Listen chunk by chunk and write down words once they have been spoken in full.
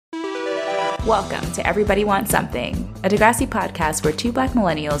Welcome to Everybody Wants Something, a Degrassi podcast where two Black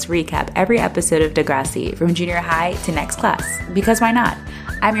millennials recap every episode of Degrassi from junior high to next class. Because why not?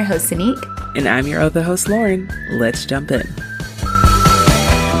 I'm your host, Sanique. And I'm your other host, Lauren. Let's jump in.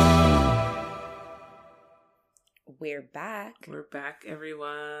 We're back. We're back,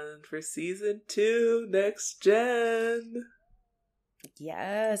 everyone, for season 2, Next Gen.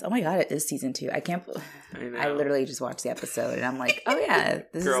 Yes. Oh my God, it is season 2. I can't. I know. I literally just watched the episode and I'm like, oh yeah,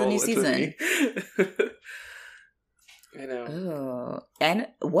 this is a new season. I know. Oh, and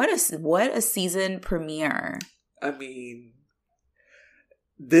what a season premiere. I mean,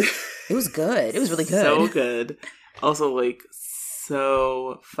 it was good. It was really good. So good. Also, like,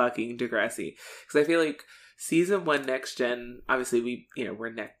 so fucking Degrassi. Because I feel like season 1 Next Gen, obviously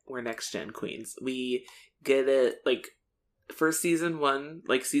we're Next Gen queens. We get it, like, for season 1,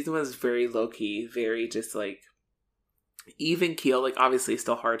 like, season 1 is very low-key, very just, like, even keel, like, obviously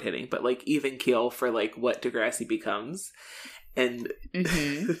still hard-hitting, but, like, even keel for, like, what Degrassi becomes. And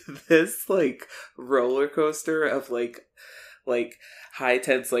this, like, roller coaster of, like high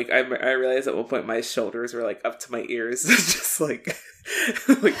tense, like, I realized at one point my shoulders were, like, up to my ears, just, like,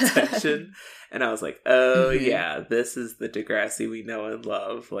 like, tension. And I was like, oh, yeah, this is the Degrassi we know and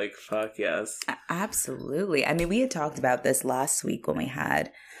love. Like, fuck yes. Absolutely. I mean, we had talked about this last week when we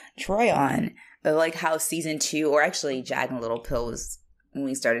had Troy on, like how season 2, or actually Jag and Little Pill was when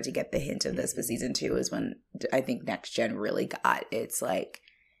we started to get the hint of this, but season 2 is when I think Next Gen really got its, like,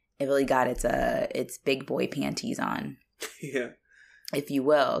 it really got its big boy panties on. Yeah. If you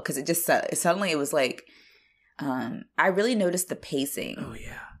will. Because it just, suddenly it was like, I really noticed the pacing. Oh,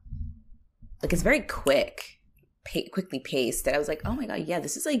 yeah. Like, it's very quickly paced. That I was like, oh my God, yeah,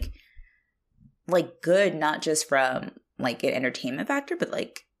 this is like good, not just from, like, an entertainment factor, but,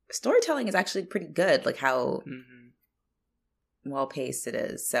 like, storytelling is actually pretty good. Like, how well paced it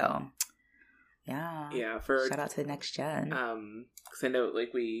is. So, yeah. Yeah. Shout out to the Next Gen. Because I know,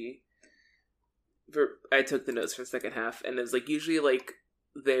 like, I took the notes for the second half, and it's, like, usually, like,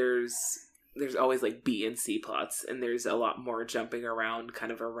 there's always, like, B and C plots, and there's a lot more jumping around,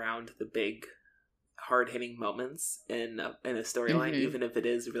 kind of around the big, hard-hitting moments in a storyline, even if it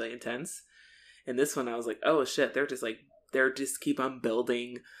is really intense. And this one, I was like, oh, shit, they're just keep on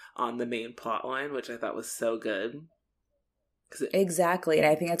building on the main plot line, which I thought was so good. Exactly, and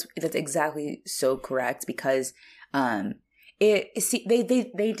I think that's exactly so correct, because they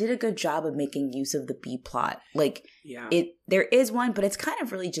did a good job of making use of the B plot. Like, yeah, there is one, but it's kind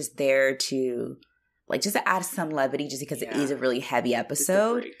of really just there to, like, just to add some levity, just because it is a really heavy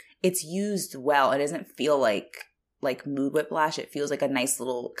episode. It's used well. It doesn't feel like mood whiplash. It feels like a nice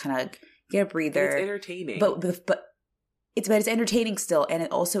little kind of get a breather. And it's entertaining, but it's entertaining still, and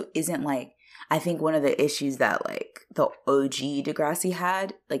it also isn't like. I think one of the issues that, like, the OG Degrassi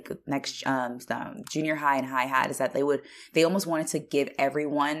had, like, next junior high and high had, is that they almost wanted to give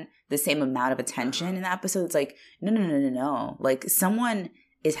everyone the same amount of attention in the episode. It's like, no. Like, someone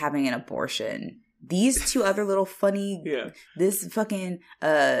is having an abortion. These two other little funny, this fucking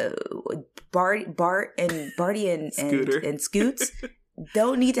Barty and Scooter and Scoots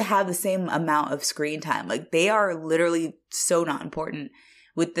don't need to have the same amount of screen time. Like, they are literally so not important.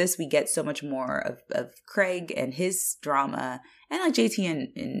 With this, we get so much more of Craig and his drama, and, like,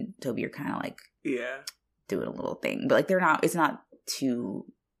 JT and Toby are kind of, like, doing a little thing, but, like, it's not too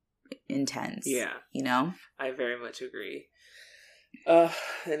intense. Yeah, you know. I very much agree. And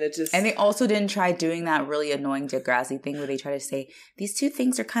they also didn't try doing that really annoying Degrassi thing where they try to say these two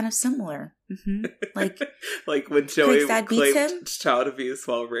things are kind of similar. Like, like when Joey claimed child abuse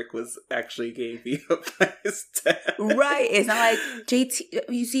while Rick was actually getting beat up by his dad. Right. It's not like JT.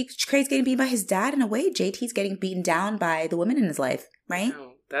 You see, Craig's getting beaten by his dad. In a way, JT's getting beaten down by the women in his life. Right.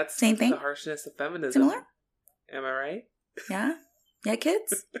 No, that's same thing. The harshness of feminism. Similar. Am I right? Yeah. Yeah,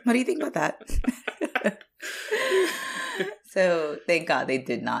 kids. What do you think about that? So, thank God they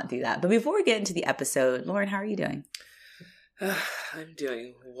did not do that. But before we get into the episode, Lauren, how are you doing? I'm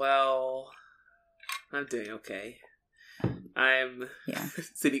doing well. I'm doing okay.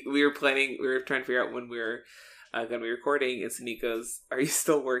 We were trying to figure out when we were going to be recording, and Sanique goes, "Are you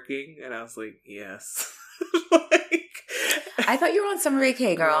still working?" And I was like, "Yes." I thought you were on summer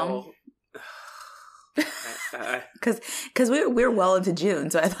vacay, girl. Because we're well into June,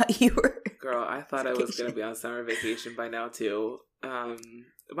 so I thought you were. Girl, I thought I was going to be on summer vacation by now too.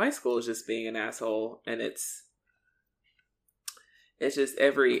 My school is just being an asshole, and it's just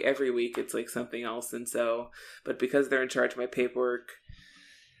every week it's like something else. And so, but because they're in charge of my paperwork,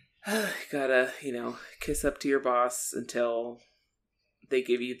 gotta kiss up to your boss until they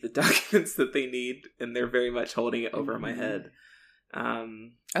give you the documents that they need, and they're very much holding it over my head.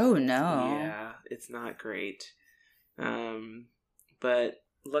 Oh no. Yeah, it's not great. But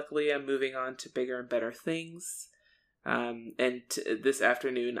luckily I'm moving on to bigger and better things. And this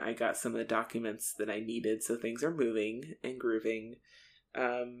afternoon I got some of the documents that I needed, so things are moving and grooving.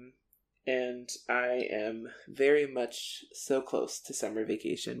 And I am very much so close to summer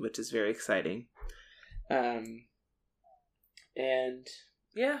vacation, which is very exciting. And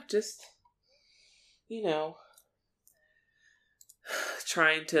yeah, just,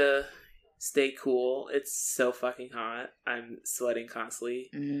 trying to stay cool. It's so fucking hot. I'm sweating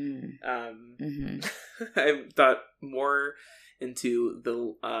constantly. I've thought more into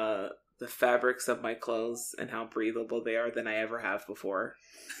the fabrics of my clothes and how breathable they are than I ever have before.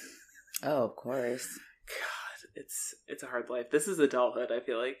 Oh, of course. God, it's a hard life. This is adulthood, I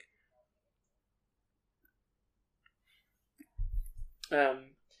feel like.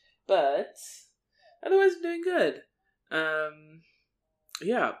 But otherwise I'm doing good.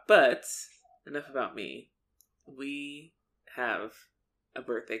 Yeah, but enough about me. We have a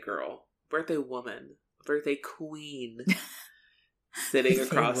birthday girl, birthday woman, birthday queen sitting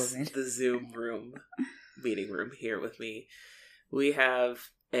across the Zoom meeting room here with me. We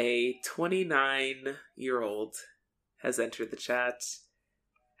have a 29-year-old has entered the chat.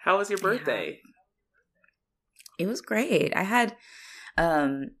 How was your birthday? It was great. I had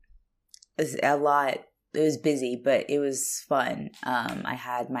a lot. It was busy, but it was fun. I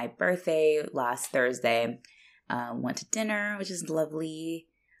had my birthday last Thursday. Went to dinner, which is lovely.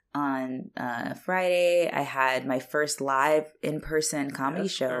 On Friday, I had my first live in-person comedy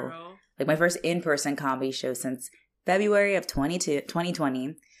show. Girl. Like my first in-person comedy show since February of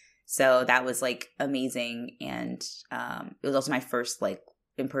 2020. So that was like amazing. And it was also my first like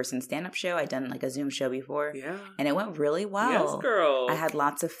in-person stand-up show. I'd done like a Zoom show before. Yeah. And it went really well. Yes, girl. I had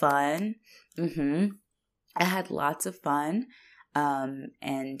lots of fun. I had lots of fun.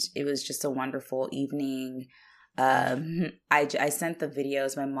 And it was just a wonderful evening. I sent the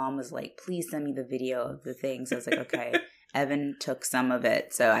videos. My mom was like, please send me the video of the things. I was like, okay. Evan took some of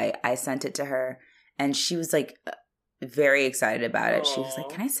it. So I sent it to her. And she was like very excited about it. Aww. She was like,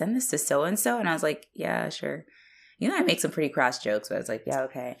 can I send this to so-and-so? And I was like, yeah, sure. I make some pretty crass jokes, but I was like, yeah,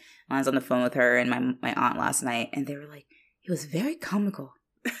 okay. And I was on the phone with her and my aunt last night, and they were like, it was very comical.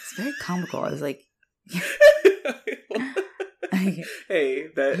 It's very comical. I was like,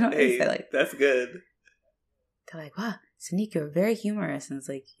 that's good. They're like, wow, Sonique, you're very humorous. And it's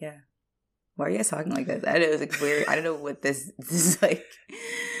like, yeah. Why are you guys talking like this? I don't know. It was like weird. I don't know what this is like.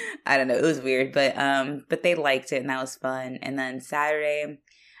 I don't know. It was weird, but they liked it, and that was fun. And then Saturday,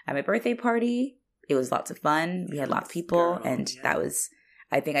 at my birthday party, it was lots of fun. We had lots of people, that was,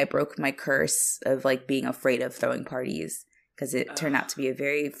 I think I broke my curse of like being afraid of throwing parties, because it turned out to be a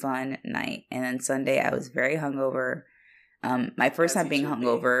very fun night. And then Sunday, I was very hungover. My first time being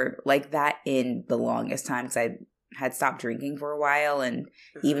hungover like that in the longest time, because I had stopped drinking for a while, and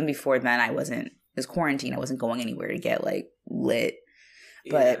even before then, it was quarantine. I wasn't going anywhere to get like lit.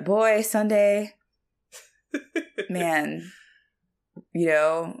 Yeah. But boy, Sunday, man,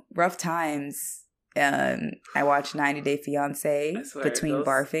 rough times. I watched 90 Day Fiance between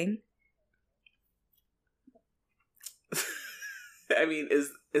barfing. I mean,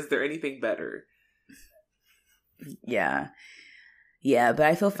 is there anything better? Yeah, but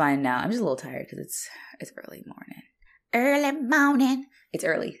I feel fine now. I'm just a little tired because it's early morning. It's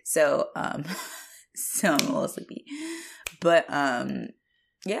early, so so I'm a little sleepy. But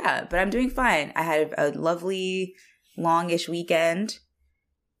yeah, but I'm doing fine. I had a lovely longish weekend.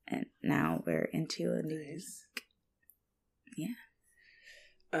 And now we're into a new week. Yeah.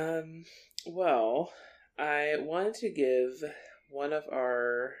 Well, I wanted to give one of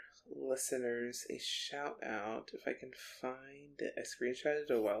our listeners a shout out. If I can find it. I screenshotted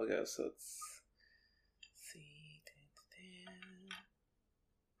it a while ago, so let's see.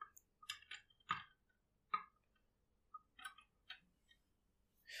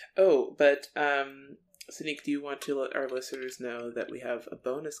 Oh, but Sonique, do you want to let our listeners know that we have a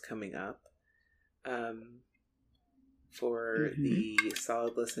bonus coming up for the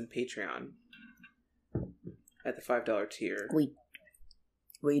Solid Listen Patreon at the $5 tier?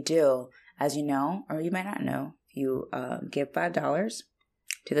 We do. As you know, or you might not know, you give $5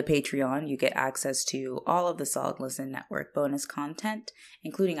 to the Patreon. You get access to all of the Solid Listen Network bonus content,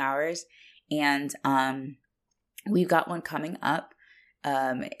 including ours. And we've got one coming up.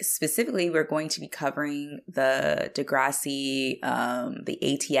 Specifically, we're going to be covering the Degrassi, the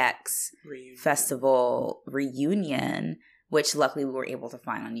ATX Festival reunion, which luckily we were able to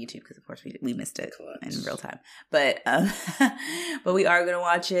find on YouTube because, of course, we missed it in real time. But but we are going to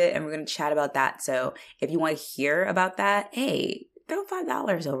watch it, and we're going to chat about that. So if you want to hear about that, hey, throw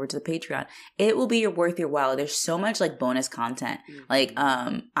 $5 over to the Patreon. It will be worth your while. There's so much like bonus content. Mm-hmm. Like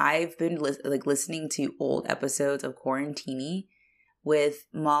I've been listening to old episodes of Quarantini with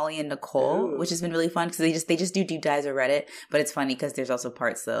Molly and Nicole, which has been really fun because they just do deep dives of Reddit. But it's funny because there's also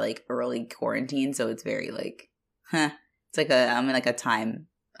parts that like early quarantine, so it's very like, it's like I'm in like a time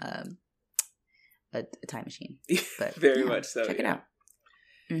machine. But very much so. Check it out.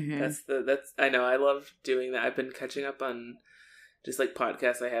 Mm-hmm. That's I know, I love doing that. I've been catching up on just like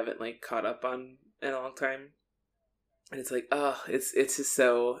podcasts I haven't like caught up on in a long time, and it's like, oh, it's just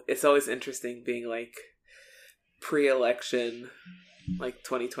so, it's always interesting being like pre-election, like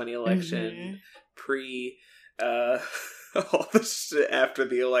 2020 election, pre all the shit after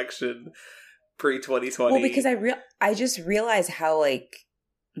the election, pre 2020. Well, because I just realized how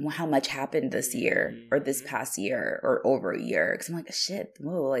much happened this year or this past year or over a year, because I'm like, shit,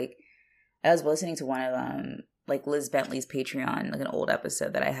 whoa, like I was listening to one of like Liz Bentley's Patreon, like an old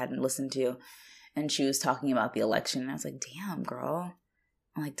episode that I hadn't listened to, and she was talking about the election, and I was like, damn, girl.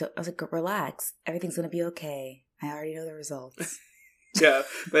 I was like, relax, everything's gonna be okay. I already know the results. Yeah,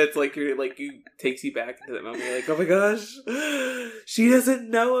 but it's like you takes you back into that moment. You're like, oh my gosh, she doesn't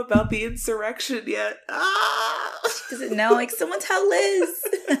know about the insurrection yet. Ah! She doesn't know. Like, someone tell Liz.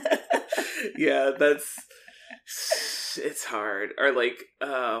 Yeah, it's hard. Or like,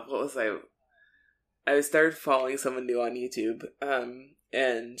 what was I started following someone new on YouTube,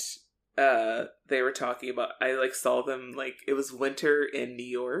 and they were talking about, I like saw them, like it was winter in New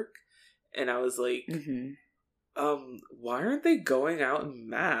York, and I was like, why aren't they going out in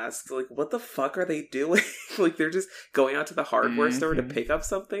masks? Like, what the fuck are they doing? Like, they're just going out to the hardware store to pick up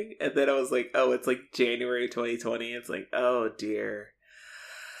something. And then I was like, oh, it's like January 2020. It's like, oh dear.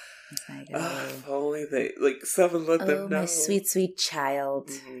 If only they, like, someone let them know. Oh, my sweet, sweet child.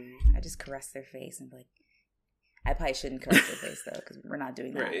 Mm-hmm. I just caress their face and be like, I probably shouldn't caress their face though, because we're not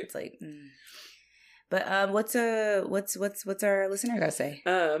doing that. Right. It's like, But what's our listener gotta say?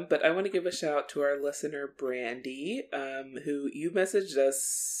 But I want to give a shout out to our listener Brandy, who you messaged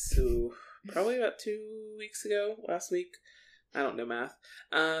us probably about 2 weeks ago, last week. I don't know math.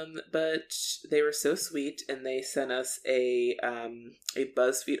 But they were so sweet, and they sent us a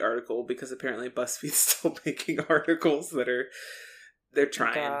BuzzFeed article, because apparently BuzzFeed's still making articles they're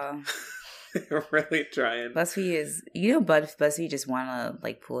trying. They're really trying. BuzzFeed is, BuzzFeed just won a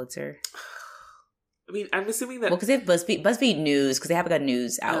Pulitzer. I mean, I'm assuming that... Well, because they have BuzzFeed News, because they have a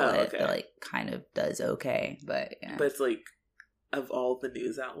news outlet that kind of does okay, but yeah. But it's of all the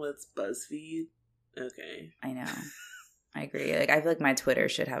news outlets, BuzzFeed? Okay. I know. I agree. I feel like my Twitter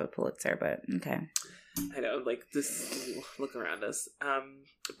should have a Pulitzer, but okay. I know, just look around us.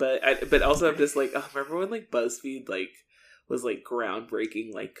 But also I'm just like, remember when BuzzFeed was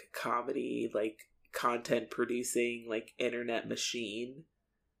groundbreaking comedy, content producing, internet machine?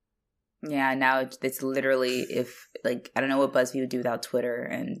 Yeah, now it's literally, if I don't know what BuzzFeed would do without Twitter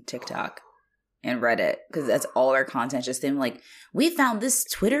and TikTok and Reddit, because that's all their content. Just them we found this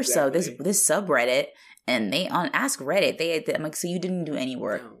Twitter this subreddit, and they on Ask Reddit. I'm like, so you didn't do any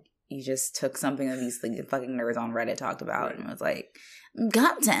work. No. You just took something that these fucking nerds on Reddit talked about, right, and was like,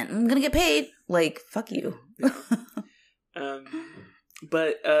 content. I'm gonna get paid. Fuck you. Yeah.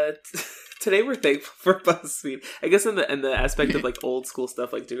 But today we're thankful for BuzzFeed. I guess in the aspect of old school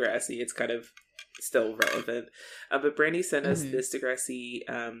stuff like Degrassi, it's kind of still relevant. But Brandy sent us this Degrassi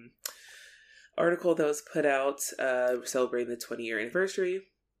article that was put out celebrating the 20-year anniversary,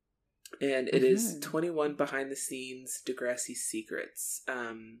 and it is 21 behind the scenes Degrassi secrets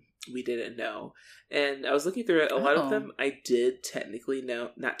we didn't know. And I was looking through it. A lot of them I did technically know.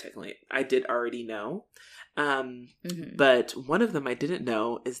 Not technically. I did already know. But one of them I didn't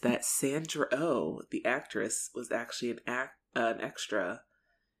know is that Sandra Oh, the actress, was actually an extra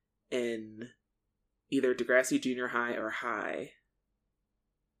in either Degrassi Junior High or High.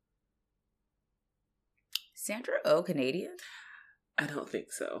 Sandra Oh, Canadian? I don't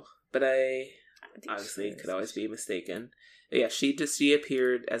think so, but I obviously could always be mistaken. But yeah, she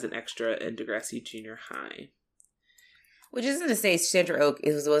appeared as an extra in Degrassi Junior High. Which isn't to say Sandra Oh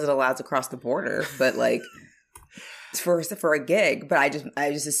wasn't allowed to cross the border, but for a gig. But I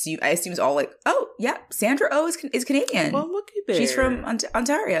just assume it's all oh yeah, Sandra Oh is Canadian. Well, look at there. She's from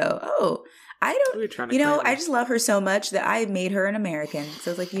Ontario. Oh, I don't. I just love her so much that I made her an American.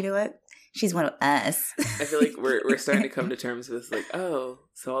 So I was like, you know what? She's one of us. I feel like we're starting to come to terms with oh,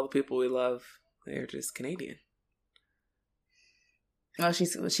 so all the people we love, they're just Canadian. Well,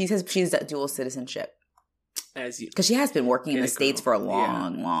 she's dual citizenship. Because she has been working in the States for a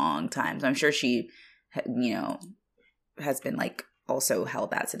long time. So I'm sure she, has been also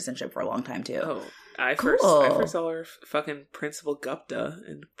held that citizenship for a long time too. Oh, I first saw her fucking Principal Gupta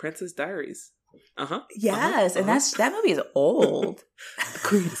in Princess Diaries. Yes, and that movie is old. The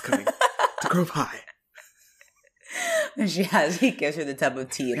queen is coming to Grove High. And he gives her the tub of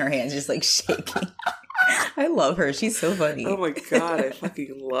tea in her hands, just like shaking. I love her. She's so funny. Oh my god, I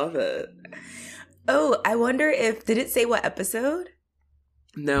fucking love it. Oh, I wonder did it say what episode?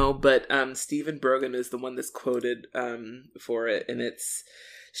 No, but Stephen Brogan is the one that's quoted for it, and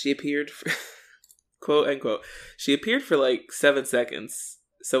she appeared for quote unquote. She appeared for like 7 seconds.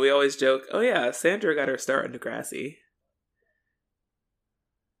 So we always joke, oh yeah, Sandra got her start in Degrassi.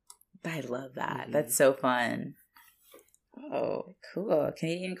 I love that. Mm-hmm. That's so fun. Oh, cool.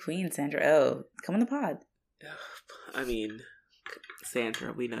 Canadian Queen, Sandra. Oh, come on the pod. I mean,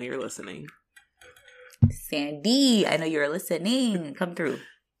 Sandra, we know you're listening. Sandy, I know you're listening. Come through.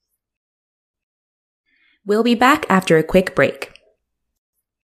 We'll be back after a quick break.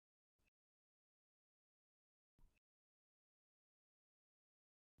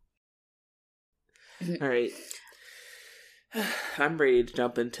 All right. I'm ready to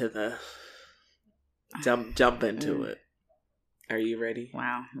jump into it. Are you ready?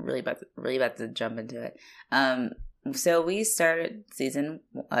 Wow, really about to jump into it. So we started season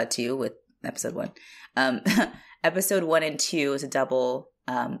 2 with episode 1. Episode 1 and 2 is a double.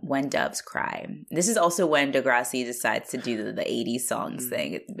 When Doves Cry. This is also when Degrassi decides to do the 80s songs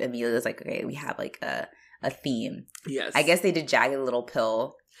thing. Amelia's like, okay, we have like a theme. Yes. I guess they did Jagged Little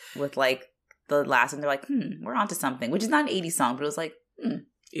Pill with like the last one. They're like, we're onto something, which is not an 80s song, but it was like,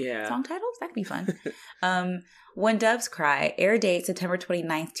 yeah. Song titles? That could be fun. When Doves Cry, air date September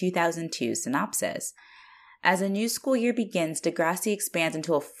 29th, 2002. Synopsis. As a new school year begins, Degrassi expands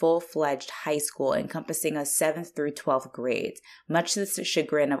into a full-fledged high school encompassing a 7th through 12th grades, much to the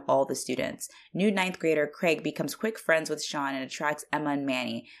chagrin of all the students. New 9th grader Craig becomes quick friends with Sean and attracts Emma and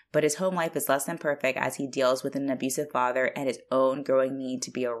Manny, but his home life is less than perfect as he deals with an abusive father and his own growing need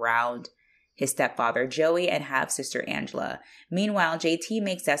to be around his stepfather Joey and half-sister Angela. Meanwhile, JT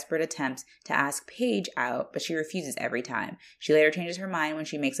makes desperate attempts to ask Paige out, but she refuses every time. She later changes her mind when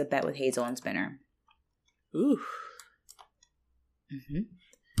she makes a bet with Hazel and Spinner. Ooh. Mm-hmm.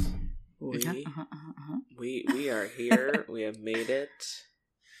 We are here. We have made it.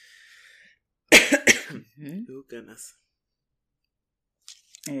 Oh goodness.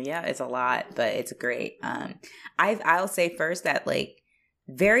 Yeah, it's a lot, but it's great. I'll say first that like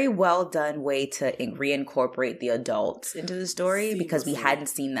very well done way to reincorporate the adults into the story because we hadn't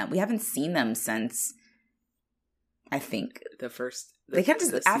seen them. We haven't seen them since I think the first. They kind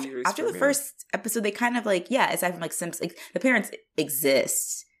of just after the first episode, they kind of like aside from like Simpsons, like the parents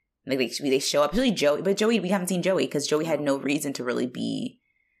exist, like they show up. Especially Joey, but Joey we haven't seen Joey because Joey had no reason to really be.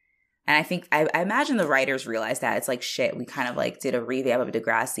 And I think I imagine the writers realized that it's like shit. We kind of like did a revamp of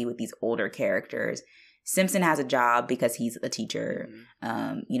Degrassi with these older characters. Simpson has a job because he's a teacher.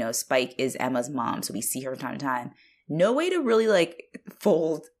 Mm-hmm. Spike is Emma's mom, so we see her from time to time. No way to really like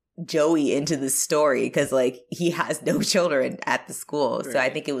fold Joey into the story because like he has no children at the school. Right. So I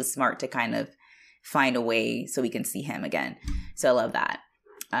think it was smart to kind of find a way so we can see him again. So I love that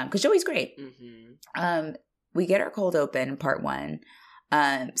because Joey's great. Mm-hmm. We get our cold open in part 1.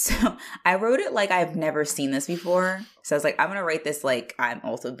 So I wrote it like I've never seen this before. So I was like, I'm going to write this like I'm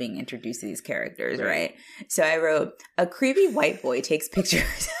also being introduced to these characters, right? So I wrote, a creepy white boy takes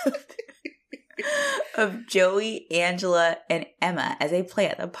pictures of Joey, Angela, and Emma as they play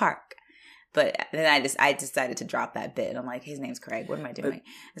at the park. But then I decided to drop that bit. I'm like, his name's Craig. What am I doing?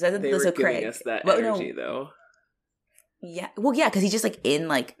 So I said, they were giving Craig. Us that energy, though. Yeah. Well, yeah, because he's just like in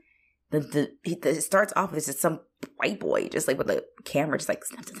like it starts off with just some white boy just like with the camera just like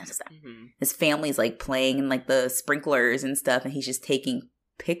snap. Mm-hmm. His family's like playing in like the sprinklers and stuff, and he's just taking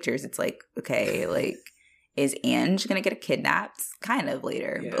pictures. It's like, okay, like is Ange gonna get kidnapped? Kind of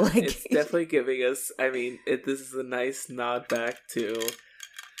later, but like it's definitely giving us. I mean, this is a nice nod back to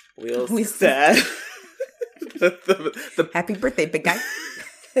Wheels Dad. the happy birthday, big guy.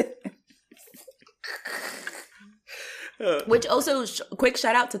 Which also quick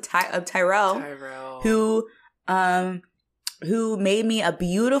shout out to Tyrell, who made me a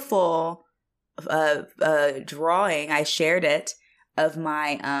beautiful drawing. I shared it of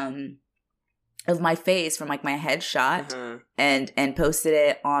my face from like my headshot and posted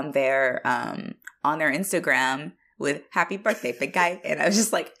it on their Instagram with happy birthday, big guy. And I was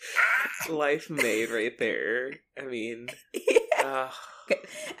just like, life made right there. I mean,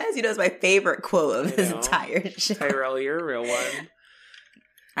 as you know, it's my favorite quote of this entire show. Tyrell, you're a real one.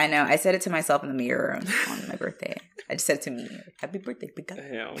 I know. I said it to myself in the mirror on my birthday. I just said it to me. Happy birthday, big guy. I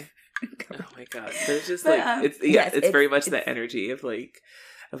know. Oh my god. There's just like it's very much that energy of like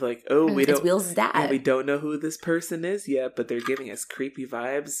of like, oh, we it's don't, Will's dad. yeah, we don't know who this person is yet, but they're giving us creepy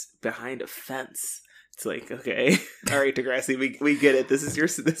vibes behind a fence. It's like, okay, all right, Degrassi, we get it. This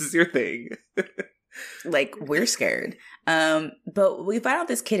is your thing. Like, we're scared. But we find out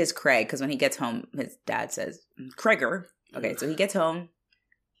this kid is Craig because when he gets home, his dad says, Craiger. Okay, so he gets home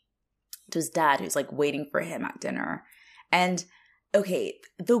to his dad who's like waiting for him at dinner. And okay,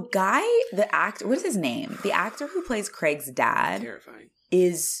 the actor, what is his name? The actor who plays Craig's dad Terrifying.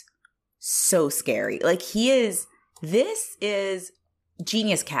 is so scary. Like, this is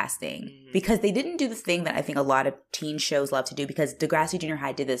genius casting because they didn't do the thing that I think a lot of teen shows love to do, because Degrassi Junior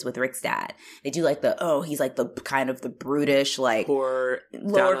High did this with Rick's dad. They do like he's like the kind of the brutish, like poor,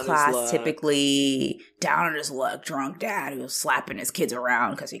 lower class, typically down on his luck, drunk dad who's slapping his kids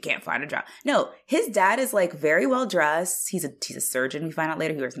around because he can't find a job. No, his dad is like very well dressed. He's a surgeon. We find out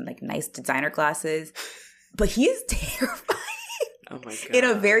later he wears some like nice designer glasses, but he is terrifying. Oh my god! In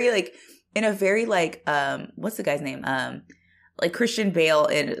a very what's the guy's name? Like Christian Bale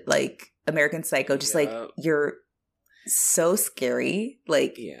in like American Psycho, just like you're so scary,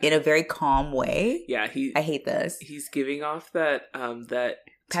 like in a very calm way. Yeah, I hate this. He's giving off that Patrick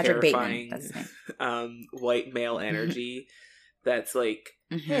terrifying Bateman, that's his name. White male energy that's like,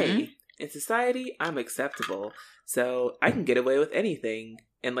 hey, in society I'm acceptable, so I can get away with anything,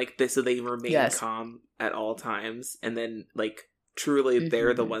 and like this, so they remain calm at all times, and then like truly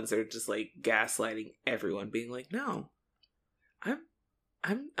they're the ones that are just like gaslighting everyone, being like, no,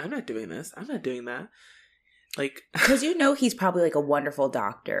 I'm not doing this. I'm not doing that. Like, because he's probably like a wonderful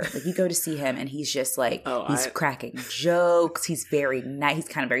doctor. Like, you go to see him and he's just like, he's cracking jokes. He's very nice. He's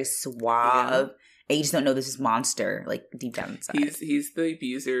kind of very suave. Yeah. And you just don't know this is monster, like deep down inside. He's the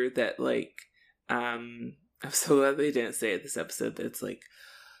abuser that like, I'm so glad they didn't say it this episode that it's like,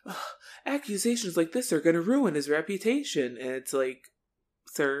 accusations like this are going to ruin his reputation. And it's like,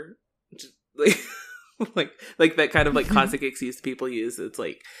 sir, just like... like that kind of like classic excuse people use. It's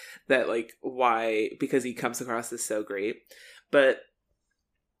like that, like, why? Because he comes across as so great. But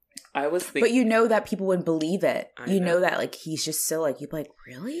I was thinking, but that people wouldn't believe it. I know that like he's just so like, you'd be like,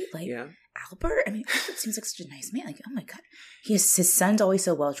 really? Like, Albert? I mean, Albert seems like such a nice man. Like, oh my god, his son's always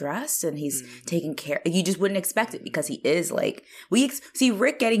so well dressed and he's taking care. You just wouldn't expect it because he is like, see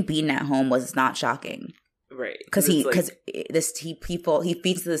Rick getting beaten at home was not shocking. Right, because he feeds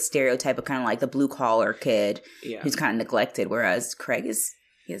the stereotype of kind of like the blue collar kid who's kind of neglected, whereas Craig he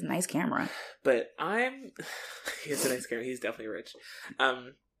has a nice camera. But he has a nice camera. He's definitely rich.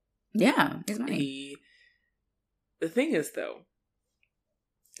 Yeah, he's money. The thing is, though,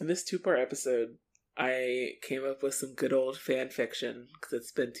 in this 2-part episode, I came up with some good old fan fiction because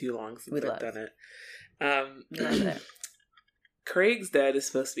it's been too long since I've done it. Love it. Craig's dad is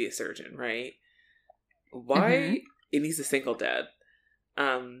supposed to be a surgeon, right? Why? And he's a single dad.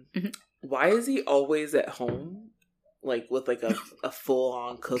 Why is he always at home, like with like a full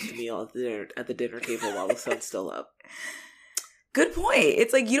on cooked meal at the dinner table while the sun's still up? Good point.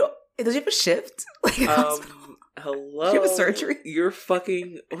 It's like, does he have a shift? Like, hello, do you have a surgery? You're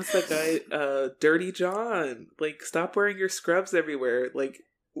fucking, what's that guy? Dirty John. Like, stop wearing your scrubs everywhere. Like,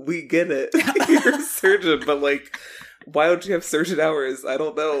 we get it. You're a surgeon, but like, why don't you have surgeon hours? I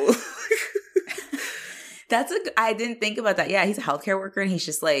don't know. I didn't think about that. Yeah, he's a healthcare worker and he's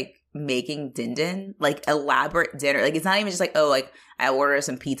just like making din, like elaborate dinner. Like, it's not even just like, oh, like I ordered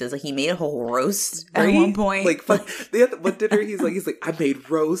some pizzas. Like, he made a whole roast at one point. Like, what dinner? He's like, I made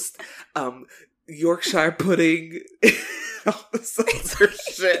roast, Yorkshire pudding, all this other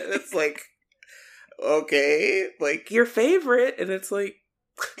shit. It's like, okay, like your favorite, and it's like,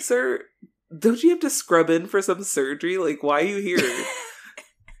 sir, don't you have to scrub in for some surgery? Like, why are you here?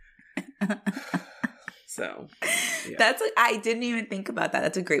 So, yeah. That's like, I didn't even think about that.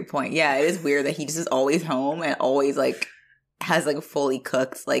 That's a great point. Yeah, it is weird that he just is always home and always like has like a fully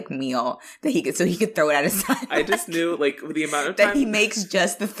cooked like meal that he could throw it at his son. I just knew like the amount of time that he makes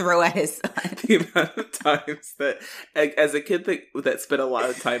just to throw at his son. The amount of times that as a kid that spent a lot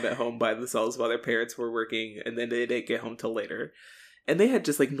of time at home by themselves while their parents were working, and then they didn't get home till later. And they had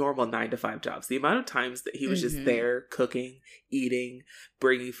just like normal 9-to-5 jobs. The amount of times that he was just there cooking, eating,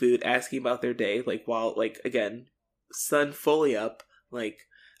 bringing food, asking about their day, like while like, again, sun fully up, like,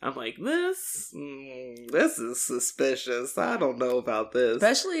 I'm like, this is suspicious. I don't know about this.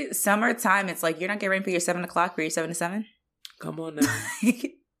 Especially summertime. It's like, you're not getting ready for your 7 o'clock for your 7 to 7? Come on now.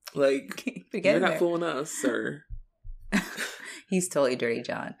 Like, you're not fooling us, sir. He's totally Dirty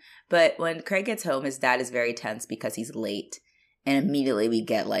John. But when Craig gets home, his dad is very tense because he's late. And immediately we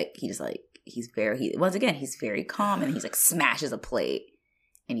get like, he's very calm and he's like smashes a plate.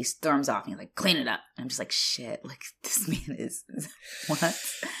 And he storms off and he's like, clean it up. And I'm just like, shit, like this man is what?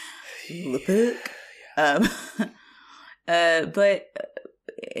 Look. But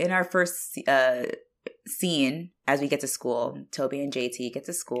in our first scene, as we get to school, Toby and JT get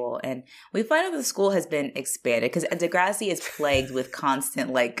to school, and we find out that the school has been expanded because Degrassi is plagued with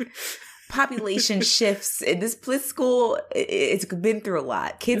constant like population shifts. In this school, it's been through a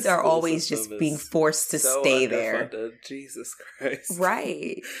lot. Kids are always just being forced to stay there. Jesus Christ.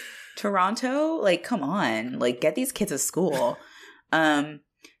 Right. Toronto, like, come on. Like, get these kids to school.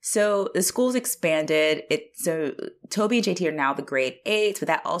 So the school's expanded. So Toby and JT are now the grade 8s, but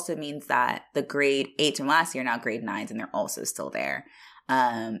that also means that the grade 8s from last year are now grade 9s, and they're also still there.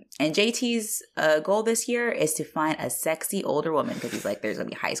 And JT's goal this year is to find a sexy older woman because he's like, there's going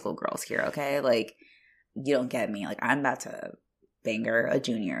to be high school girls here, okay? Like, you don't get me. Like, I'm about to bang her a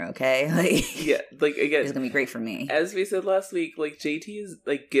junior, okay? Like, yeah, like, again, it's going to be great for me. As we said last week, like, JT is,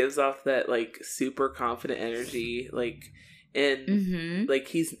 like, gives off that, like, super confident energy, like, and, like,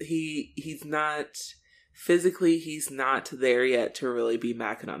 he's not, physically, he's not there yet to really be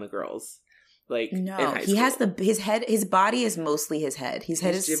macking on the girls. Like, no, he has his head, his body is mostly his head. His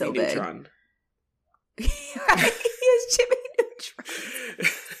head is Jimmy so Neutron. Big. He has Jimmy Neutron.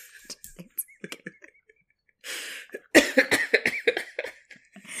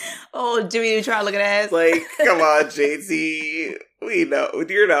 Oh, Jimmy Neutron looking ass. Like, come on, JT. We know.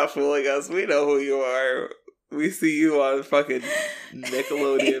 You're not fooling us. We know who you are. We see you on fucking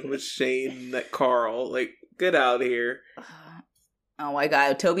Nickelodeon with Shane Carl. Like, get out of here. Oh my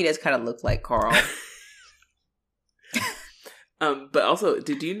god, Toby does kind of look like Carl. But also,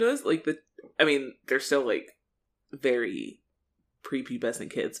 did you notice, like, they're still, like, very prepubescent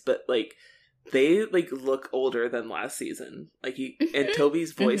kids, but, like, they, like, look older than last season. Like, and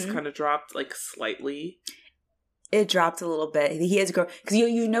Toby's voice kind of dropped, like, slightly. It dropped a little bit. He has grown, because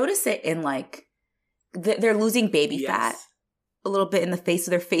you notice it in, like, they're losing baby fat a little bit in the face, so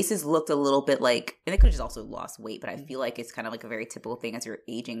their faces looked a little bit like, and they could have just also lost weight, but I feel like it's kind of like a very typical thing as you're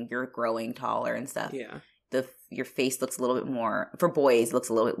aging, you're growing taller and stuff. Yeah. Your face looks a little bit more, for boys, looks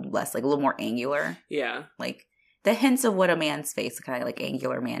a little bit less, like a little more angular. Yeah. Like the hints of what a man's face, kind of like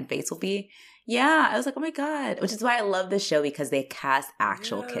angular man face will be. Yeah. I was like, oh my God. Which is why I love this show, because they cast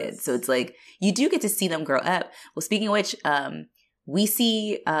actual kids. So it's like, you do get to see them grow up. Well, speaking of which, we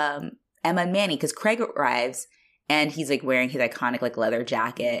see Emma and Manny, because Craig arrives and he's like wearing his iconic like leather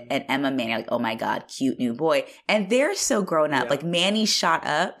jacket, and Emma and Manny are like, oh my God, cute new boy. And they're so grown up. Yeah. Like Manny shot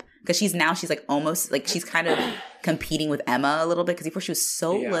up because she's like almost like she's kind of competing with Emma a little bit, because before she was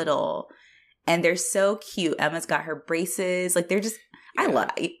so little. And they're so cute. Emma's got her braces. Like they're just,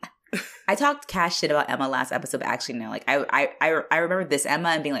 I talked cash shit about Emma last episode, but actually no, like I remember this Emma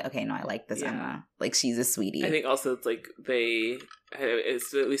and being like, okay, no, I like this Emma. Like she's a sweetie. I think also it's like we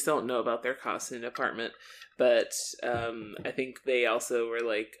still don't know about their costume department, but I think they also were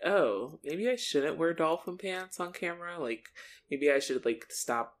like, oh, maybe I shouldn't wear dolphin pants on camera. Like maybe I should like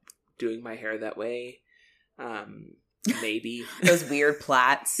stop doing my hair that way. Maybe those weird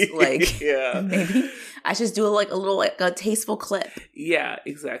plaits, like maybe I should do a tasteful clip. Yeah,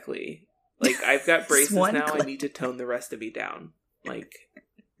 exactly. Like I've got braces now. Clip. I need to tone the rest of me down. Like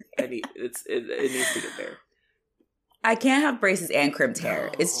it needs to get there. I can't have braces and crimped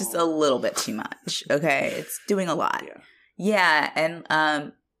hair. It's just a little bit too much. Okay, it's doing a lot. Yeah,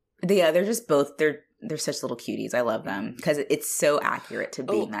 and they're just both they're such little cuties. I love them because it's so accurate to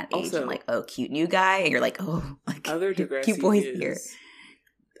being that age. Also, and like, oh, cute new guy, and you're like, oh, like other Degrassi cute boys here.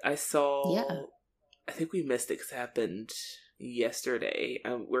 I saw. Yeah, I think we missed it because it happened yesterday.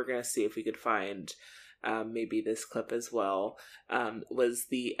 We're gonna see if we could find maybe this clip as well. Was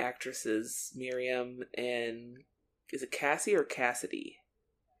the actresses Miriam and is it Cassie or Cassidy?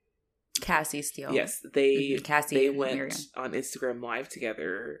 Cassie Steele. Yes, they went Miriam on Instagram Live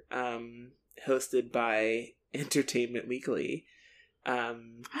together. Hosted by Entertainment Weekly,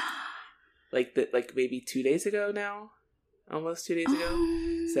 like maybe 2 days ago now, almost 2 days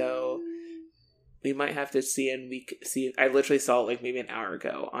ago. So we might have to see, and I literally saw it like maybe an hour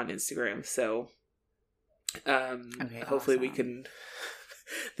ago on Instagram. So hopefully we can.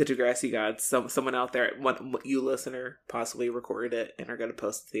 The Degrassi gods, someone out there, you listener, possibly recorded it and are going to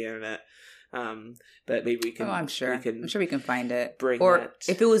post it to the internet. But maybe we can. Oh, I'm sure we can find it. Or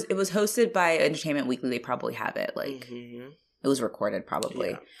if it was hosted by Entertainment Weekly, they probably have it. Like it was recorded, probably.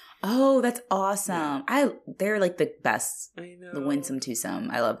 Yeah. Oh, that's awesome! Yeah. They're like the best. I know. The winsome twosome.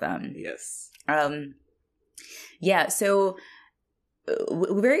 I love them. Yes. Yeah. So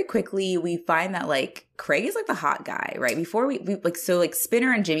very quickly we find that like Craig is like the hot guy, right? Before we like, so like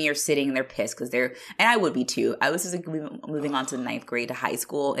Spinner and Jimmy are sitting and they're pissed because they're, and I would be too. I was just like moving on to ninth grade to high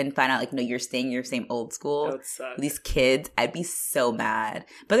school and find out like, no, you're staying in your same old school. These kids, I'd be so mad.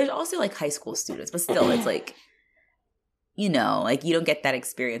 But there's also like high school students, but still it's like, you know, like you don't get that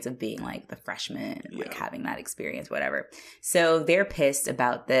experience of being like the freshman and like having that experience, whatever. So they're pissed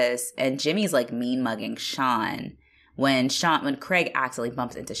about this, and Jimmy's like mean mugging Sean when Craig accidentally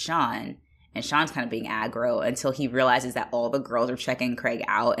bumps into Sean, and Sean's kind of being aggro until he realizes that all the girls are checking Craig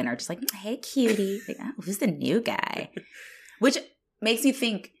out and are just like, hey, cutie, like, oh, who's the new guy? Which makes you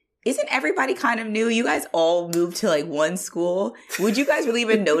think, isn't everybody kind of new? You guys all moved to like one school. Would you guys really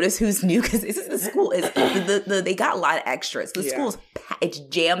even notice who's new? Because this is the school is they got a lot of extras. The school's it's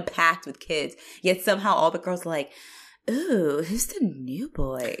jam packed with kids. Yet somehow all the girls are like, ooh, who's the new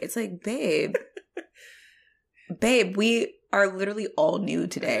boy? It's like, babe, we are literally all new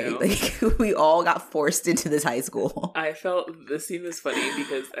today. Like we all got forced into this high school. I felt this scene was funny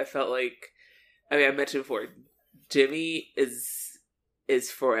because I felt like, I mean, I mentioned before, Jimmy is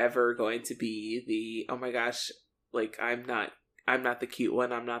forever going to be the, oh my gosh, like I'm not the cute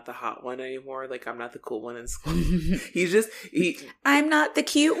one, I'm not the hot one anymore, like I'm not the cool one in school. I'm not the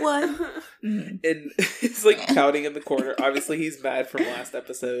cute one. And he's like pouting in the corner. Obviously he's mad from last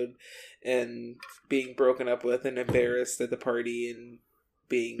episode and being broken up with and embarrassed at the party and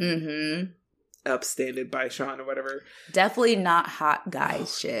being upstanded by Sean or whatever. Definitely not hot guy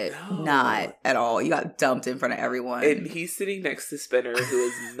shit. No. Not at all. You got dumped in front of everyone. And he's sitting next to Spinner, who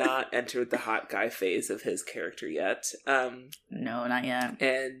has not entered the hot guy phase of his character yet. No, not yet.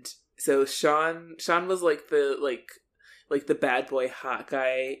 And so Sean was like the bad boy hot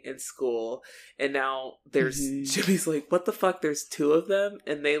guy in school, and now there's Jimmy's like, what the fuck, there's two of them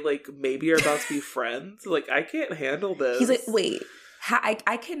and they like maybe are about to be friends. Like, I can't handle this. He's like, wait,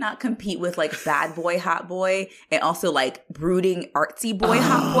 I cannot compete with like bad boy hot boy and also like brooding artsy boy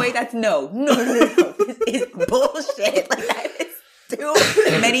hot boy. That's no. This is bullshit. Like, that is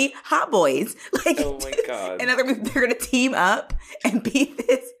too many hot boys. Like, oh my god. In other words, they're gonna team up and be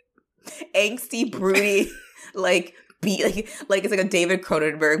this angsty, broody, like be like it's like a David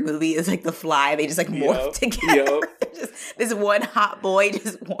Cronenberg movie. It's like The Fly. They just like morph together. Just this one hot boy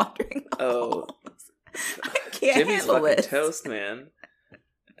just wandering the halls. I can't Jimmy's handle fucking this. toast, man.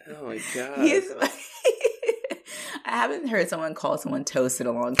 Oh my god. I haven't heard someone call someone toast in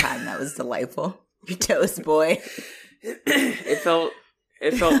a long time. That was delightful. You toast, boy. It felt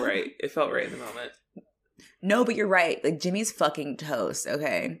right. It felt right in the moment. No, but you're right. Like, Jimmy's fucking toast.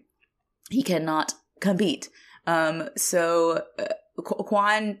 Okay, he cannot compete. So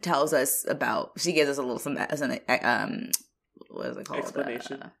Quan tells us about. She gives us a little some what is it called?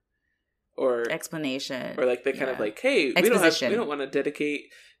 Explanation. Explanation. Or like they kind of like, hey, we don't want to dedicate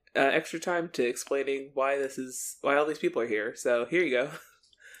extra time to explaining why all these people are here. So here you go.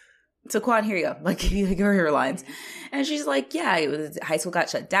 So Quan, here you go. Like, give her her lines. And she's like, yeah, high school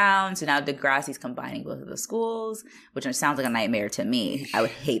got shut down. So now Degrassi's combining both of the schools, which sounds like a nightmare to me. I would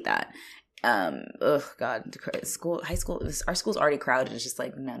hate that. God, high school, our school's already crowded. It's just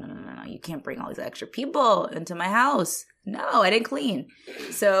like, no. You can't bring all these extra people into my house. No, I didn't clean.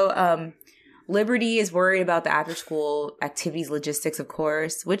 So, Liberty is worried about the after school activities logistics, of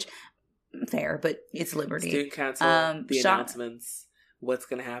course, which fair, but it's Liberty. Student council, the announcements, what's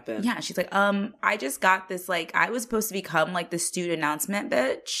going to happen. Yeah, she's like, I just got this, like, I was supposed to become like the student announcement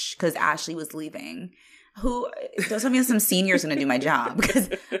bitch because Ashley was leaving. Don't tell me some senior's going to do my job because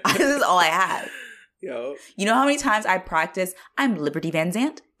this is all I have. Yo. You know how many times I practiced, I'm Liberty Van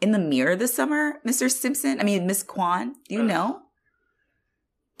Zant in the mirror this summer, Miss Quan? Do you know?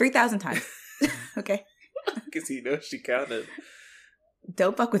 3,000 times. Okay. Because he knows she counted.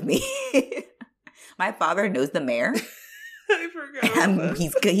 Don't fuck with me. My father knows the mayor. I forgot.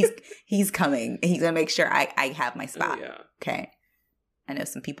 He's coming. He's going to make sure I have my spot. Oh, yeah. Okay. I know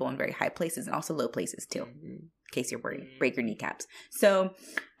some people in very high places and also low places too, in case you're worried. Break your kneecaps. So,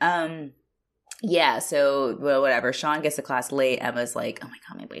 yeah, so whatever. Sean gets to class late. Emma's like, oh my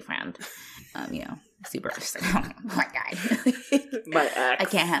god, my boyfriend. Super. Oh my god. My ex. I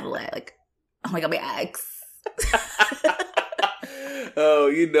can't handle it. Like, oh my god, my ex. Oh,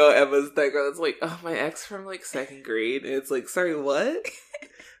 Emma's that girl that's like, oh, my ex from like second grade. And it's like, sorry, what?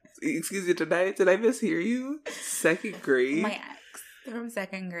 Excuse me, did I mishear you? Second grade? My ex from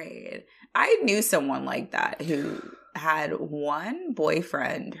second grade. I knew someone like that who had one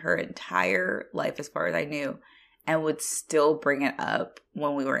boyfriend her entire life, as far as I knew, and would still bring it up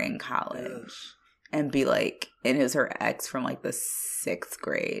when we were in college and be like, and it was her ex from like the sixth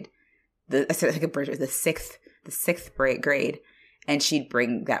grade. The sixth grade. And she'd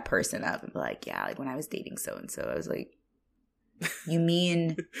bring that person up and be like, yeah, like when I was dating so-and-so, I was like, you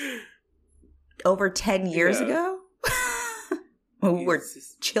mean over 10 years ago? When we were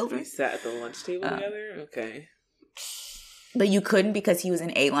children? We sat at the lunch table together? Okay. But you couldn't because he was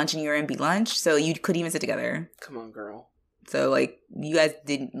in A lunch and you were in B lunch, so you couldn't even sit together. Come on, girl. So, like, you guys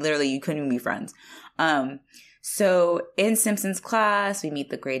didn't, literally, you couldn't even be friends. So, in Simpson's class, we meet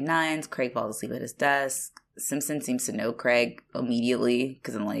the grade 9s. Craig falls asleep at his desk. Simpson seems to know Craig immediately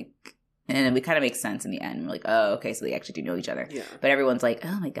because I'm like, and it kind of makes sense in the end. We're like, oh, okay, so they actually do know each other. Yeah. But everyone's like,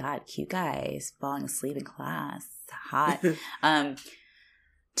 oh my God, cute guys falling asleep in class. Hot.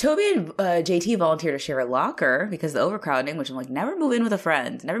 Toby and JT volunteer to share a locker because of the overcrowding, which I'm like, never move in with a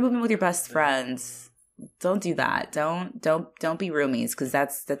friend. Never move in with your best friends. Don't do that. Don't be roomies because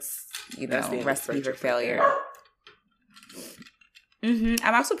that's recipe for failure.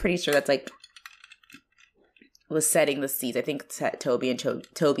 I'm also pretty sure that's like was setting the seeds. I think Toby and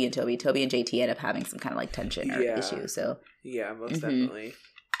JT end up having some kind of like tension or issue. So yeah, most definitely.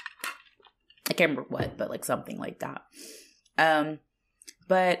 I can't remember what, but like something like that.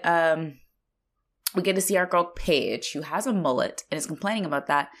 But we get to see our girl Paige, who has a mullet and is complaining about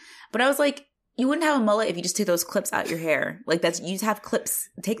that. But I was like, you wouldn't have a mullet if you just took those clips out your hair. Like you just have clips,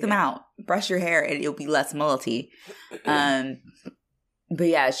 take them out, brush your hair, and it'll be less mullety. But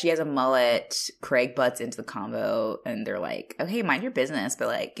yeah, she has a mullet. Craig butts into the combo, and they're like, okay, mind your business, but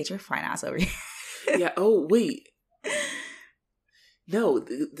like, get your fine ass over here. Yeah. Oh, wait. No,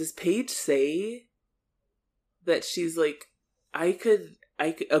 does Paige say that she's like, I could,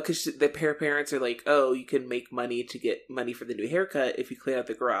 because the parents are like, oh, you can make money to get money for the new haircut if you clean out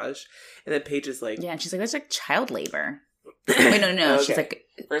the garage. And then Paige is like, yeah, and she's like, that's like child labor. Wait, no. Okay. She's like,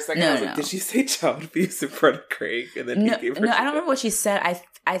 for a second, I was like, did she say child abuse in front of Craig? And then he gave her I don't remember what she said.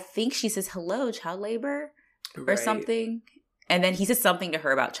 I think she says, hello, child labor, or something. And then he says something to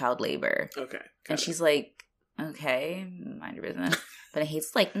her about child labor. Okay. And she's like, okay, mind your business. But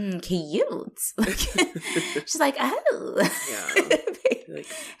Hazel's like, cute. She's like, oh. Yeah. Like,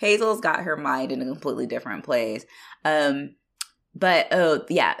 Hazel's got her mind in a completely different place. But, oh,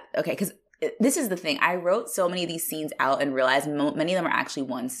 yeah. Okay, because this is the thing. I wrote so many of these scenes out and realized many of them are actually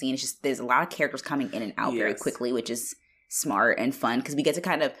one scene. It's just there's a lot of characters coming in and out very quickly, which is smart and fun because we get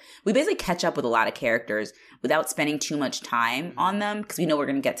to we basically catch up with a lot of characters without spending too much time on them because we know we're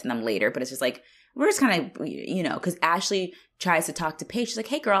going to get to them later. But it's just like, we're just kind of, because Ashley tries to talk to Paige. She's like,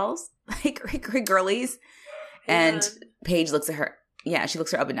 hey, girls. Like, hey, girlies. And Paige looks at her. Yeah, she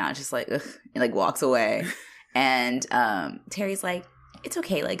looks her up and down. Just like, ugh, and like walks away. And Terry's like, it's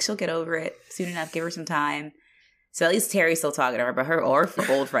okay. Like, she'll get over it soon enough. Give her some time. So at least Terry's still talking to her. But her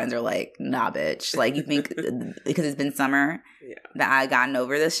old friends are like, nah, bitch. Like, you think because it's been summer that I've gotten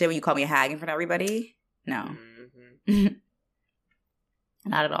over this shit when you call me a hag in front of everybody? No. Mm-hmm.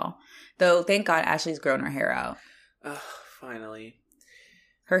 Not at all. Though, thank God Ashley's grown her hair out. Oh, finally.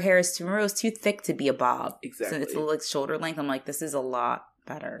 Her hair is too thick to be a bob. Exactly. So it's like shoulder length. I'm like, this is a lot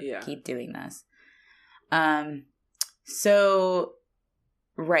better. Yeah. Keep doing this. So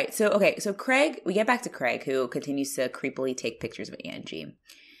Craig, we get back to Craig, who continues to creepily take pictures of Angie.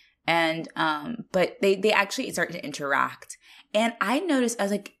 And, but they actually start to interact. And I noticed, I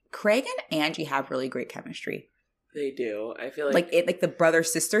was like, Craig and Angie have really great chemistry. They do. I feel like the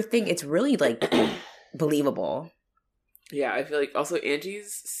brother-sister thing, it's really like believable. Yeah, I feel like also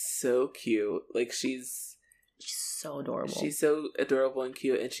Angie's so cute. Like she's so adorable. She's so adorable and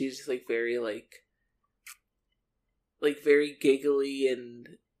cute, and she's just like very very giggly, and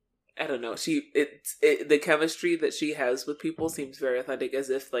I don't know. The chemistry that she has with people seems very authentic, as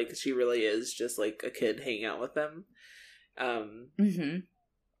if like she really is just like a kid hanging out with them.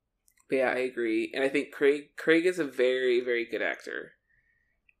 But yeah, I agree, and I think Craig is a very, very good actor.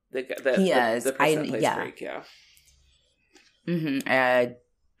 He is. The person that plays Craig, yeah.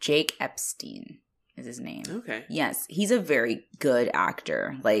 Jake Epstein is his name. Okay. Yes, he's a very good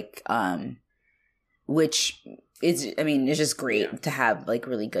actor. Like, which is, I mean, it's just great to have like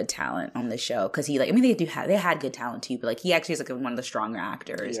really good talent on the show because he they had good talent too, but like he actually is like one of the stronger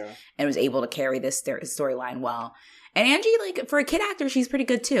actors and was able to carry this storyline well. And Angie, like for a kid actor, she's pretty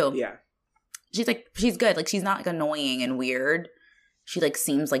good too. Yeah, she's good. Like she's not like annoying and weird. She like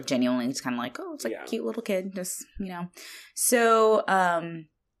seems like genuinely just kind of like, oh, it's like a cute little kid, just So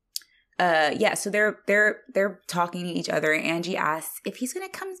so they're talking to each other. And Angie asks if he's gonna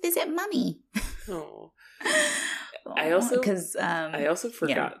come visit Mommy. Oh, I also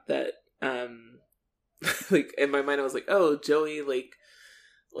forgot that like in my mind I was like, oh, Joey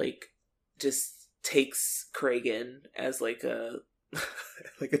like just takes Craig in as like a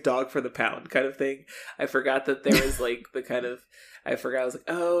like a dog for the pound kind of thing. I forgot that there was like the kind of, I was like,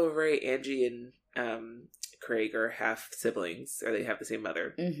 oh, right, Angie and Craig are half siblings, or they have the same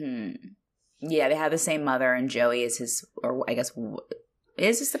mother. Mm-hmm. Yeah, they have the same mother, and Joey is his, or I guess,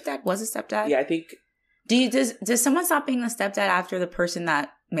 is his stepdad? Was his stepdad? Yeah, I think. Does someone stop being the stepdad after the person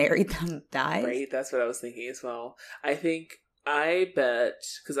that married them dies? Right, that's what I was thinking as well. I bet,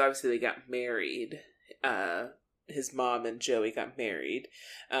 because obviously they got married, his mom and Joey got married,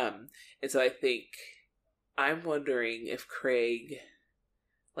 and so I'm wondering if Craig,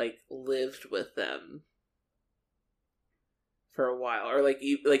 like, lived with them for a while, or like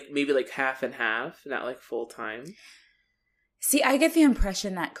maybe like half and half, not like full time. See, I get the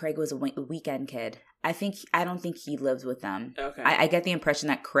impression that Craig was a weekend kid. I don't think he lived with them. Okay. I get the impression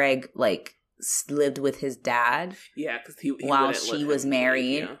that Craig like lived with his dad. Yeah, because he while she was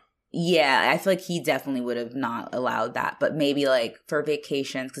married. Yeah, I feel like he definitely would have not allowed that. But maybe like for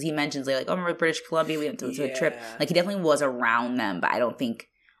vacations, because he mentions like, oh, remember British Columbia, we went to a trip. Like he definitely was around them, but I don't think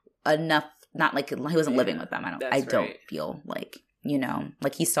enough. Not like he wasn't living with them. I don't feel like, you know,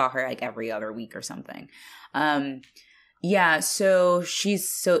 like he saw her like every other week or something. Yeah, so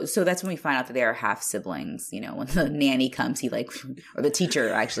she's so that's when we find out that they are half siblings. You know, when the nanny comes, he like, or the teacher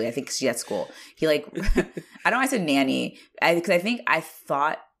actually, I think she's at school. He like, I don't know why I said nanny, because I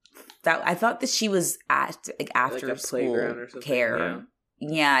thought that she was at like after like a school playground or something, care.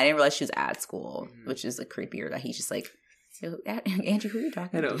 Yeah, I didn't realize she was at school, which is like creepier that he's just like, so, Andrew, who are you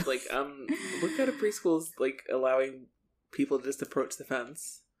talking to? I know, like, what kind of preschool is like allowing people to just approach the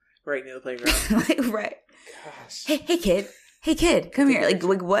fence right near the playground? Right. Gosh. Hey kid, come here. Like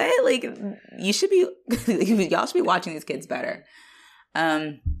what? Like you should be, y'all should be watching these kids better.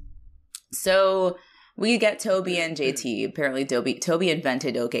 So we get Toby and JT. Apparently, Toby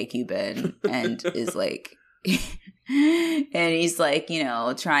invented OkCupid and is like, and he's like, you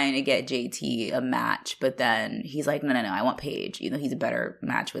know, trying to get JT a match, but then he's like, no, I want Paige. You know, he's a better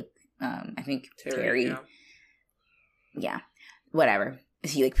match with, I think Terry. Yeah, whatever.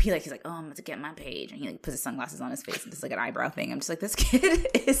 He's like, oh, I'm about to get my Paige, and he like puts his sunglasses on his face and just like an eyebrow thing. I'm just like, this kid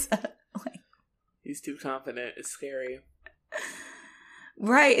is like, he's too confident. It's scary.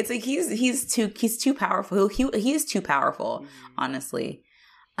 Right? It's like he's too powerful. He is too powerful. Honestly,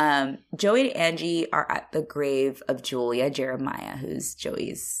 Joey and Angie are at the grave of Julia Jeremiah, who's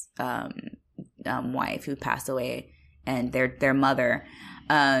Joey's wife, who passed away, and their mother.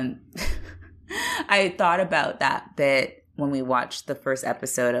 I thought about that bit when we watched the first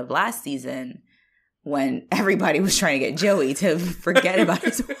episode of last season, when everybody was trying to get Joey to forget about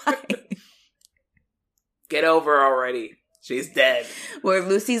his wife. Get over her already. She's dead. Where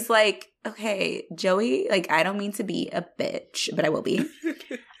Lucy's like, okay, Joey, like, I don't mean to be a bitch, but I will be.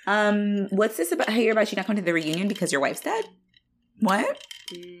 What's this about? I hear about you not coming to the reunion because your wife's dead? What?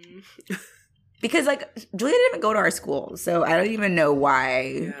 Because, like, Julia didn't even go to our school, so I don't even know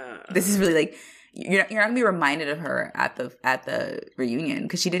why this is really, like, you're not going to be reminded of her at the reunion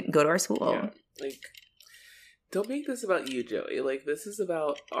because she didn't go to our school. Yeah. Like, don't make this about you, Joey. Like, this is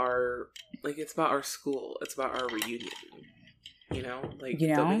about it's about our school. It's about our reunion. You know? Like,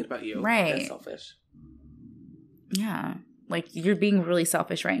 don't make it about you. Right. That's selfish. Yeah. Like, you're being really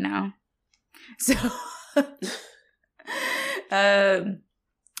selfish right now. So,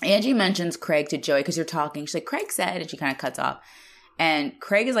 Angie mentions Craig to Joey because you're talking. She's like, Craig said, and she kind of cuts off. And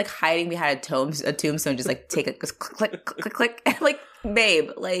Craig is like hiding behind a tombstone, just like take a click, click, click. And I'm like,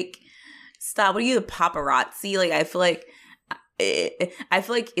 babe, like, stop. What are you, the paparazzi? Like, I feel like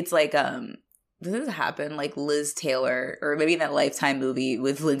it's like, does this happen? Like Liz Taylor, or maybe in that Lifetime movie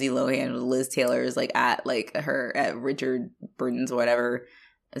with Lindsay Lohan, Liz Taylor is like at Richard Burton's or whatever.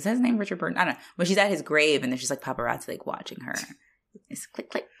 Is that his name, Richard Burton? I don't know. When she's at his grave and there's just like paparazzi like watching her. It's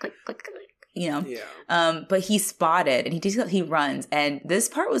click, click, click, click, click. You know, but he's spotted and he runs. And this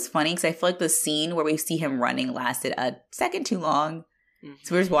part was funny because I feel like the scene where we see him running lasted a second too long. Mm-hmm.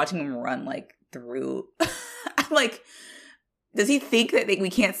 So we're just watching him run like through. I'm like, does he think that we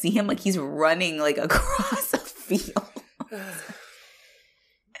can't see him? Like he's running like across a field.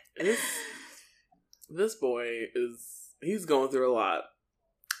 This boy he's going through a lot.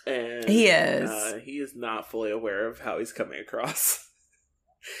 And he is. He is not fully aware of how he's coming across.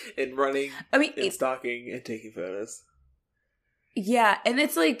 And running, and stalking, and taking photos. Yeah, and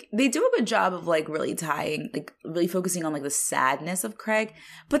it's like they do a good job of like really really focusing on like the sadness of Craig,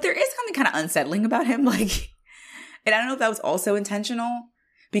 but there is something kind of unsettling about him. Like, and I don't know if that was also intentional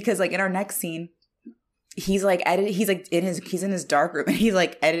because like in our next scene, he's in his dark room and he's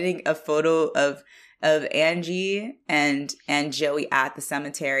like editing a photo of Angie and Joey at the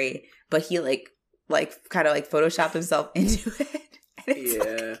cemetery, but he like kind of like photoshopped himself into it.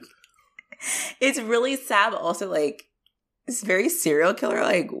 It's really sad, but also like it's very serial killer.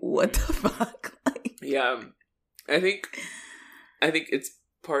 Like, what the fuck? Like, yeah, I think it's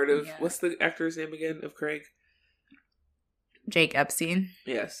part of what's the actor's name again of Craig? Jake Epstein.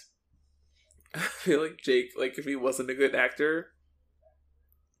 Yes, I feel like Jake, like if he wasn't a good actor,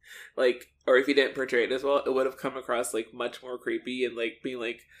 like, or if he didn't portray it as well, it would have come across like much more creepy and like being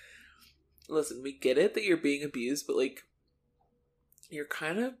like, listen, we get it that you're being abused, but like you're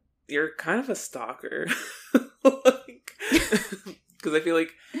kind of a stalker. Like, because I feel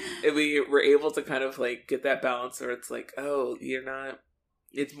like if we were able to kind of like get that balance where it's like, oh, you're not,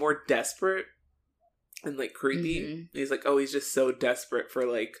 it's more desperate and like creepy. Mm-hmm. He's like, oh, he's just so desperate for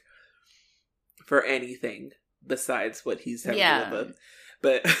like for anything besides what he's having to live with.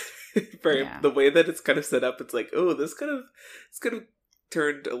 But for the way that it's kind of set up, it's like, oh, this could have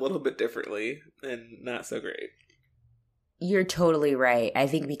turned a little bit differently and not so great. You're totally right. I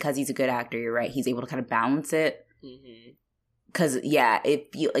think because he's a good actor, you're right. He's able to kind of balance it. Because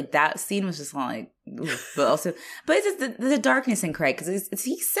like that scene was just like, oof, but it's just the darkness in Craig because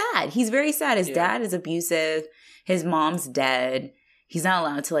he's sad. He's very sad. His dad is abusive. His mom's dead. He's not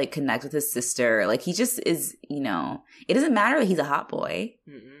allowed to like connect with his sister. Like he just is. You know, it doesn't matter that he's a hot boy.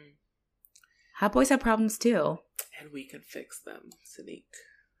 Hot boys have problems too, and we can fix them, Sanique.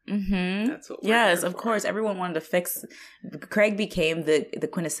 That's what we're here of course. Everyone wanted to fix. Craig became the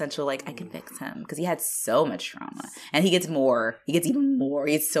quintessential like I can fix him because he had so much trauma, and he gets more. He gets even more.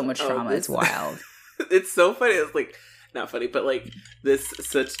 He gets so much trauma. It's wild. It's so funny. It's like not funny, but like this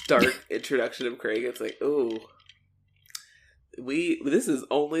such dark introduction of Craig. It's like, oh, this is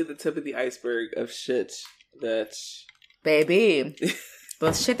only the tip of the iceberg of shit that baby.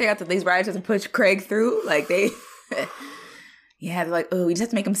 The shit they got these writers have to push Craig through, like they. Yeah, they're like, oh, we just have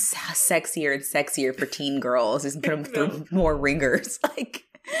to make him sexier and sexier for teen girls. Just put him through more ringers. Like,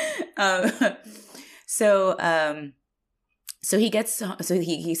 so he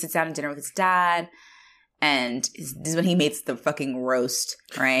sits down at dinner with his dad, and this is when he makes the fucking roast,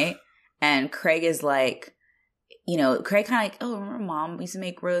 right? And Craig is like, you know, Craig kind of like, oh, remember Mom used to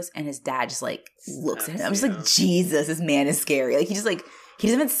make roast, and his dad just like looks at him. I'm just like, Jesus, this man is scary. Like he doesn't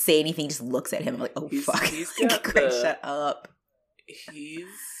even say anything. He just looks at him. I'm like, oh fuck, Craig, shut up. He's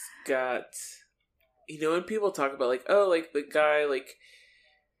got, you know, when people talk about like, oh, like the guy, like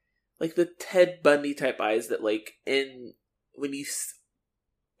the Ted Bundy type eyes that like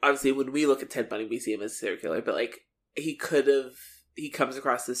obviously when we look at Ted Bundy, we see him as a serial killer, but like he comes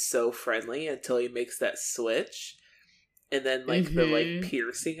across as so friendly until he makes that switch. And then like the like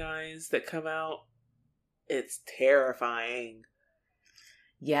piercing eyes that come out, it's terrifying.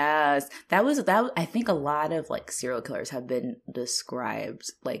 Yes, that. I think a lot of like serial killers have been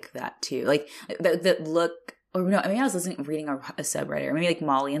described like that too. Like the look, or no, I mean I was reading a subreddit, or maybe like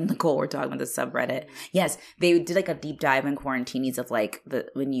Molly and Nicole were talking about the subreddit. Yes, they did like a deep dive in Quarantinis of like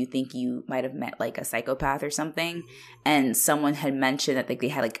when you think you might have met like a psychopath or something, and someone had mentioned that like they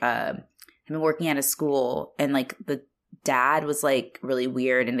had like had been working at a school, and like the dad was like really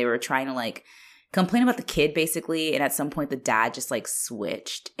weird, and they were trying to like complain about the kid basically, and at some point the dad just like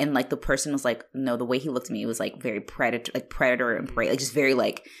switched, and like the person was like, no, the way he looked at me was like very predator and prey, like just very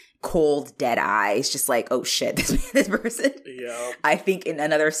like cold dead eyes, just like, oh shit, this person I think in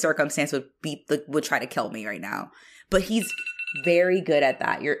another circumstance would try to kill me right now. But he's very good at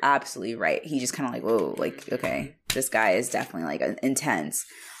that. You're absolutely right. He just kind of like, whoa, like, okay, this guy is definitely like intense.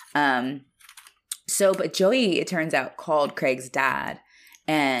 But Joey, it turns out, called Craig's dad,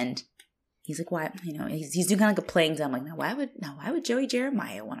 and he's like, why? You know, he's doing kind of like a playing dumb, like, now why would Joey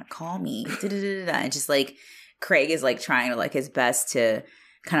Jeremiah want to call me? And just like Craig is like trying to like his best to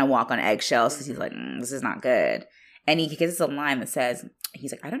kind of walk on eggshells because he's like, this is not good. And he gets this line that says,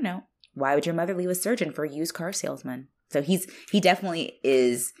 he's like, I don't know, why would your mother leave a surgeon for a used car salesman? So he definitely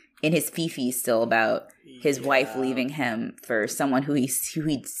is in his fifi still about his wife leaving him for someone who he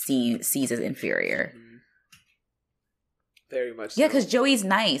sees as inferior. Very much. Yeah, because Joey's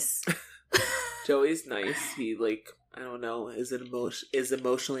nice. Joey's nice. He like, I don't know, is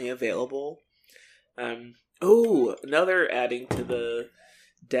emotionally available. Another adding to the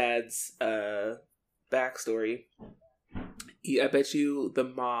dad's backstory. I bet you the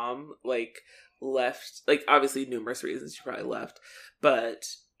mom like left, like obviously numerous reasons she probably left, but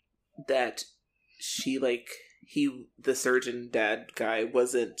that she like the surgeon dad guy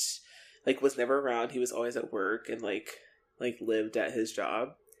was never around. He was always at work and like lived at his job.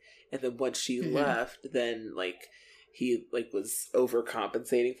 And then once she left, then like he like was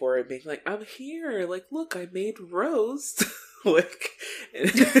overcompensating for it, being like, I'm here, like look, I made roast. Like and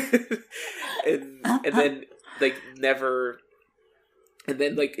then like never And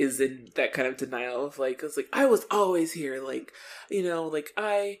then, like, is in that kind of denial of, like, it's like, I was always here, like, you know, like,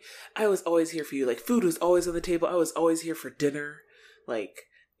 I was always here for you, like, food was always on the table, I was always here for dinner, like,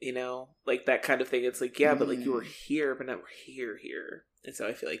 you know, like, that kind of thing. It's like, yeah, but, like, you were here, but now we're here. And so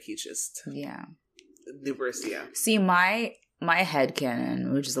I feel like he's just... Yeah. Numerous, yeah. See, my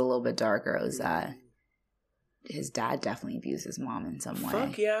headcanon, which is a little bit darker, is that his dad definitely abused his mom in some way.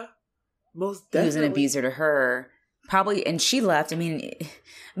 Fuck yeah. Most definitely. He was an abuser to her. Probably, and she left. I mean,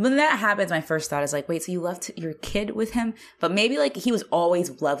 when that happens, my first thought is like, wait, so you left your kid with him? But maybe, like, he was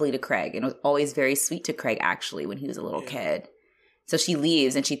always lovely to Craig and was always very sweet to Craig, actually, when he was a little kid. So she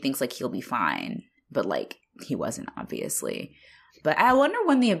leaves and she thinks, like, he'll be fine. But, like, he wasn't, obviously. But I wonder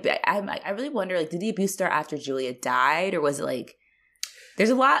when I really wonder, like, did the abuse start after Julia died? Or was it, like,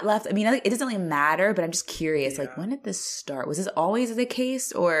 there's a lot left. I mean, it doesn't really matter, but I'm just curious, like, when did this start? Was this always the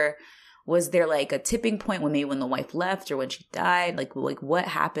case? Or... was there, like, a tipping point when the wife left or when she died? Like what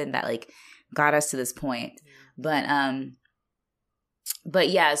happened that, like, got us to this point? But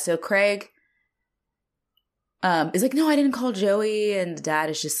yeah, so Craig is like, no, I didn't call Joey. And the dad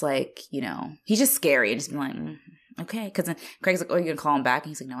is just like, you know, he's just scary and just like, okay. Because then Craig's like, oh, you're going to call him back?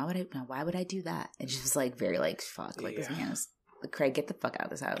 And he's like, no, why would I do that? And she's just like, very like, fuck, like, this man is, like, Craig, get the fuck out of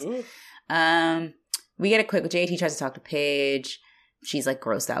this house. We get a quick, JT tries to talk to Paige. She's, like,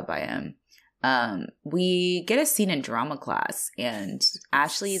 grossed out by him. We get a scene in drama class, and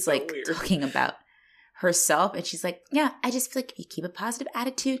Ashley's so, like, weird. Talking about herself, and she's like, yeah, I just feel like you keep a positive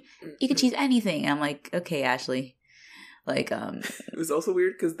attitude, you can choose anything. And I'm like, okay, Ashley. Like, it was also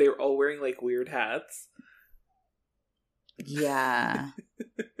weird because they were all wearing, like, weird hats. Yeah.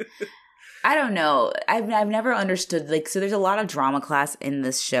 I don't know. I've never understood, like, so there's a lot of drama class in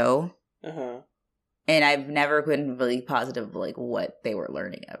this show. Uh-huh. And I've never been really positive, like, what they were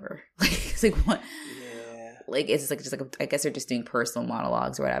learning ever. Like, it's like, what? Yeah. Like, it's just like, I guess they're just doing personal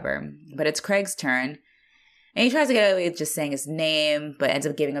monologues or whatever. But it's Craig's turn. And he tries to get away with just saying his name, but ends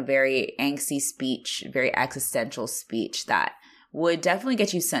up giving a very angsty speech, very existential speech that would definitely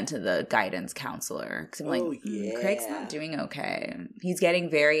get you sent to the guidance counselor. Because I'm like, Craig's not doing okay. He's getting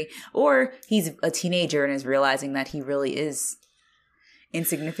or he's a teenager and is realizing that he really is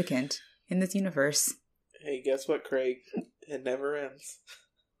insignificant in this universe. Hey, guess what, Craig? It never ends.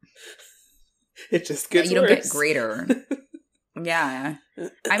 It just gets worse. You don't get greater. Yeah.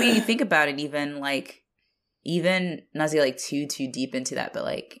 I mean, you think about it, even not to get, like, too deep into that, but,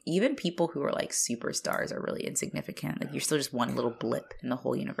 like, even people who are, like, superstars are really insignificant. Like, you're still just one little blip in the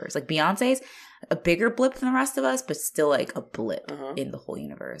whole universe. Like, Beyonce's a bigger blip than the rest of us, but still, like, a blip in the whole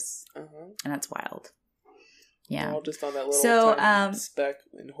universe. And that's wild. Yeah. We're all just on that little tiny speck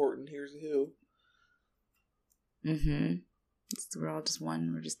in Horton Hears Who. Mm-hmm.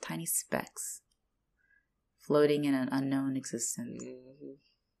 We're just tiny specks floating in an unknown existence. Mm-hmm.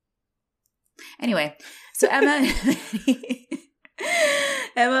 Anyway, so Emma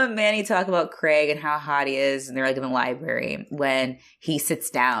and Manny talk about Craig and how hot he is, and they're, like, in the library when he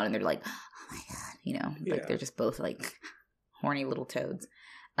sits down, and they're like, oh my god, you know, like, they're just both, like, horny little toads.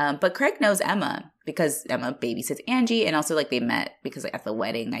 But Craig knows Emma because Emma babysits Angie, and also, like, they met because, like, at the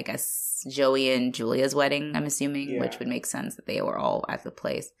wedding, I guess Joey and Julia's wedding, I'm assuming, which would make sense that they were all at the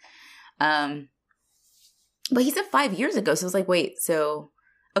place. But he said 5 years ago, so I was like, wait, so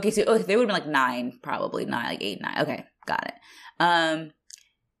they would have been like 9, probably 9, like 8, 9. Okay, got it.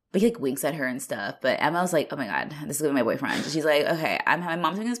 But he, like, winks at her and stuff. But Emma was like, oh my god, this is gonna be my boyfriend. She's like, okay, my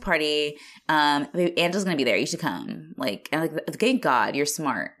mom's having this party. Angela's gonna be there. You should come. Like, and, like, thank God, you're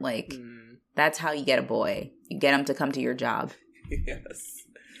smart. Like, that's how you get a boy. You get him to come to your job. Yes.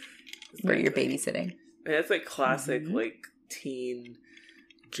 Where you're babysitting. And that's, like, classic, like, teen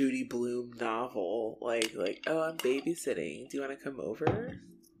Judy Blume novel. Like, oh, I'm babysitting. Do you want to come over?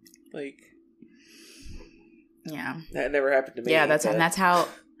 Like, yeah, that never happened to me. Yeah, that's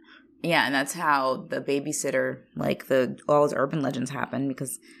how the babysitter, like, all those urban legends happen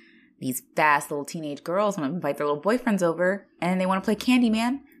because these fast little teenage girls want to invite their little boyfriends over and they want to play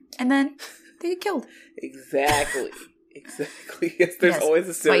Candyman, and then they get killed. Exactly. Yes, there's always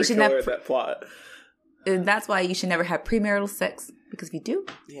a serial killer in that plot. And that's why you should never have premarital sex, because if you do,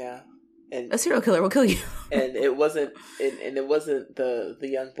 and a serial killer will kill you. And it wasn't the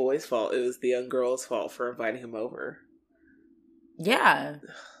young boy's fault. It was the young girl's fault for inviting him over. Yeah.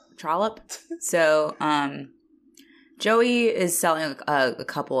 Trollop. So, Joey is selling a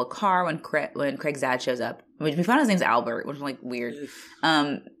couple a car when Craig's dad shows up. We found his name's Albert, which is, like, weird.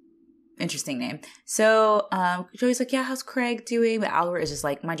 Interesting name. So, Joey's like, yeah, how's Craig doing? But Albert is just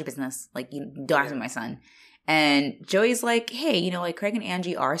like, mind your business. Like, you don't ask me my son. And Joey's like, hey, you know, like Craig and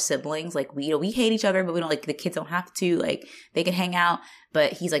Angie are siblings. Like we hate each other, but we don't like the kids don't have to. Like they can hang out.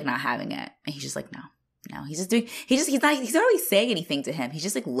 But he's like not having it. And he's just like, no. He's just doing, he's not really saying anything to him. He's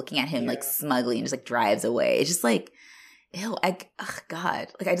just like looking at him like smugly and just like drives away. It's just like, ew, God.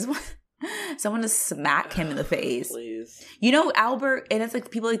 Like I just want someone to smack him in the face. Please. You know, Albert, and it's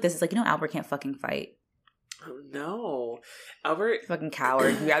like people like this, it's like, you know, Albert can't fucking fight. Oh, no. Albert. Fucking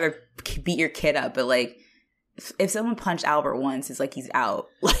coward. You'd rather beat your kid up, but like, if someone punched Albert once, it's like he's out.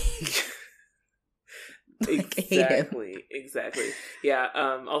 Like, Exactly. Yeah.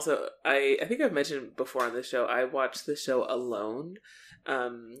 Also, I think I've mentioned before on the show, I watched the show Alone,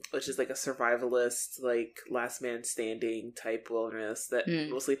 which is like a survivalist, like last man standing type wilderness that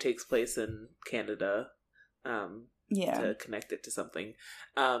mostly takes place in Canada. To connect it to something.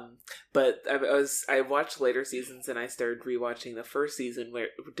 But I watched later seasons and I started rewatching the first season where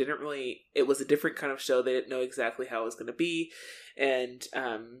it was a different kind of show. They didn't know exactly how it was going to be. And,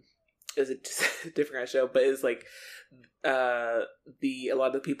 it was a different kind of show, but it's like, a lot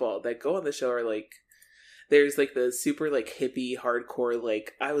of the people that go on the show are like, there's like the super like hippie hardcore,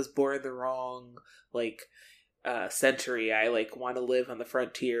 like I was born in the wrong, like, century. I like want to live on the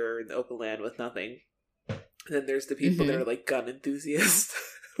frontier in the open land with nothing. And then there's the people that are like gun enthusiasts.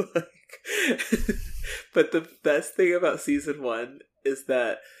 But the best thing about season 1 is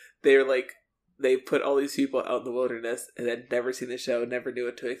that they're like, they put all these people out in the wilderness and had never seen the show, never knew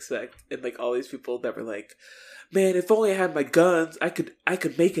what to expect. And like all these people that were like, man, if only I had my guns, I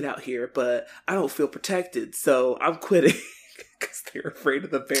could make it out here, but I don't feel protected. So I'm quitting because they're afraid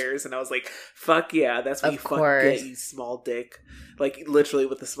of the bears. And I was like, fuck yeah, that's what you fucking get, you small dick. Like literally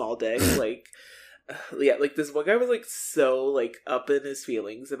with the small dick. Like, yeah, like this one guy was like so like up in his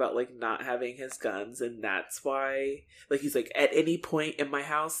feelings about like not having his guns, and that's why like he's like, at any point in my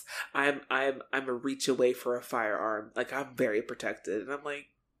house I'm a reach away for a firearm, like I'm very protected. And I'm like,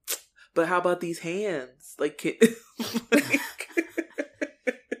 but how about these hands, like can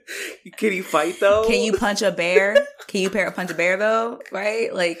you fight though? Can you punch a bear? Can you punch a bear though?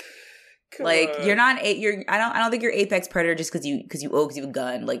 Right? Like Come like on. you're not I don't think you're apex predator just because you have a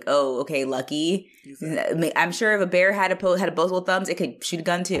gun. Like, oh, okay, lucky. Exactly. I'm sure if a bear had opposable thumbs, it could shoot a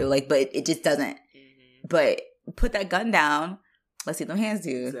gun too. Like, but it just doesn't. But put that gun down. Let's see what them hands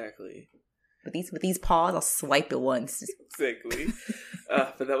do. Exactly. With these paws, I'll swipe it once. Exactly.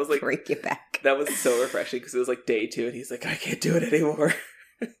 But that was like break it back. That was so refreshing because it was like day 2, and he's like, I can't do it anymore.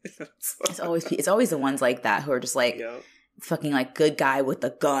 It's always the ones like that who are just like. Yep. Fucking like good guy with a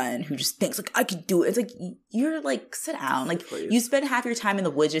gun who just thinks like I could do it. It's like you're like, sit down. Like you spend half your time in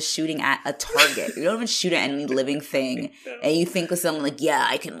the woods just shooting at a target. You don't even shoot at any living thing, and you think of something like, yeah,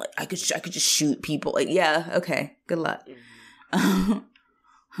 I could just shoot people. Like, yeah, okay, good luck. All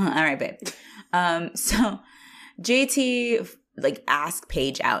right, babe. So JT like asked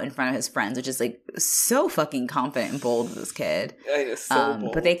Paige out in front of his friends, which is like so fucking confident and bold of this kid. I know, so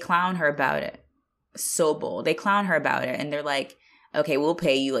bold. But they clown her about it. So bold. They clown her about it, and they're like, okay, we'll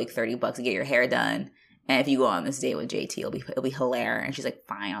pay you like $30 to get your hair done, and if you go on this date with JT, it'll be hilarious. And she's like,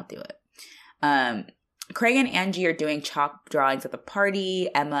 fine, I'll do it. Craig and Angie are doing chalk drawings at the party.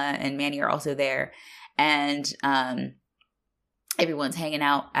 Emma and Manny are also there, and everyone's hanging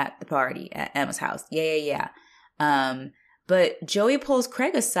out at the party at Emma's house. Yeah. But Joey pulls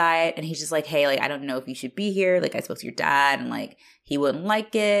Craig aside, and he's just like, hey, like, I don't know if you should be here. Like, I spoke to your dad, and like, he wouldn't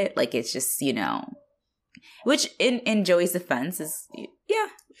like it. Like, it's just, you know, which in Joey's defense is, yeah,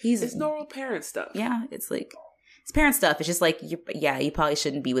 it's normal parent stuff. Yeah, it's like, it's parent stuff. It's just like, you probably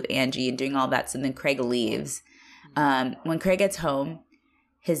shouldn't be with Angie and doing all that. So then Craig leaves. When Craig gets home,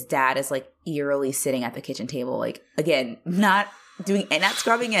 his dad is like eerily sitting at the kitchen table, like, again, not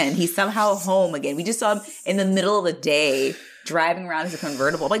scrubbing in. He's somehow home again. We just saw him in the middle of the day driving around as a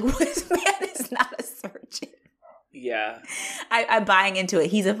convertible. I'm like, this man is not a surgeon. Yeah. I'm buying into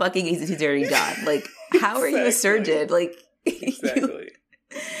it. He's already done. Like, how are you a surgeon? Like, exactly.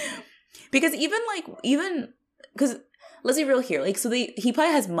 Because because let's be real here. Like, so he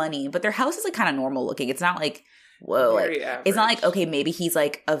probably has money, but their house is like kind of normal looking. It's not like, whoa, like, it's not like, okay, maybe he's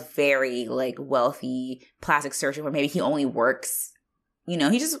like a very like wealthy plastic surgeon where maybe he only works, you know,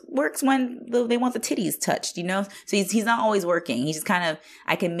 he just works when they want the titties touched, you know? So he's not always working. He's just kind of,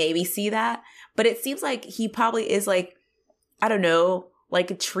 I can maybe see that. But it seems like he probably is like, I don't know,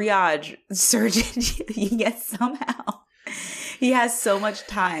 like a triage surgeon. Yet somehow he has so much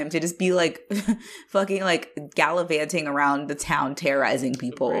time to just be like fucking like gallivanting around the town terrorizing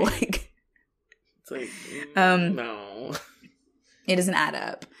people. Right. Like, it's like, no. It doesn't add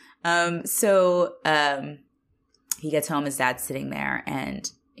up. So he gets home, his dad's sitting there, and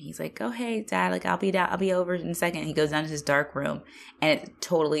he's like, "Oh, hey, Dad, like, I'll be over in a second." He goes down to his dark room, and it's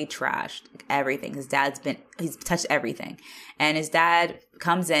totally trashed. Like, everything. He's touched everything. And his dad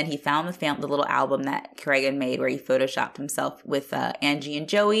comes in. He found the little album that Craig had made where he photoshopped himself with Angie and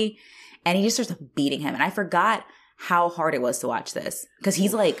Joey, and he just starts beating him. And I forgot how hard it was to watch this, because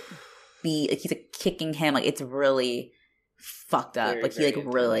he's like kicking him. Like, it's really fucked up. Very, like, he like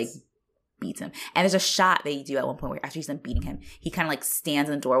really like beats him. And there's a shot they do at one point where after he's done beating him, he kind of like stands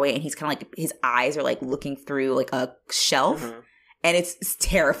in the doorway, and he's kind of like, his eyes are like looking through like a shelf. And it's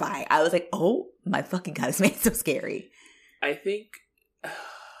terrifying. I was like, oh my fucking God, this man's so scary. I think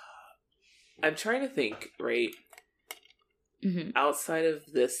I'm trying to think, right? Outside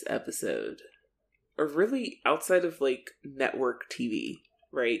of this episode, or really outside of like network TV,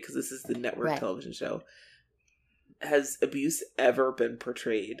 right? Because this is the network television show. Has abuse ever been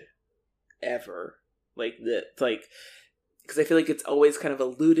portrayed? Ever? Like that? Like, because I feel like it's always kind of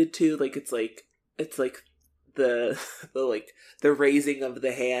alluded to. Like it's like the like the raising of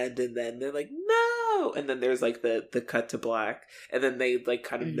the hand, and then they're like, no, and then there's like the cut to black, and then they like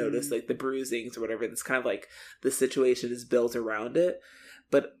kind of notice like the bruisings or whatever. It's kind of like the situation is built around it.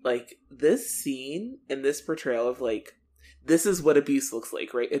 But like this scene and this portrayal of like, this is what abuse looks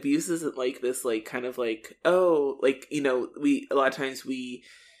like, right? Abuse isn't like this like kind of like, oh, like, you know, we a lot of times we,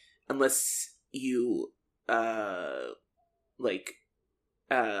 unless you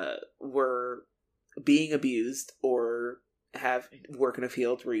were being abused or have work in a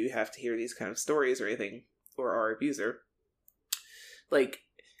field where you have to hear these kind of stories or anything, or are abuser, like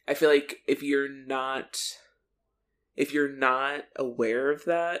I feel like if you're not aware of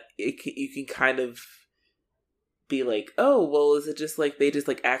that, you can kind of be like, oh, well, is it just like they just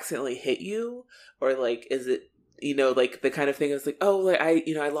like accidentally hit you, or like is it, you know, like the kind of thing is like, oh, like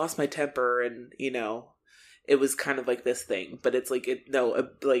I lost my temper, and you know, it was kind of like this thing. But it's like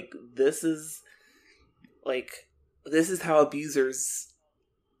like this is how abusers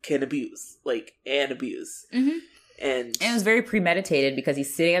can abuse, like, and abuse. And it was very premeditated, because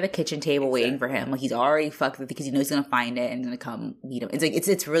he's sitting at the kitchen table waiting for him. Like, he's already fucked with it because he knows he's gonna find it and gonna come meet him. It's like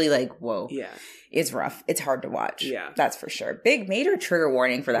it's really like, whoa. Yeah. It's rough. It's hard to watch. Yeah. That's for sure. Big major trigger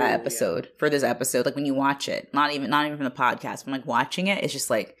warning for that episode. Yeah. For this episode. Like, when you watch it. Not even from the podcast. When like watching it, it's just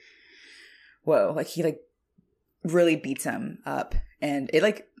like, whoa. Like, he like really beats him up. And it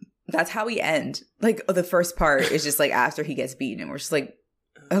like, that's how we end. Like, the first part is just like after he gets beaten, and we're just like,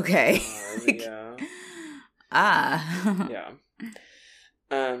 okay. Like, yeah. Yeah.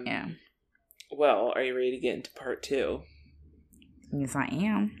 Yeah. Well, are you ready to get into part 2? Yes, I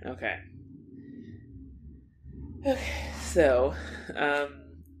am. Okay. So,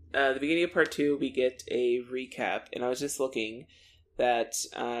 the beginning of part 2, we get a recap, and I was just looking that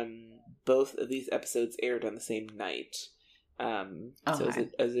both of these episodes aired on the same night. So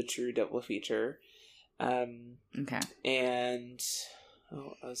as a true double feature. Okay. And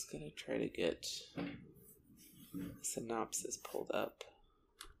I was gonna try to get synopsis pulled up.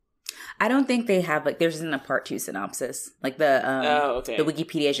 I don't think they have, like, there's isn't a part 2 synopsis. Like the okay. The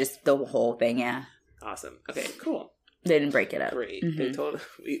Wikipedia is just the whole thing. Yeah. Awesome. Okay. Cool. They didn't break it up. Great. They told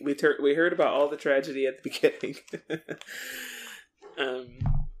we heard about all the tragedy at the beginning.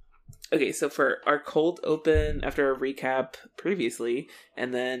 Okay, so for our cold open, after a recap previously,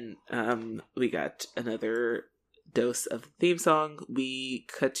 and then we got another dose of the theme song, we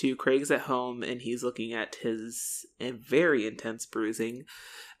cut to Craig's at home, and he's looking at his very intense bruising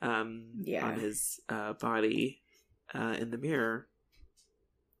on his body in the mirror.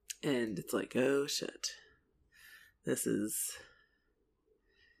 And it's like, oh shit. This is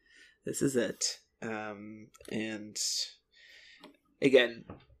it. And again,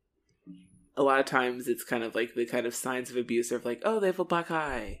 a lot of times it's kind of like the kind of signs of abuse are like, oh, they have a black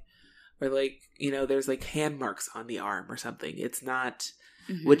eye, or like, you know, there's like hand marks on the arm or something. It's not,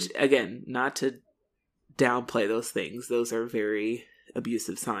 which again, not to downplay those things. Those are very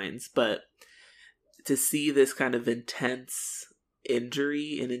abusive signs, but to see this kind of intense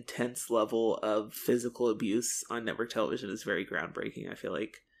injury and intense level of physical abuse on network television is very groundbreaking, I feel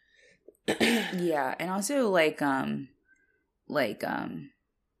like. Yeah, and also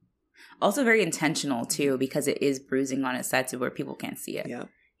also very intentional too, because it is bruising on his side to where people can't see it. Yeah.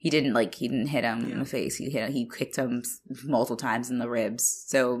 He didn't hit him in the face. He kicked him multiple times in the ribs,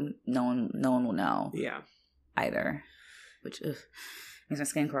 so no one will know. Yeah. Either, which makes my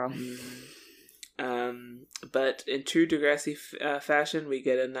skin crawl. But in true Degrassi fashion, we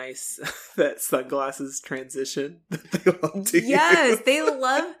get a nice that sunglasses transition that they love to use. They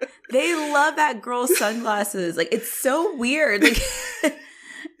love that girl's sunglasses. Like, it's so weird. Like,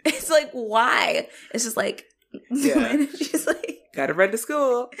 it's like, why? It's just like, and she's like, gotta run to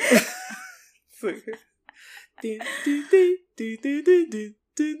school. It's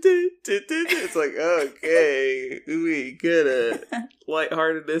like, okay, we get it.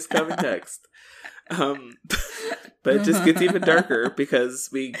 Lightheartedness coming next. But it just gets even darker because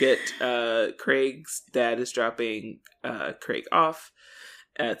we get Craig's dad is dropping Craig off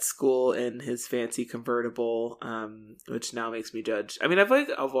at school in his fancy convertible, which now makes me judge. I mean, I've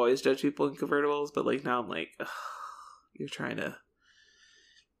always judged people in convertibles, but like now I'm like, ugh, you're trying to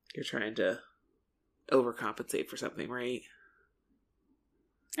overcompensate for something, right?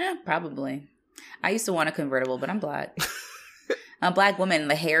 Yeah, probably. I used to want a convertible, but I'm black. A black woman,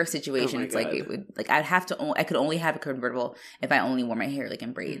 the hair situation, it's like it would like I could only have a convertible if I only wore my hair like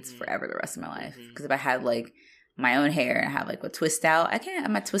in braids forever the rest of my life. Because if I had like my own hair and I have like a twist out, I can't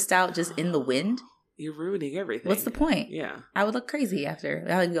have my twist out just in the wind. You're ruining everything. What's the point? Yeah, I would look crazy after.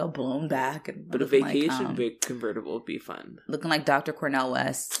 I would go blown back. But a vacation big convertible would be fun. Looking like Dr. Cornel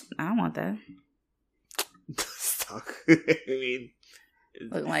West. I don't want that. I mean,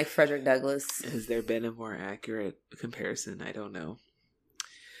 looking like Frederick Douglass. Has there been a more accurate comparison? I don't know.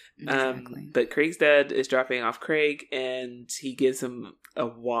 Exactly. But Craig's dad is dropping off Craig, and he gives him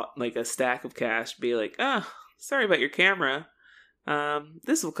a stack of cash. Be like, sorry about your camera.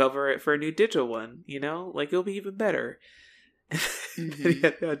 This will cover it for a new digital one. You know, like it'll be even better. And he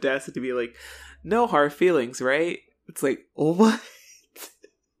had the audacity to be like, no hard feelings, right? It's like, what?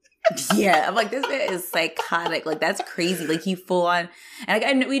 Yeah, I'm like, this bit is psychotic. Like, that's crazy. Like, he full on, and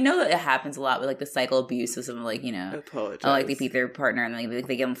like, we know that it happens a lot with like the cycle abuse of someone, like, you know, apologize. Like they beat their partner and they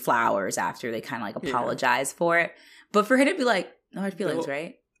give them flowers after they kind of like apologize for it. But for him to be like, no hard feelings,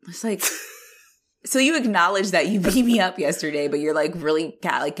 right? It's like, so you acknowledge that you beat me up yesterday, but you're like really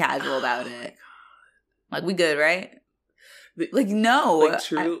casual about it. Like, we good, right? Like, no, like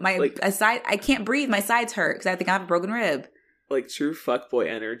true, I can't breathe. My sides hurt because I think I have a broken rib. Like true fuckboy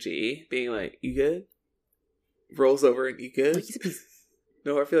energy, being like, you good? Rolls over and you good? Like, he's a piece.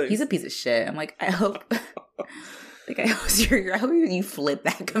 No hard feelings. He's a piece of shit. I'm like, I hope I hope you flip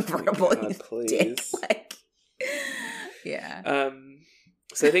that convertible. God, please. Dick. Like, yeah.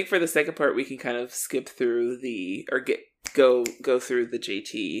 So I think for the second part we can kind of skip through go through the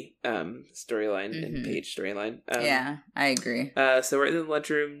JT storyline and Paige storyline. Yeah, I agree. So we're in the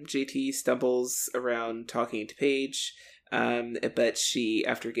lunchroom. JT stumbles around talking to Paige. But she,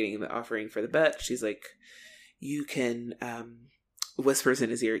 after getting the offering for the bet, she's like, you can, whispers in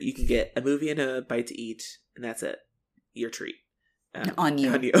his ear, you can get a movie and a bite to eat, and that's it. Your treat. On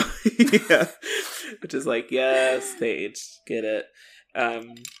you. Yeah. Which is like, yes, Paige, get it.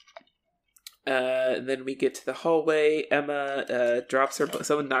 Then we get to the hallway. Emma drops her book.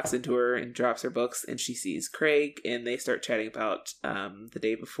 Someone knocks into her and drops her books, and she sees Craig, and they start chatting about the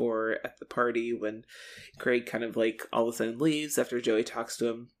day before at the party when Craig kind of like all of a sudden leaves after Joey talks to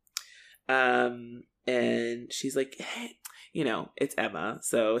him. And she's like, hey, you know, it's Emma,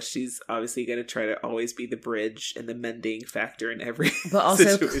 so she's obviously going to try to always be the bridge and the mending factor in every but also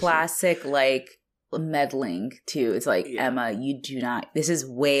situation. Classic like meddling too. It's like, Emma, you do not, this is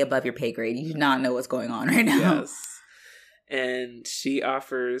way above your pay grade. You do not know what's going on right now. Yes. And she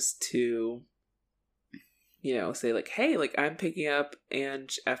offers to, you know, say like, hey, like I'm picking up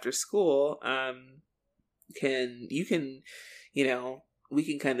Ange after school. You can, you know, we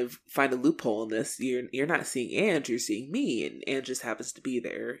can kind of find a loophole in this. You're not seeing Ange, you're seeing me, and Ange just happens to be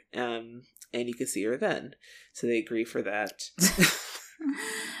there. And you can see her then. So they agree for that.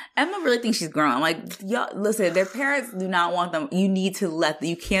 Emma really thinks she's grown. I'm like, y'all, listen, their parents do not want them. You need to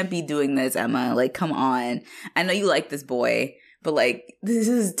you can't be doing this, Emma. Like, come on. I know you like this boy, but like, this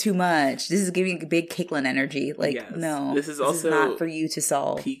is too much. This is giving big Caitlyn energy. Like, yes. No. This is also not for you to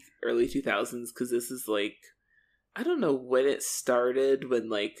solve. Peak early 2000s, because this is like, I don't know when it started, when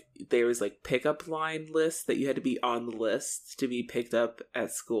like there was like pickup line lists that you had to be on the list to be picked up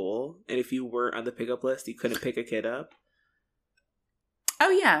at school. And if you weren't on the pickup list, you couldn't pick a kid up. Oh,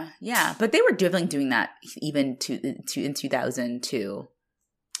 yeah. But they were definitely doing that even in 2002.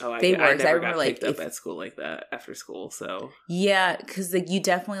 Oh, I never got picked up at school like that after school, so. Yeah, because like, you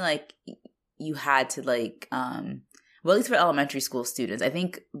definitely, like, you had to, like, well, at least for elementary school students. I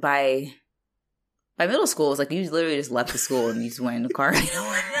think by middle school, it was like, you literally just left the school and you just went in the car.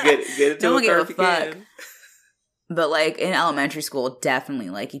 Get into no one gave a fuck. But, like, in elementary school,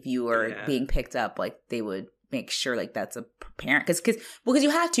 definitely, like, if you were being picked up, like, they would make sure like that's a parent because you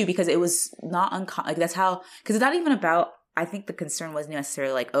had to, because it was not uncommon. Like, that's how, because it's not even about, I think the concern wasn't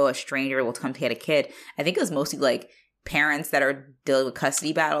necessarily like, oh, a stranger will come to get a kid. I think it was mostly like parents that are dealing with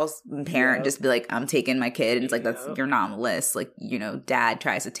custody battles, and parent just be like, I'm taking my kid, and it's like, that's, you're not on the list. Like, you know, dad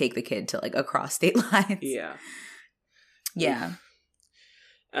tries to take the kid to like across state lines. Yeah.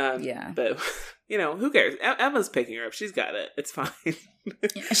 But, you know, who cares? Emma's picking her up. She's got it. It's fine.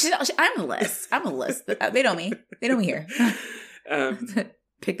 I'm a list. They know me. They know me here.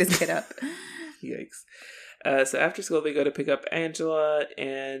 Pick this kid up. Yikes. So after school, they go to pick up Angela,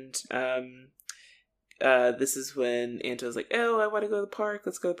 and this is when Angela's like, oh, I want to go to the park.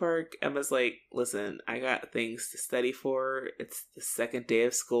 Let's go to the park. Emma's like, listen, I got things to study for. It's the second day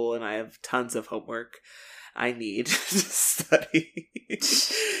of school, and I have tons of homework I need to study.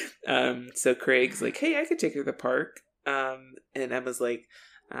 So Craig's like, hey, I could take her to the park. And Emma's like,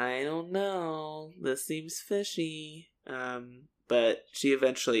 I don't know. This seems fishy. But she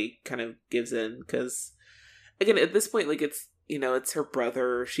eventually kind of gives in because, again, at this point, like, it's, you know, it's her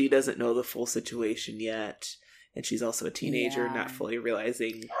brother. She doesn't know the full situation yet. And she's also a teenager, not fully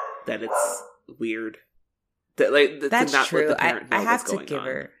realizing that it's weird. That, like, that's not true. Let the parent know I have what's to going give on.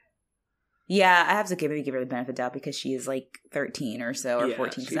 her. Yeah, I have to give her the benefit of the doubt because she is like 13 or so, or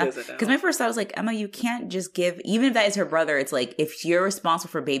 14. Because my first thought was like, Emma, you can't just give, even if that is her brother, it's like, if you're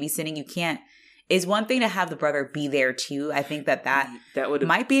responsible for babysitting, you can't, it's one thing to have the brother be there too. I think that would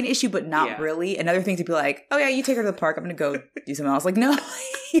might be an issue, but not really. Another thing to be like, oh yeah, you take her to the park, I'm going to go do something else. Like, no,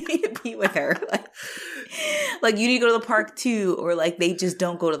 you need to be with her. Like, you need to go to the park too, or like, they just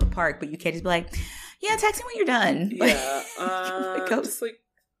don't go to the park, but you can't just be like, yeah, text me when you're done. Yeah, just like,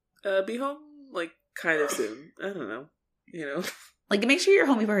 be home, like, kind of soon. I don't know. You know? Like, make sure you're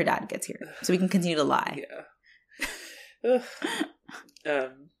home before her dad gets here so we can continue to lie. Yeah.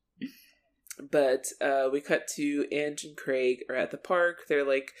 But we cut to Ange and Craig are at the park. They're,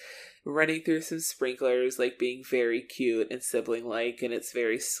 like, running through some sprinklers, like, being very cute and sibling-like, and it's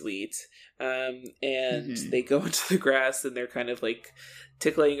very sweet. And they go into the grass, and they're kind of, like,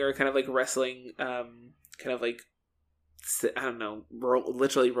 tickling or kind of, like, wrestling, kind of, like, I don't know,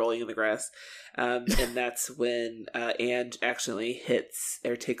 literally rolling in the grass. And that's when Ange actually hits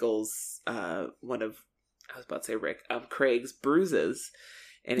or tickles one of, I was about to say Rick, Craig's bruises.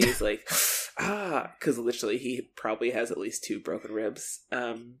 And he's like, because literally he probably has at least 2 broken ribs.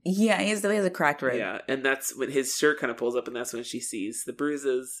 He has a cracked rib. Yeah, and that's when his shirt kind of pulls up, and that's when she sees the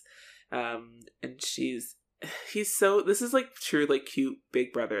bruises. And he's so, this is like true, like, cute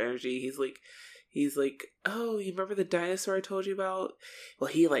big brother energy. He's like, oh, you remember the dinosaur I told you about?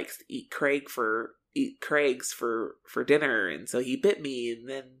 Well, he likes to eat Craig's for dinner, and so he bit me, and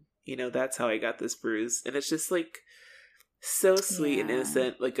then, you know, that's how I got this bruise. And it's just like so sweet and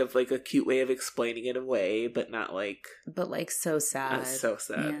innocent, like, of like a cute way of explaining it away, but not like, but like so sad. So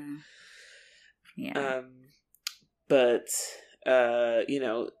sad. Yeah. But you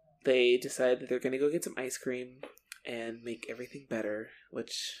know, they decide that they're gonna go get some ice cream and make everything better,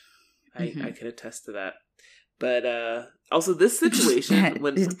 which I can attest to that. But also this situation,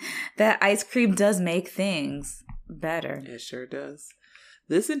 when that ice cream does make things better. It sure does.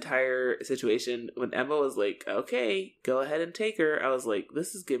 This entire situation, when Emma was like, okay, go ahead and take her, I was like,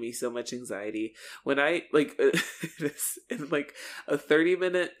 this is giving me so much anxiety. When I, like, in like a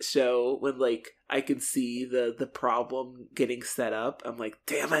 30-minute show, when like I can see the problem getting set up, I'm like,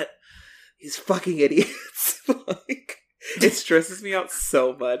 damn it, these fucking idiots. Like, it stresses me out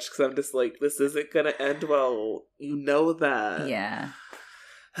so much because I'm just like, this isn't gonna end well. You know that. Yeah.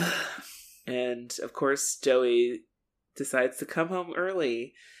 And of course, Joey decides to come home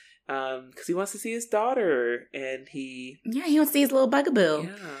early because he wants to see his daughter, and he wants to see his little bugaboo.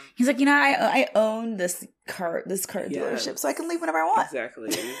 Yeah. He's like, you know, I own this car dealership, so I can leave whenever I want.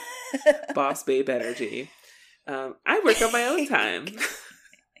 Exactly. Boss babe energy. I work on my own time.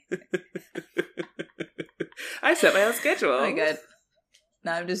 I set my own schedule. Oh my god.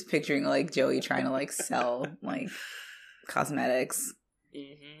 Now I'm just picturing like Joey trying to like sell like cosmetics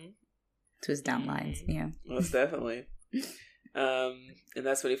to his downlines. Yeah. Most definitely. And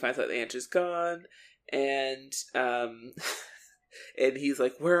that's when he finds out the Ange is gone, and and he's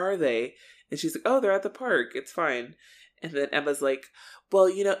like, where are they? And she's like, oh, they're at the park, it's fine. And then Emma's like, well,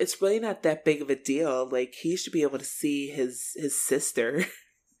 you know, it's really not that big of a deal, like, he should be able to see his sister.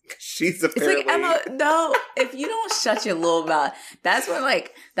 She's apparently, it's like, Emma, no, if you don't shut your little mouth, that's when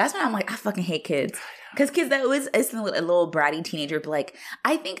I'm like, I fucking hate kids. Because kids, it's a little bratty teenager, but like,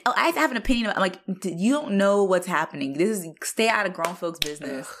 I think, I have an opinion about, like, you don't know what's happening. This is, stay out of grown folks'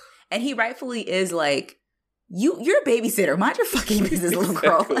 business. And he rightfully is like, you're a babysitter. Mind your fucking business, little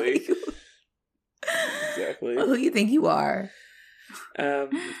girl. Exactly. Who you think you are?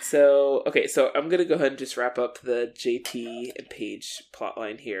 So I'm gonna go ahead and just wrap up the JT and Paige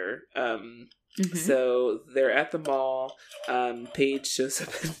plotline here. So they're at the mall. Paige shows up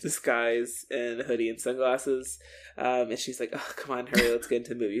in disguise and a hoodie and sunglasses. And she's like, oh, come on, hurry, let's get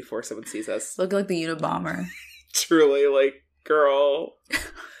into the movie before someone sees us. Look like the Unabomber. Truly, like, girl.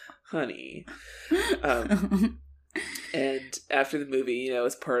 honey. And after the movie,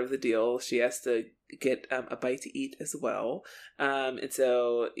 as part of the deal, she has to get a bite to eat as well. And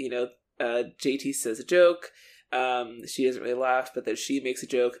so, JT says a joke. She doesn't really laugh, but then she makes a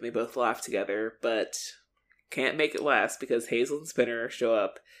joke and they both laugh together, but can't make it last because Hazel and Spinner show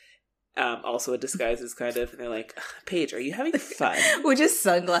up. Also in disguises, kind of, and they're like, Paige, are you having fun? with just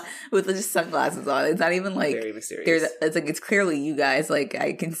sunglasses on. It's not even like very mysterious. It's clearly you guys. Like,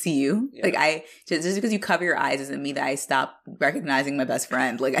 I can see you. Yeah. Like, just because you cover your eyes doesn't mean that I stop recognizing my best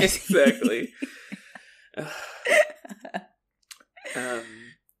friend. Like, exactly.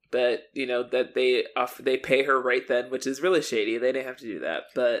 But that they pay her right then, which is really shady. They didn't have to do that,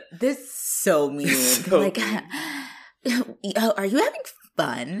 but this is so mean. Like, are you having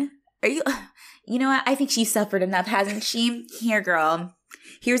fun? Are you? You know what? I think she suffered enough, hasn't she? Here, girl.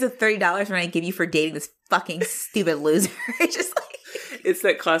 Here's a $30 when I give you for dating this fucking stupid loser. It's just like it's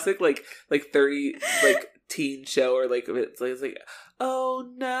that classic like 30 teen show or it's like oh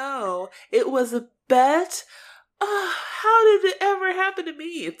no, it was a bet. How did it ever happen to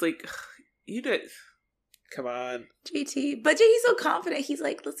me? It's like you did. Come on, JT. But JT's so confident. He's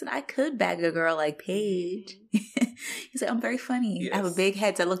like, listen, I could bag a girl like Paige. He's like, I'm very funny. Yes. I have a big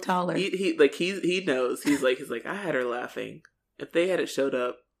head, so I look taller. He knows. He's like, I had her laughing. If they hadn't showed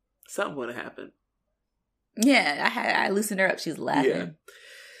up, something would have happened. Yeah, I loosened her up. She was laughing.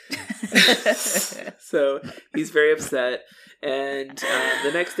 Yeah. So he's very upset. And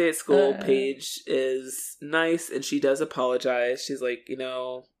the next day at school, Paige is nice, and she does apologize. She's like,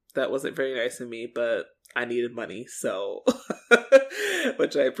 that wasn't very nice of me, but I needed money, so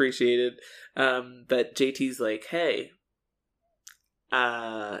which I appreciated. But JT's like, hey,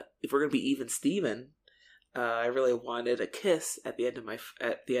 if we're gonna be even Steven, I really wanted a kiss at the end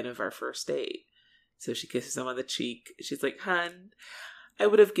of our first date. So she kisses him on the cheek. She's like, hun, I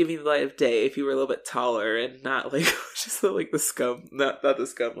would have given you the light of day if you were a little bit taller and not like just like the scum, not the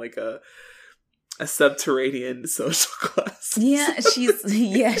scum, like a subterranean social class. Yeah,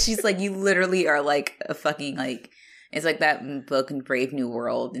 she's like, you literally are like a fucking like, it's like that book in Brave New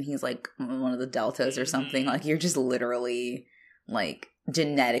World, and he's like one of the deltas or something. Like, you're just literally like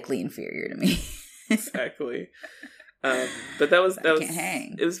genetically inferior to me. Exactly. But that was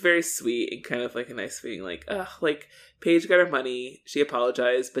it was very sweet and kind of like a nice feeling. Like, like Paige got her money, she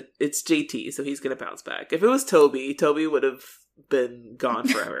apologized, but it's JT, so he's gonna bounce back. If it was Toby would have been gone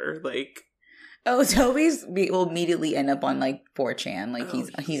forever. Like. Oh, Toby's will immediately end up on like 4chan. Like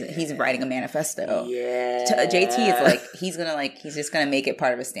he's writing a manifesto. Yeah. JT is like he's just gonna make it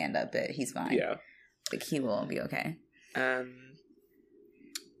part of a stand-up bit. He's fine. Yeah. Like he will be okay.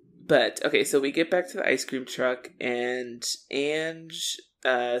 But okay, so we get back to the ice cream truck, and Ange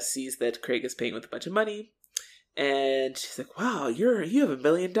sees that Craig is paying with a bunch of money, and she's like, "Wow, you have $1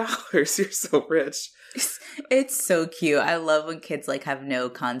 million. You're so rich." It's so cute. I love when kids like have no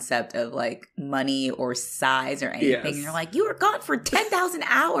concept of like money or size or anything. Yes. And you're like, you were gone for 10,000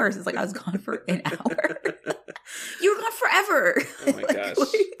 hours. It's like, I was gone for an hour. You were gone forever. Oh my gosh.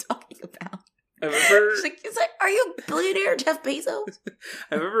 What are you talking about? I remember. It's like, are you a billionaire, Jeff Bezos?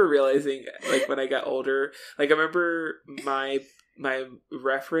 I remember realizing, like, when I got older, like, I remember my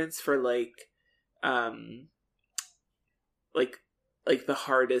reference for like the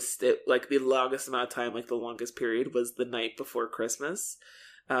hardest, like the longest amount of time, like the longest period was the night before Christmas.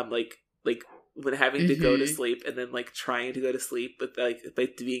 Like when having to go to sleep and then like trying to go to sleep, but like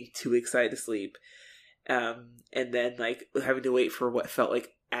being too excited to sleep. And then like having to wait for what felt like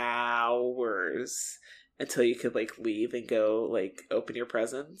hours until you could like leave and go like open your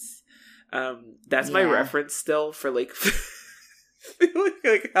presents. That's my reference still for like feeling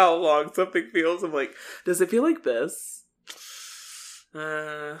like how long something feels. I'm like, does it feel like this?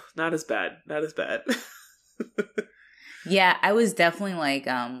 Not as bad. Yeah, I was definitely like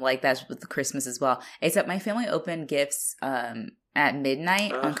that with Christmas as well. Except my family opened gifts at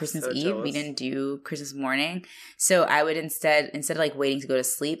midnight on Christmas Eve. Jealous. We didn't do Christmas morning. So I would instead of like waiting to go to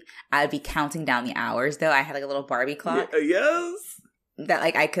sleep, I would be counting down the hours though. I had like a little Barbie clock. Yes. That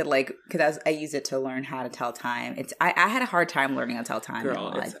like I could like, because I used it to learn how to tell time. I had a hard time learning how to tell time.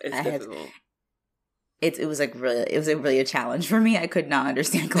 Girl, it's difficult. It was really a challenge for me. I could not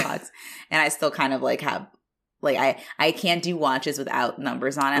understand clocks, and I still kind of like have like I can't do watches without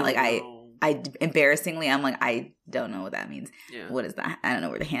numbers on it. I embarrassingly, I'm like, I don't know what that means. Yeah. What is that? I don't know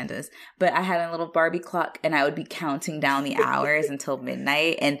where the hand is. But I had a little Barbie clock, and I would be counting down the hours until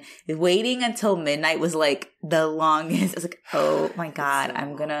midnight. And waiting until midnight was like the longest. I was like, oh my God,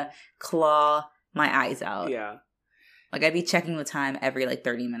 I'm going to claw my eyes out. Yeah. Like, I'd be checking the time every, like,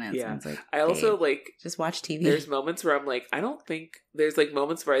 30 minutes. Yeah. And it's like, I also, like... just watch TV. There's moments where I'm like, I don't think... There's, like,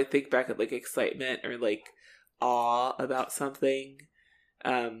 moments where I think back at, like, excitement or, like, awe about something.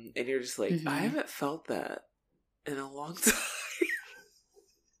 And you're just like, I haven't felt that in a long time.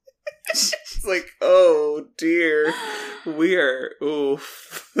 It's like, oh, dear. We're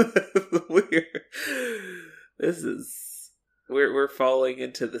falling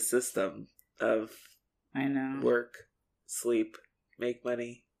into the system of I know. Work, sleep, make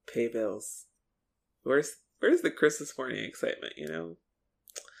money, pay bills. Where's the Christmas morning excitement, you know?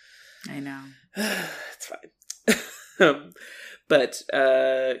 I know. It's fine. But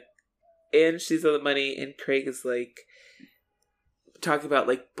and she's on the money, and Craig is like talking about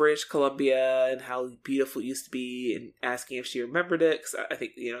like British Columbia and how beautiful it used to be, and asking if she remembered it, because I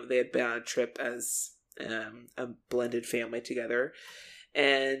think, you know, they had been on a trip as a blended family together.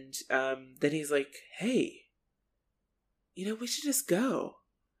 And then he's like, hey, you know, we should just go.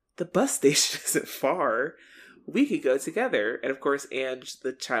 The bus station isn't far. We could go together. And of course, Ange,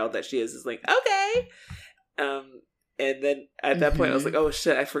 the child that she is like, okay. And then at that point, I was like, oh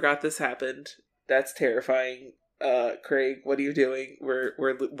shit, I forgot this happened. That's terrifying. Craig, what are you doing?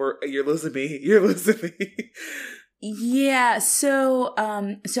 You're losing me. You're losing me. Yeah, so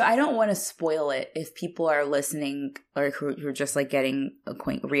I don't want to spoil it if people are listening or who are just like getting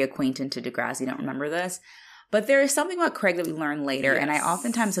reacquainted to Degrassi, don't remember this. But there is something about Craig that we learn later, yes. And I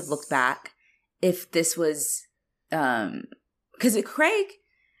oftentimes have looked back if this was because Craig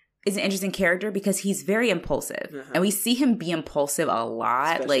is an interesting character because he's very impulsive, and we see him be impulsive a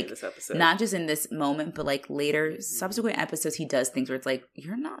lot. Especially like in this episode. Not just in this moment, but like later subsequent episodes, he does things where it's like,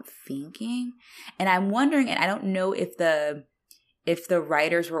 you're not thinking. And I'm wondering, and I don't know if the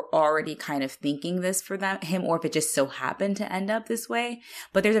writers were already kind of thinking this for him, or if it just so happened to end up this way.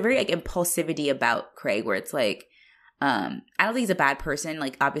 But there's a very like impulsivity about Craig where it's like, I don't think he's a bad person.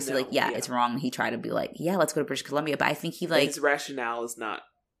 Like obviously, it's wrong. He tried to be like, yeah, let's go to British Columbia, but I think he like his rationale is not.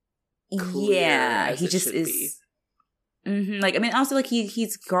 Yeah, he just is. Like, I mean, also like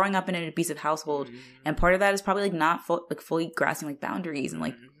he's growing up in an abusive household, and part of that is probably like not fully grasping like boundaries, and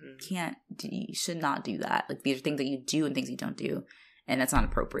like you should not do that. Like these are things that you do and things you don't do, and that's not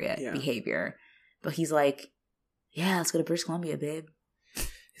appropriate behavior. But he's like, yeah, let's go to British Columbia, babe.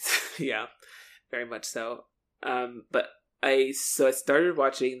 Yeah, very much so. But I started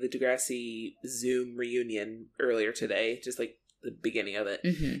watching the Degrassi Zoom reunion earlier today, just like the beginning of it,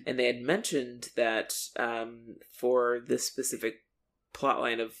 and they had mentioned that for this specific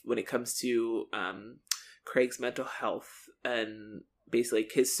plotline of when it comes to Craig's mental health and basically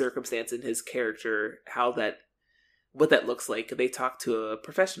his circumstance and his character, what that looks like, they talked to a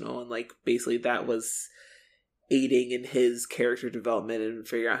professional, and like basically that was aiding in his character development and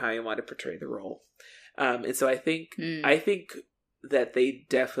figuring out how he wanted to portray the role. And so I think that they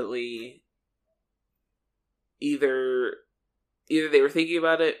definitely either they were thinking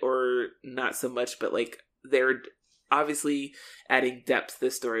about it or not so much, but like they're obviously adding depth to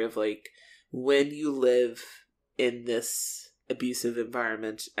this story of like when you live in this abusive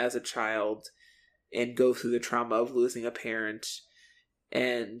environment as a child and go through the trauma of losing a parent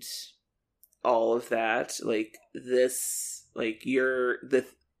and all of that, like this, like the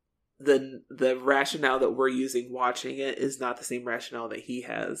rationale that we're using watching it is not the same rationale that he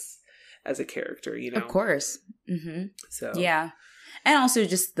has as a character, you know? Of course. So yeah. And also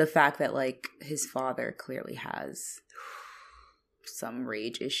just the fact that like his father clearly has some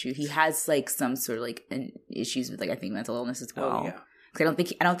rage issue. He has like some sort of like issues with like I think mental illness as well. Oh, yeah.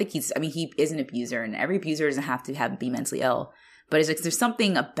 Because I don't think he's. I mean, he is an abuser, and every abuser doesn't have to be mentally ill. But it's like there's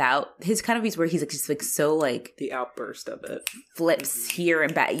something about his kind of abuse where he's like just like so like the outburst of it flips here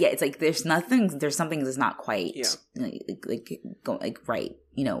and back. Yeah, it's like there's something that's not quite like right,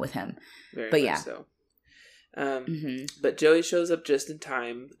 you know, with him. Very but much so. But Joey shows up just in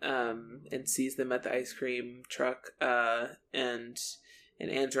time and sees them at the ice cream truck, and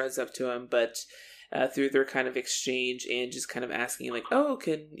Ange runs up to him, but through their kind of exchange, Ange is kind of asking like, oh,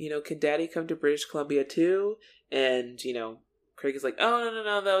 can Daddy come to British Columbia too? And you know, Craig is like, oh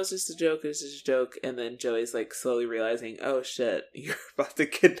no, that was just a joke, it was just a joke. And then Joey's like slowly realizing, oh shit, you're about to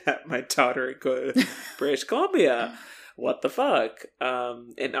kidnap my daughter and go to British Columbia. What the fuck?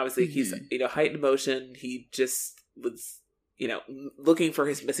 And obviously he's, heightened emotion. He just was, looking for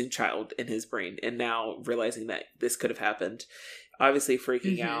his missing child in his brain, and now realizing that this could have happened. Obviously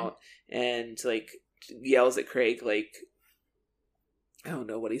freaking out, and like yells at Craig, like, I don't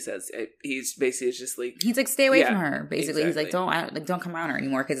know what he says. He's basically just like, he's like, stay away from her. Basically, exactly. He's like, don't come around her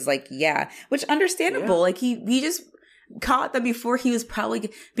anymore, because it's like, which understandable. Yeah. Like he just caught them before he was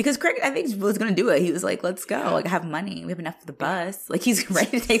probably, because Craig, I think, was going to do it. He was like, let's go. Like, I have money. We have enough for the bus. Like, he's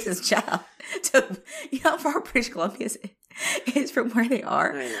ready to take this job to, you know, how far British Columbia is from where they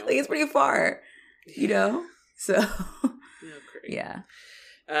are. Like, it's pretty far, you know? So, yeah.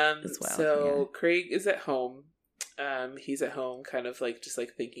 So Craig is at home. He's at home kind of like, just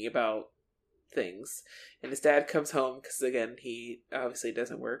like thinking about things, and his dad comes home because again he obviously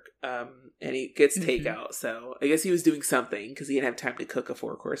doesn't work, and he gets takeout. So I guess he was doing something because he didn't have time to cook a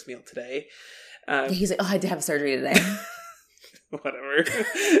 4-course meal today. He's like, oh, I did have surgery today. Whatever.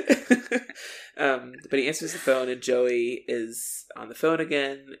 But he answers the phone and Joey is on the phone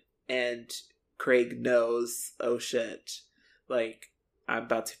again, and Craig knows, oh shit, like I'm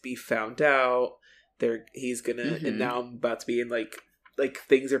about to be found out. He's gonna, and now I'm about to be in like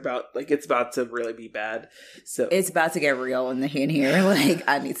things are about, like, it's about to really be bad. So it's about to get real in here. Like,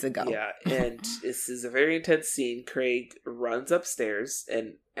 I need to go. Yeah, and this is a very intense scene. Craig runs upstairs,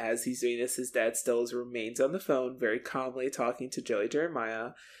 and as he's doing this, his dad still remains on the phone, very calmly talking to Joey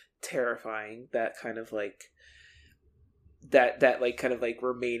Jeremiah. Terrifying. That kind of like that like kind of like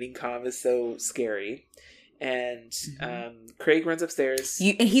remaining calm is so scary. And Craig runs upstairs.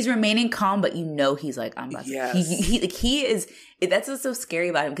 And he's remaining calm, but you know he's like, I'm about to. Yes. He is. That's what's so scary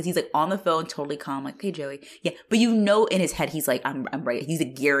about him, because he's like on the phone, totally calm, like, hey, Joey. Yeah. But you know in his head, he's like, I'm ready. He's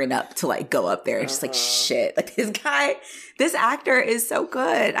like gearing up to like go up there. And just like, shit. Like, this actor is so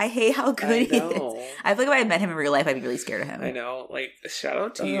good. I hate how good he is. I feel like if I met him in real life, I'd be really scared of him. I know. Like, shout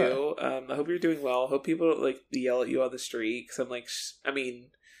out to you. I hope you're doing well. I hope people like yell at you on the street. Because I'm like,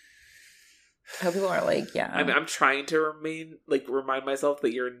 how people are like, yeah. I'm trying to remind myself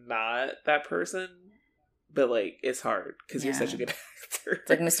that you're not that person, but like it's hard because you're such a good actor. It's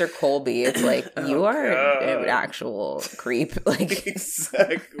like Mr. Colby. It's like you are an actual creep. Like,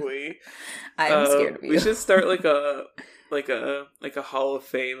 exactly. I'm scared of you. We should start like a Hall of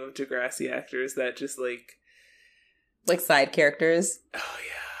Fame of Degrassi actors that just like side characters. Oh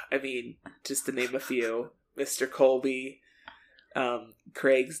yeah, I mean, just to name a few: Mr. Colby,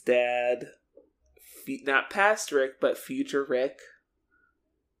 Craig's dad. Not past Rick, but future Rick.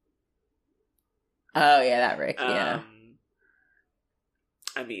 Oh, yeah, that Rick, yeah.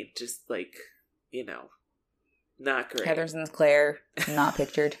 I mean, just like, you know, not great. Heather Sinclair, not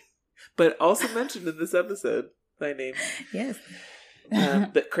pictured. But also mentioned in this episode by name. Yes.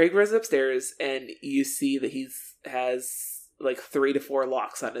 But Craig runs upstairs, and you see that has like 3 to 4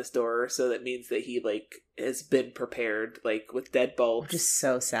 locks on his door, so that means that he like has been prepared, like with deadbolts, which is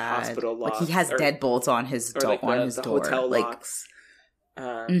so sad. Hospital locks, like he has deadbolts on his door, like the door, hotel locks.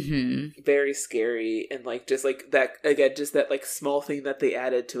 Very scary, and like just like that again, just that like small thing that they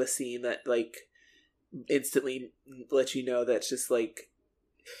added to a scene that like instantly lets you know that's just like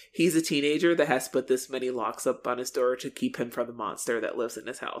he's a teenager that has to put this many locks up on his door to keep him from the monster that lives in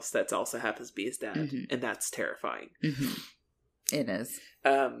his house. That also happens to be his dad, and that's terrifying. It is.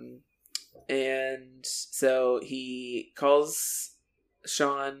 And so he calls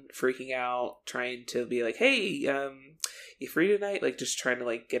Sean, freaking out, trying to be like, hey, you free tonight? Like, just trying to,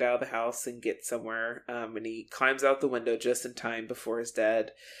 like, get out of the house and get somewhere. And he climbs out the window just in time before his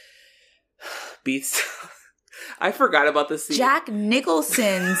dad beats... I forgot about this scene. Jack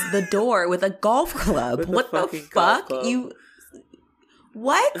Nicholson's the door with a golf club. What the fuck?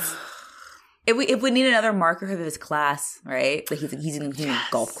 What? If we need another marker for his class, right? Like he's in a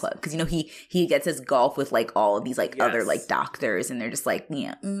golf club, because you know he gets his golf with like all of these like other like doctors, and they're just like,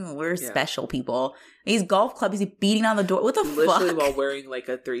 we're special people. He's golf club. He's beating on the door. What the fuck? Literally while wearing like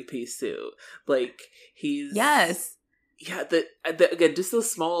a 3-piece suit. Like he's yeah. Again, just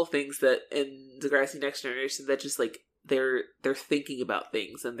those small things that in Degrassi Next Generation that just like they're thinking about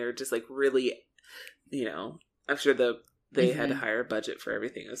things, and they're just like really, you know. I'm sure they had a higher budget for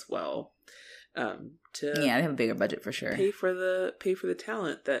everything as well. They have a bigger budget for sure. Pay for the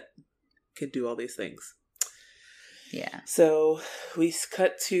talent that can do all these things. Yeah. So we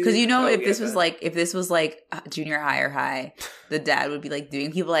cut to, because if this was like junior high or high, the dad would be like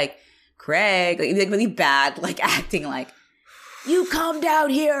doing people like Craig, like really bad, like acting like, you come down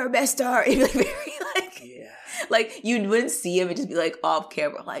here, mister. It'd be like very like like you wouldn't see him and just be like off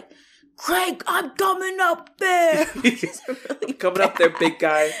camera like, Craig, I'm coming up there. Really coming up there, big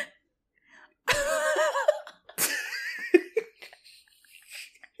guy.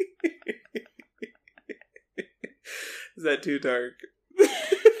 Is that too dark? The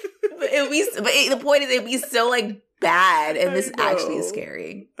point is, it'd be so like bad, and this actually is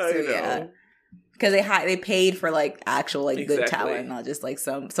scary. So yeah, because they paid for like actual like good talent, not just like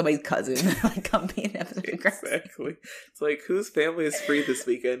somebody's cousin like come be an episode. Exactly. It's like, whose family is free this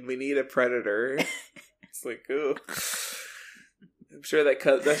weekend? We need a predator. It's like, oh. I'm sure the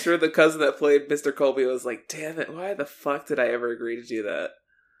cousin that played Mr. Colby was like, damn it, why the fuck did I ever agree to do that?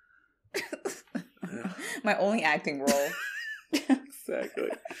 My only acting role. Exactly.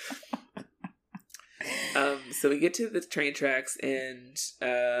 So we get to the train tracks, and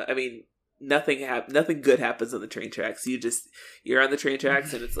nothing good happens on the train tracks. You're on the train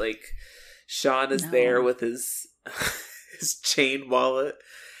tracks, and it's like Sean is there with his his chain wallet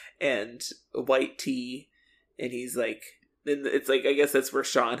and a white tee, and he's like, then it's like, I guess that's where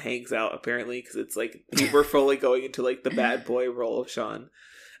Sean hangs out apparently, because it's like we're fully going into like the bad boy role of Sean.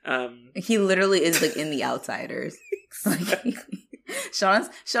 He literally is like in The Outsiders. Like, Sean's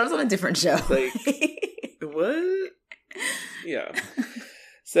on a different show. Like, what? Yeah.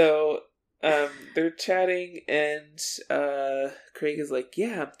 So they're chatting, and Craig is like,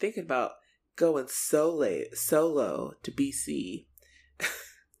 yeah, I'm thinking about going solo to BC.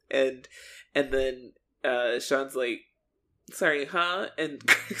 and then Sean's like, sorry, huh? And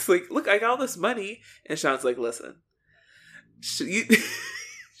Craig's like, look, I got all this money. And Sean's like, listen,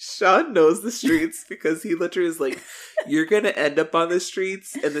 Sean knows the streets, because he literally is like, you're gonna end up on the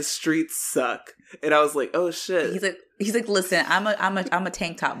streets, and the streets suck. And I was like, oh shit. He's like, listen, I'm a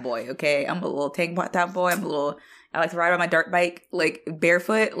tank top boy, okay? I'm a little tank top boy. I like to ride on my dirt bike, like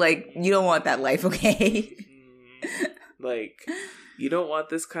barefoot. Like, you don't want that life, okay? Like, you don't want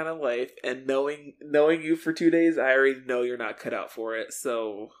this kind of life. And knowing you for 2 days, I already know you're not cut out for it.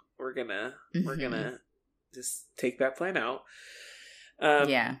 So we're gonna just take that plan out.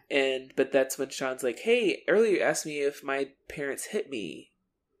 Yeah. But that's when Sean's like, hey, earlier you asked me if my parents hit me.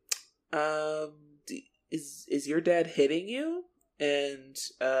 Is your dad hitting you? And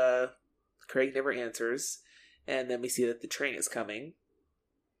Craig never answers. And then we see that the train is coming.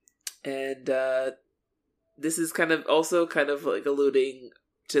 And this is kind of like alluding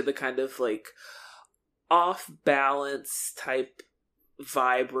to the kind of like off balance type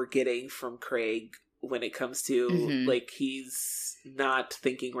vibe we're getting from Craig when it comes to like, he's not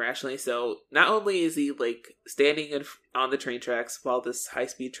thinking rationally. So not only is he like standing on the train tracks while this high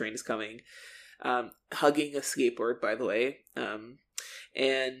speed train is coming, hugging a skateboard, by the way,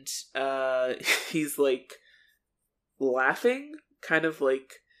 and he's like laughing, kind of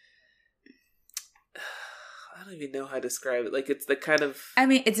like, I don't even know how to describe it. Like, it's the kind of, I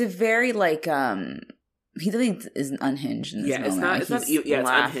mean, it's a very like he definitely is unhinged in this moment. It's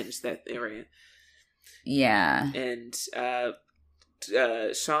unhinged, that area. Yeah. And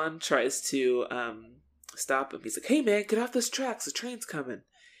Sean tries to stop him. He's like, hey man, get off those tracks, the train's coming.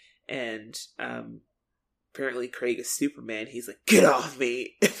 And apparently Craig is Superman. He's like, get off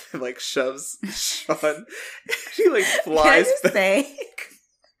me. And like shoves Sean. He like flies back. Say?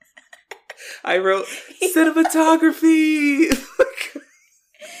 I wrote cinematography.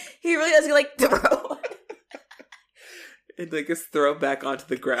 He really does. He like throw. And like gets thrown back onto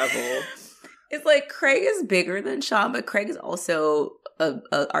the gravel. It's like Craig is bigger than Sean, but Craig is also a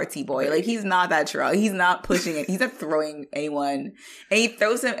artsy boy. Like, he's not that strong. He's not pushing it. He's not throwing anyone. And he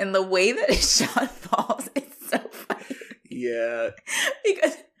throws him, and the way that Sean falls is so funny. Yeah.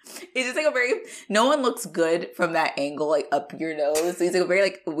 Because it's just like a very, no one looks good from that angle, like up your nose. So he's like a very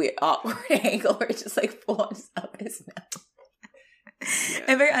like weird, awkward angle where it's just like pulls up his nose. Yeah.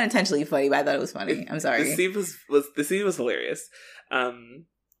 And very unintentionally funny, but I thought it was funny. I'm sorry. The scene was hilarious.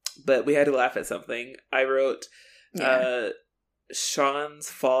 But we had to laugh at something. I wrote, Sean's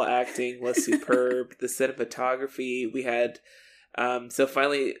fall acting was superb. The cinematography we had. So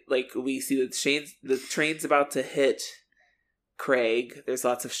finally, like, we see the train's about to hit Craig. There's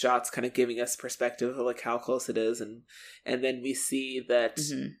lots of shots kind of giving us perspective of like how close it is, and then we see that.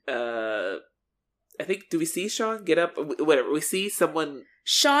 I think, do we see Sean get up? Whatever. We see someone.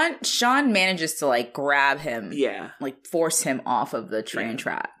 Sean manages to like grab him. Yeah. Like force him off of the train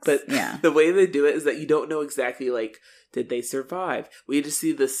tracks. But the way they do it is that you don't know exactly like, did they survive? We just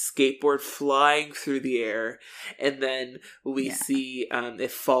see the skateboard flying through the air, and then we see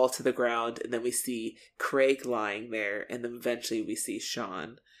it fall to the ground, and then we see Craig lying there, and then eventually we see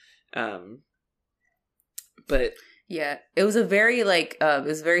Sean. But yeah, it was a very like it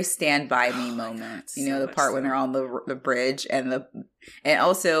was a very Stand By Me moment. You know, the part when they're on the bridge, and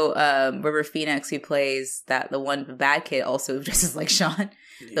also River Phoenix, who plays the one bad kid, also dresses like Sean,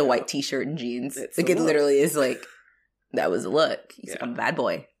 the white t-shirt and jeans. Like, it literally is like, that was a look. He's like, I'm a bad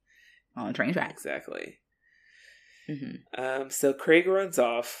boy on a train track. Exactly. So Craig runs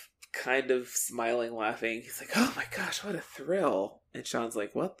off, kind of smiling, laughing. He's like, oh my gosh, what a thrill. And Sean's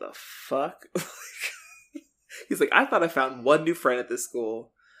like, what the fuck? He's like, I thought I found one new friend at this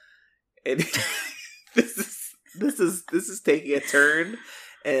school, and this is taking a turn.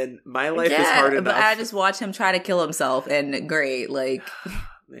 And my life is hard enough. But I just watch him try to kill himself, and great, like,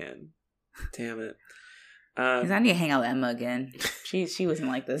 man, damn it. I need to hang out with Emma again. She wasn't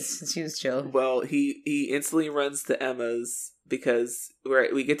like this. She was chill. Well, he instantly runs to Emma's because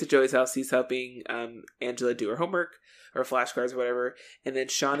we get to Joey's house. He's helping Angela do her homework or flashcards or whatever, and then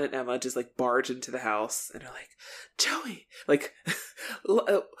Sean and Emma just like barge into the house and are like, Joey, like,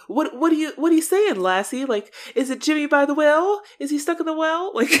 what are you saying, lassie? Like, is it Jimmy by the well? Is he stuck in the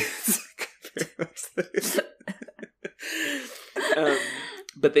well? Like,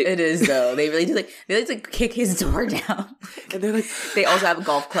 but it is though. They really do like kick his door down, and they're like, they also have a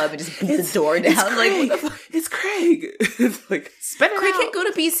golf club and just beat the door down. Like, what the fuck? It's Craig. It's like, spin it Craig out. can't go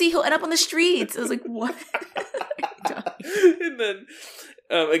to BC. He'll end up on the streets. I was like, what? And then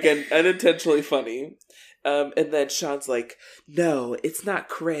again, unintentionally funny. And then Sean's like, no, it's not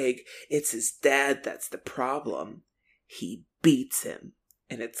Craig. It's his dad that's the problem. He beats him.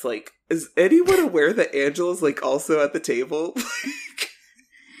 And it's like, is anyone aware that Angela's like also at the table?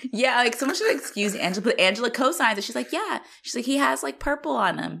 Yeah, like someone should excuse Angela, but Angela co-signs it. She's like, yeah. She's like, he has like purple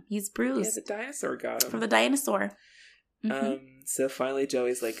on him. He's bruised. Yeah, the dinosaur got him. From the dinosaur. Mm-hmm. So finally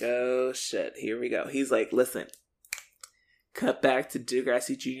Joey's like, oh shit, here we go. He's like, listen, cut back to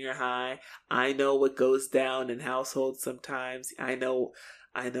Degrassi Junior High. I know what goes down in households sometimes. I know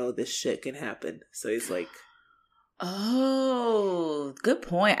this shit can happen. So he's like, oh, good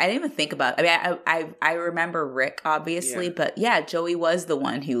point. I didn't even think about it. I mean, I remember Rick, obviously, but yeah, Joey was the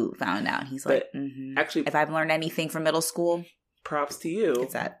one who found out. He's like, actually, if I've learned anything from middle school, props to you.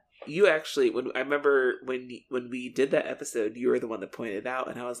 It's that. You actually, I remember when we did that episode, you were the one that pointed it out,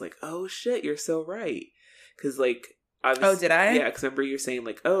 and I was like, oh shit, you're so right. Because like, did I? Yeah, because remember you're saying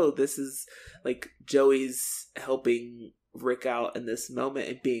like, oh, this is like Joey's helping Rick out in this moment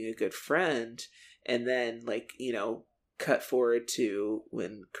and being a good friend. And then, like, you know, cut forward to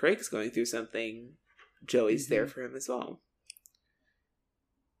when Craig's going through something, Joey's there for him as well.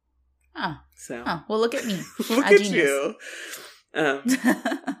 Oh. So. Oh, well, look at me. Look at you.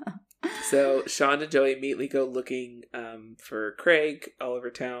 So, Sean and Joey immediately go looking for Craig all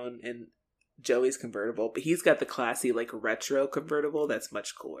over town, and Joey's convertible. But he's got the classy, like, retro convertible that's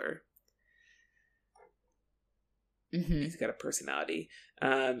much cooler. Mm-hmm. He's got a personality.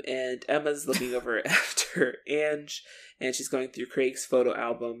 And Emma's looking over after Ange, and she's going through Craig's photo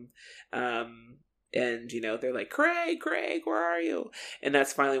album. And, you know, they're like, Craig, where are you? And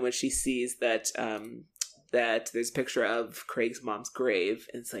that's finally when she sees that that there's a picture of Craig's mom's grave.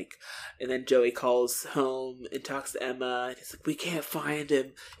 And it's like, and then Joey calls home and talks to Emma, and he's like, we can't find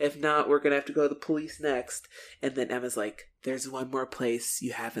him. If not, we're going to have to go to the police next. And then Emma's like, there's one more place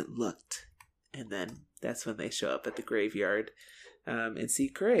you haven't looked. And then that's when they show up at the graveyard and see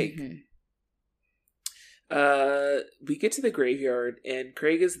Craig. We get to the graveyard, and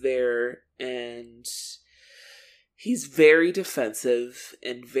Craig is there, and he's very defensive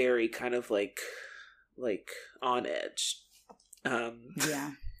and very kind of like on edge.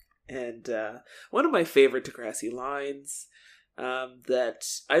 Yeah. And one of my favorite Degrassi lines that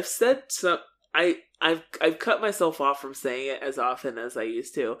I've said some. I've cut myself off from saying it as often as I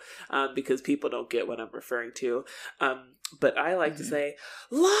used to, because people don't get what I'm referring to. But I like to say,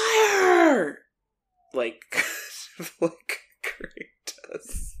 liar! Like Craig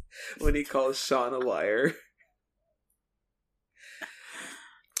does when he calls Sean a liar.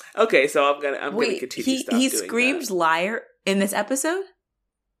 Okay, so I'm gonna continue. He screams that. Liar in this episode?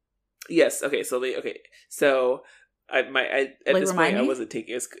 Yes. Okay. So at this point I wasn't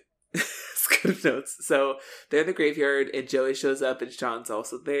taking as good of notes. So they're in the graveyard, and Joey shows up, and Sean's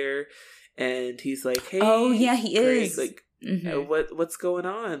also there, and he's like, "Hey, oh yeah, he Craig, is. Like, what's going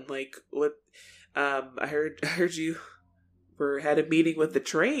on? Like, what? I heard you had a meeting with the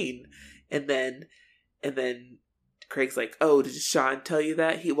train," and then Craig's like, "Oh, did Sean tell you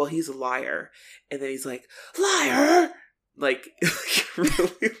that? He's a liar." And then he's like, "Liar!" Like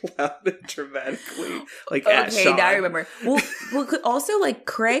really loud and dramatically. Like, at Sean. Now I remember. Well, also, like,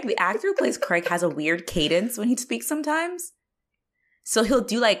 Craig, the actor who plays Craig, has a weird cadence when he speaks sometimes. So he'll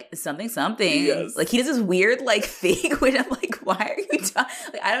do like something. Yes. Like, he does this weird like thing when I'm like, why are you talking?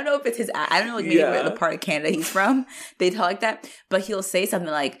 Like, I don't know if it's his, I don't know, like maybe the part of Canada he's from, they talk like that. But he'll say something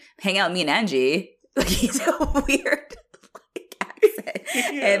like, hang out with me and Angie. Like, he's a weird like accent.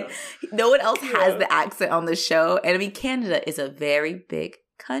 And no one else has the accent on the show. And I mean, Canada is a very big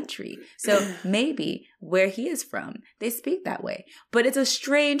country. So maybe where he is from, they speak that way. But it's a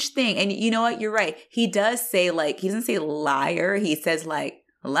strange thing. And you know what? You're right. He does say, like, he doesn't say liar. He says, like,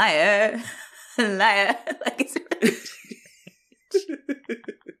 liar, liar. Like, it's really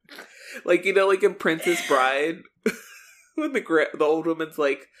like, you know, like in Princess Bride, when the old woman's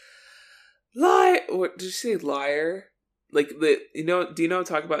like, lie. What did you say? Liar. Like do you know what I'm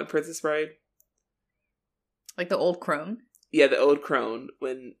talking about in Princess Bride? Like the old crone? Yeah, the old crone.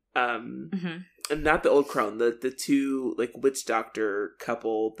 When not the old crone, the two like witch doctor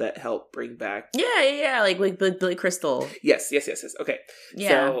couple that help bring back. Yeah. Like Billy Crystal. Yes. Okay. Yeah.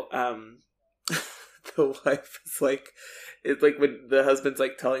 So the wife is like, it's like when the husband's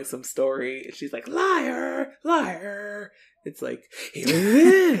like telling some story and she's like, liar. It's like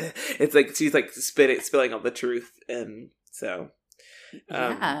it's like she's like spilling all the truth, and so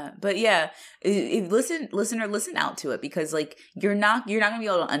but listen out to it, because like you're not gonna be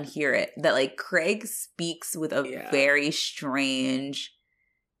able to unhear it, that like Craig speaks with a very strange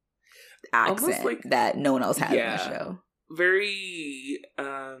accent like, that no one else has in the show. Very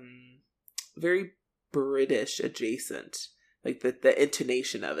very British adjacent, like the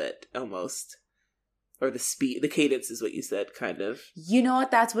intonation of it almost. Or the speed, the cadence is what you said, kind of. You know what?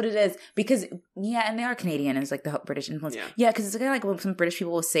 That's what it is. Because, and they are Canadian, and it's like the British influence. Yeah, because it's kind of like when some British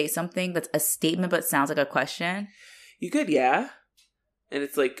people will say something that's a statement but sounds like a question. You could, yeah. And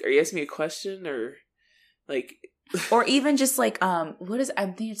it's like, are you asking me a question? Or, like... or even just like, I'm trying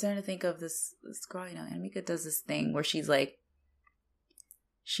to think of this girl, Anamika does this thing where she's like,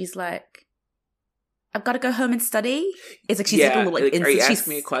 I've got to go home and study. It's like she's like a little like are you she's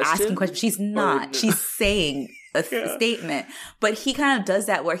asking me a question? Asking questions. She's not. No. She's saying a statement. But he kind of does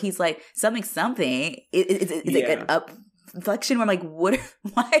that where he's like something. It's like an up inflection where I'm like, what?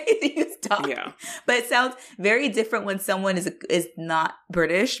 Why are you talking? Yeah. But it sounds very different when someone is not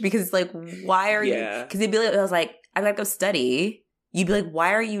British, because it's like, why are you? Because they'd be like, I was like, I gotta go study. You'd be like,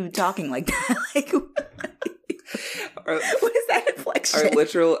 why are you talking like that? Like. What is that inflection?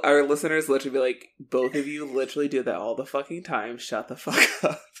 Our listeners literally be like, both of you literally do that all the fucking time. Shut the fuck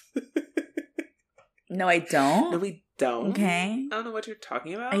up. No, I don't. No, we don't. Okay. I don't know what you're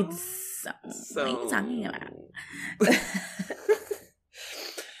talking about. What are you talking about?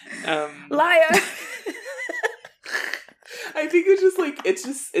 Liar. I think it's just like,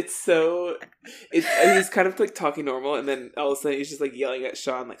 he's kind of like talking normal, and then all of a sudden he's just like yelling at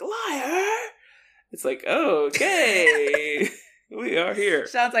Sean like, liar. It's like, oh, okay, we are here.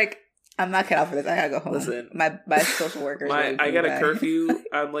 Sean's like, I'm not cut out for this. I gotta go home. Listen, my social worker. I got a curfew.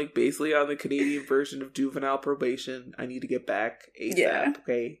 I'm like basically on the Canadian version of juvenile probation. I need to get back ASAP. Yeah.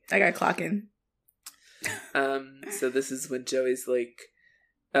 Okay, I gotta clock in. So this is when Joey's like,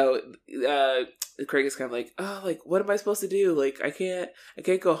 Craig is kind of like, oh, like what am I supposed to do? Like I can't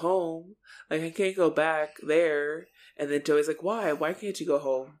go home. Like I can't go back there. And then Joey's like, why? Why can't you go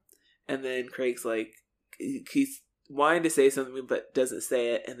home? And then Craig's like, he's wanting to say something but doesn't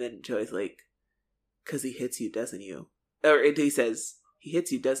say it. And then Joey's like, because he hits you, doesn't you? Or he says, he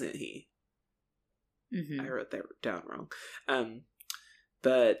hits you, doesn't he? Mm-hmm. I wrote that down wrong. And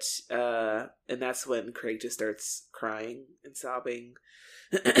that's when Craig just starts crying and sobbing.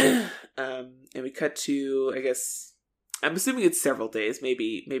 And we cut to, I guess, I'm assuming it's several days.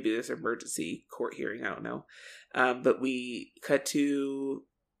 Maybe there's an emergency court hearing. I don't know. But we cut to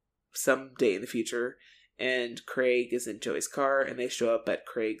some day in the future, and Craig is in Joey's car, and they show up at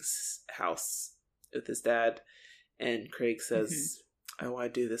Craig's house with his dad, and Craig says, I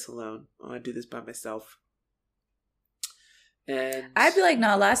want to do this alone. I want to do this by myself. And I'd be like,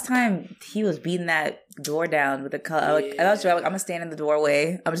 no, last time he was beating that door down with the color. Like, I was like, I'm gonna stand in the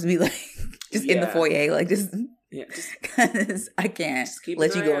doorway. I'm just be like, just in the foyer, like just because I can't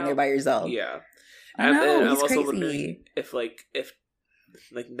let you go in there by yourself. Yeah, I know, I'm also wondering if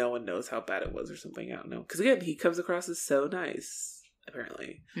no one knows how bad it was or something. I don't know, because again, he comes across as so nice,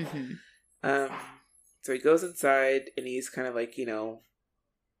 apparently. So he goes inside and he's kind of like,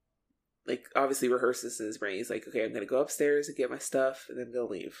 like obviously rehearses in his brain. He's like, okay, I'm gonna go upstairs and get my stuff and then I'm gonna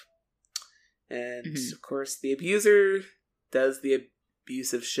leave. And of course the abuser does the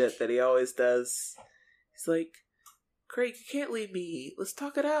abusive shit that he always does. He's like, Craig, you can't leave me. Let's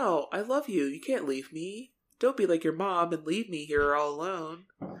talk it out. I love you. You can't leave me. Don't be like your mom and leave me here all alone.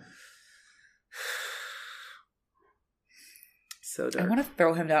 So dark. I want to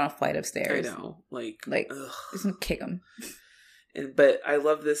throw him down a flight of stairs. I know. Like just kick him. But I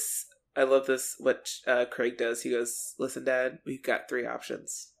love this. What Craig does. He goes, listen, Dad, we've got 3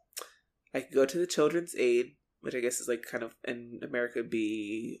 options. I can go to the Children's Aid, which I guess is like kind of in America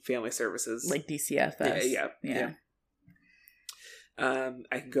be Family Services. Like DCFS. Yeah.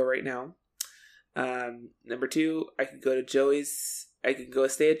 I can go right now. Number 2, I can go to Joey's. I can go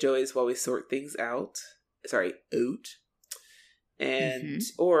stay at Joey's while we sort things out. And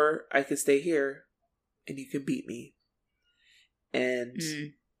or I could stay here and you can beat me. And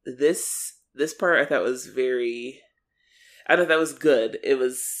this part I thought was very, I thought that was good. It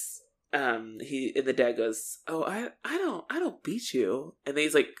was the dad goes, "Oh, I don't beat you," and then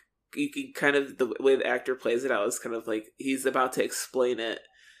he's like, you can kind of, the way the actor plays it out is kind of like he's about to explain it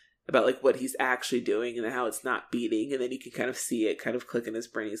about like what he's actually doing and how it's not beating, and then you can kind of see it kind of click in his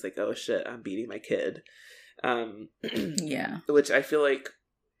brain. He's like, "Oh shit, I'm beating my kid." Yeah, which I feel like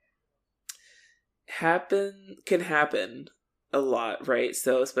can happen a lot, right?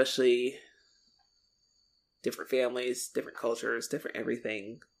 So especially different families, different cultures, different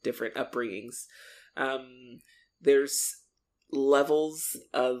everything, different upbringings. There's levels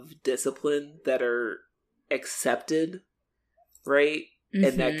of discipline that are accepted, right? Mm-hmm.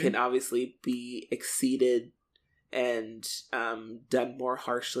 And that can obviously be exceeded and done more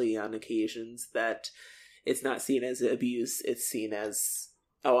harshly on occasions, that it's not seen as abuse. It's seen as,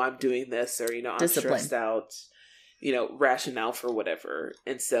 oh, I'm doing this, or, you know, I'm discipline. Stressed out, you know, rationale for whatever.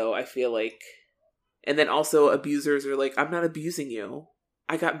 And so I feel like, and then also abusers are like, I'm not abusing you.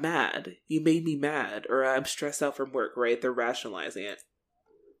 I got mad. You made me mad, or I'm stressed out from work, right? They're rationalizing it.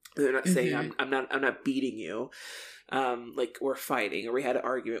 They're not saying I'm not beating you. Like we're fighting or we had an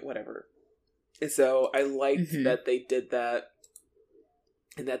argument, whatever. And so I liked that they did that,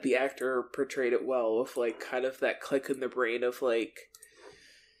 and that the actor portrayed it well, with like kind of that click in the brain of like,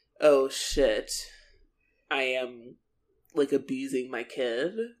 oh shit, I am like abusing my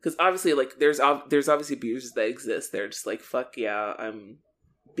kid. Because obviously, like there's obviously abusers that exist. They're just like, fuck yeah, I'm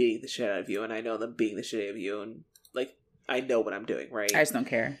beating the shit out of you, and I know them beating the shit out of you, and like I know what I'm doing, right? I just don't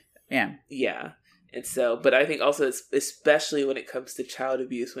care. Yeah. And so, but I think also, especially when it comes to child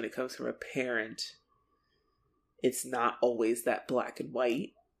abuse, when it comes from a parent, it's not always that black and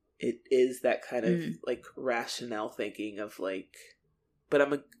white. It is that kind of like rationale thinking of like, but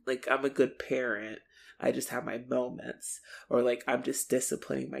I'm a good parent. I just have my moments, or like I'm just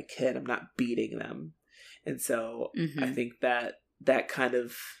disciplining my kid. I'm not beating them. And so I think that kind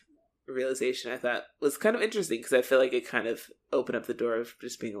of realization I thought was kind of interesting, because I feel like it kind of opened up the door of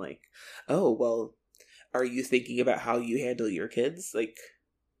just being like, oh, well, are you thinking about how you handle your kids? Like,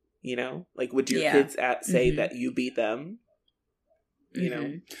 you know, like would your kids say that you beat them? You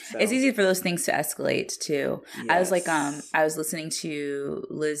know, so. It's easy for those things to escalate too. Yes. I was like, I was listening to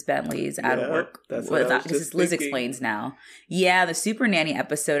Liz Bentley's Out of Work. This is Liz Explains Now. Yeah, the Super Nanny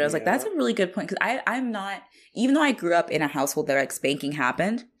episode. I was like, that's a really good point, because I'm not, even though I grew up in a household where like spanking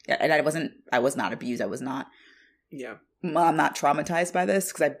happened, and I was not abused. I was not. Yeah. I'm not traumatized by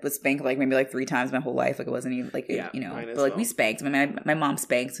this, because I was spanked like maybe like 3 times my whole life. Like it wasn't even like, you know, but like we spanked. I mean, my mom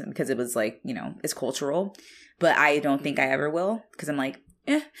spanked because it was like, you know, it's cultural, but I don't think I ever will, because I'm like,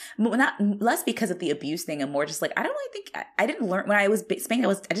 not less because of the abuse thing, and more just like, I don't really think I didn't learn when I was spanked.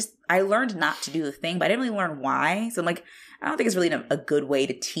 I learned not to do the thing, but I didn't really learn why. So I'm like, I don't think it's really a good way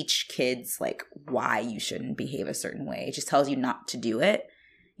to teach kids like why you shouldn't behave a certain way. It just tells you not to do it,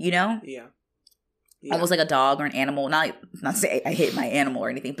 you know? Yeah. Almost like a dog or an animal. Not to say I hate my animal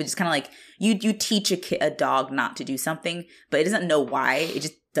or anything, but just kind of like you teach a dog not to do something, but it doesn't know why. It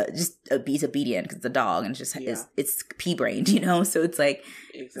just be obedient because it's a dog, and it's just it's pea-brained, you know. So it's like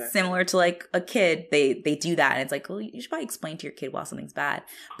similar to like a kid. They do that, and it's like, well, you should probably explain to your kid why something's bad.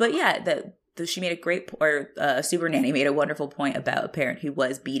 But yeah, she made a great, or Super Nanny made a wonderful point about a parent who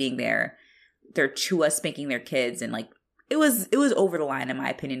was beating their chua, spanking their kids, and like it was over the line in my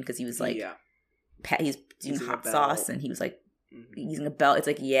opinion, because he was like. Yeah. He's using hot sauce, and he was like using a belt. It's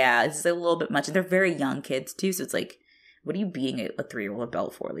like, yeah, it's a little bit much. And they're very young kids too, so it's like, what are you beating a 3-year-old a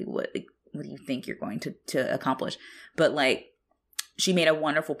belt for? Like, what do you think you're going to accomplish? But like, she made a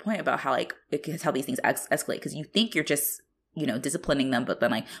wonderful point about how like it's how these things escalate, because you think you're just, you know, disciplining them, but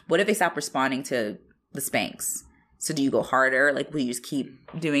then like, what if they stop responding to the spanks? So do you go harder? Like, will you just keep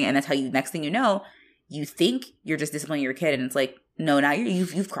doing it? And that's how next thing you know, you think you're just disciplining your kid, and it's like, no, now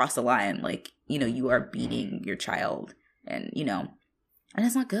you've crossed the line. Like, you know, you are beating your child, and you know, and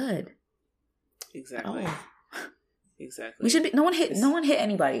it's not good. Exactly. Oh. Exactly. We should be. No one hit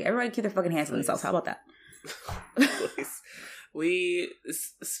anybody. Everybody keep their fucking hands to themselves. How about that? We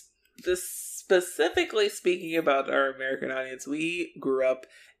specifically speaking about our American audience, we grew up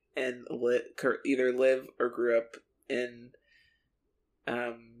and either live or grew up in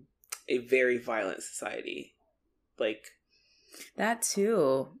a very violent society, like. That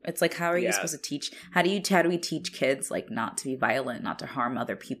too. It's like, how are you supposed to teach? How do we teach kids like not to be violent, not to harm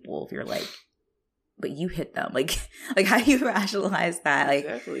other people? If you're like, but you hit them, like how do you rationalize that? Like,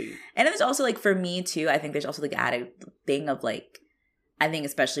 exactly. And there's also like, for me too, I think there's also like added thing of like, I think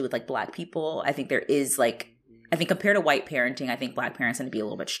especially with like Black people, I think there is like, I think compared to white parenting, I think Black parents tend to be a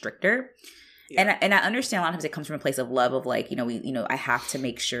little bit stricter. Yeah. And I understand a lot of times it comes from a place of love of like, I have to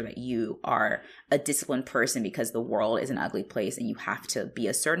make sure that you are a disciplined person because the world is an ugly place and you have to be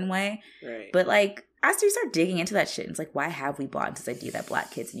a certain way. Right. But like, as you start digging into that shit, it's like, why have we bought into this idea that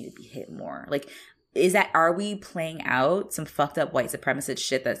Black kids need to be hit more? Like, are we playing out some fucked up white supremacist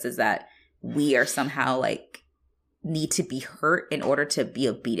shit that says that we are somehow like need to be hurt in order to be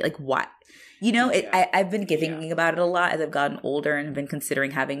obedient? Like, what? I've been thinking about it a lot as I've gotten older and have been considering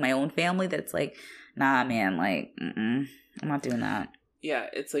having my own family. That it's like, nah, man, like, I'm not doing that. Yeah,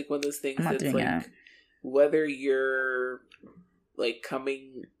 it's like one of those things. I'm not that's doing like, that. Whether you're like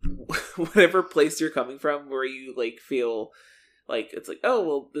whatever place you're coming from, where you like feel like it's like, oh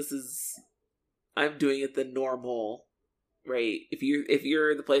well, I'm doing it the normal, right? If you're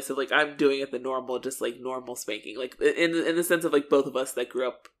in the place of like I'm doing it the normal, just like normal spanking, like in the sense of like both of us that grew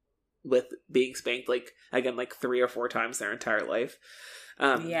up with being spanked like again like 3 or 4 times their entire life,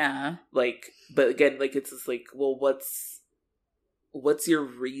 like, but again, like it's just like, well, what's your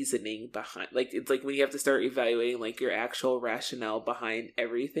reasoning behind, like, it's like when you have to start evaluating like your actual rationale behind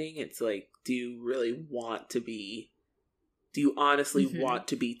everything, it's like, do you honestly want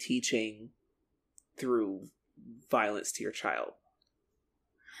to be teaching through violence to your child?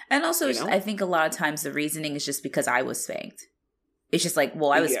 And also, I think a lot of times the reasoning is just because I was spanked. It's just like,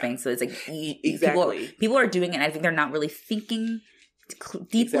 well, I was spanked, so it's like exactly. people are doing it, and I think they're not really thinking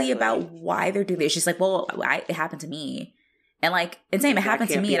deeply about why they're doing it. It's just like, well, it happened to me, and like, and same, it happened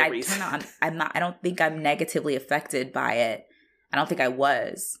to me, and I don't think I'm negatively affected by it. I don't think I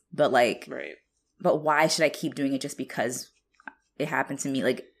was, but like, right. But why should I keep doing it just because it happened to me?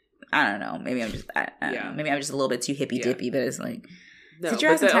 Like, I don't know. Maybe I'm just, maybe I'm just a little bit too hippy dippy, but it's like, sit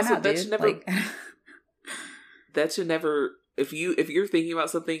your ass in time out, dude. That should never. If you're thinking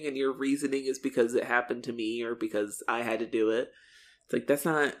about something and your reasoning is because it happened to me or because I had to do it, it's like that's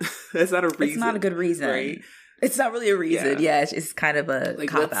not a reason. It's not a good reason, right? It's not really a reason. Yeah, it's kind of a like,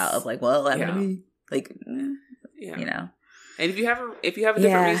 cop out of like, well, it happened to me. Like, you know. And if you have a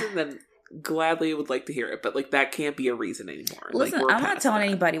different reason, then gladly would like to hear it. But like that can't be a reason anymore. Listen, like, I'm not telling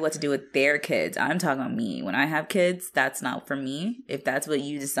anybody what to do with their kids. I'm talking about me. When I have kids, that's not for me. If that's what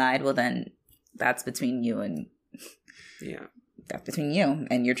you decide, well then that's between you and that's between you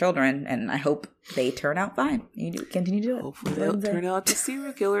and your children, and I hope they turn out fine. You continue to do it. Hopefully they'll turn out to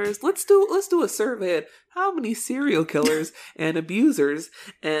serial killers. Let's do a survey of how many serial killers and abusers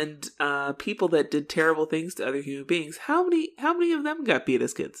and people that did terrible things to other human beings. How many of them got beat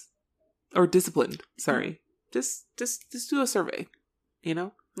as kids or disciplined? Sorry, just do a survey.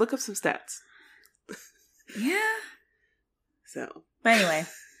 Look up some stats. Yeah. So, but anyway,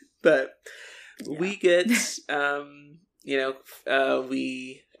 we get.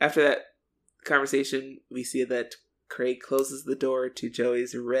 We after that conversation, we see that Craig closes the door to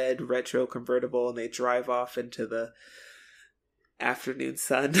Joey's red retro convertible, and they drive off into the afternoon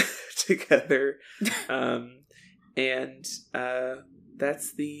sun together.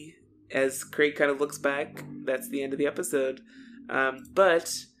 That's as Craig kind of looks back, that's the end of the episode.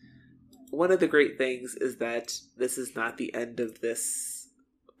 But one of the great things is that this is not the end of this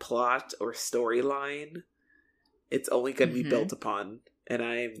plot or storyline. It's only going to be built upon, and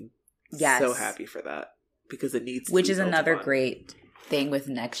I'm so happy for that because it needs to Which be is built another upon. Great thing with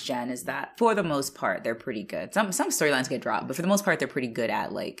Next Gen is that for the most part they're pretty good. Some storylines get dropped, but for the most part they're pretty good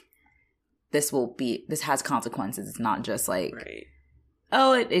at like this has consequences. It's not just like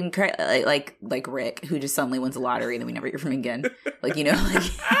like Rick who just suddenly wins the lottery and then we never hear from him again. Like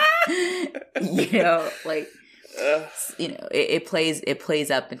it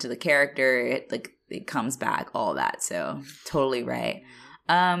plays up into the character. It comes back, all that. So totally right.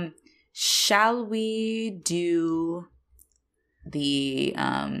 Shall we do the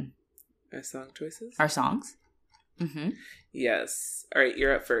our song choices? Our songs? Mm-hmm. Yes. All right,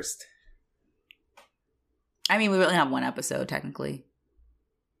 you're up first. I mean, we only have one episode technically.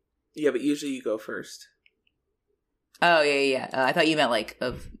 Yeah, but usually you go first. Oh, yeah. I thought you meant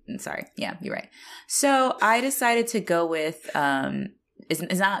sorry. Yeah, you're right. So I decided to go with,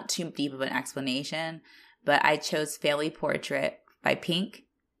 it's not too deep of an explanation, but I chose Family Portrait by Pink,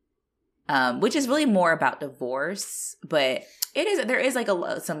 which is really more about divorce, but there is like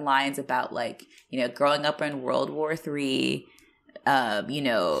some lines about like, growing up in World War III,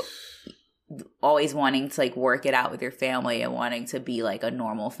 always wanting to like work it out with your family and wanting to be like a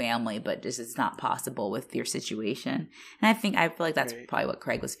normal family, but just it's not possible with your situation. And I feel like that's probably what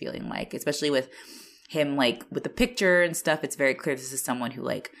Craig was feeling like, especially with him, like with the picture and stuff. It's very clear this is someone who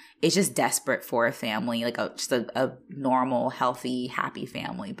like is just desperate for a family, like just a normal, healthy, happy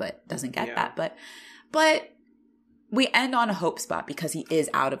family, but doesn't get that. But we end on a hope spot because he is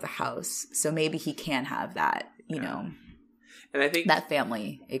out of the house. So maybe he can have that, you know, and I think that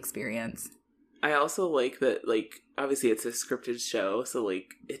family experience. I also like that, like, obviously it's a scripted show, so,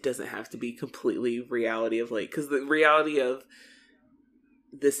 like, it doesn't have to be completely reality of, like, because the reality of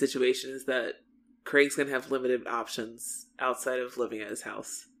this situation is that Craig's going to have limited options outside of living at his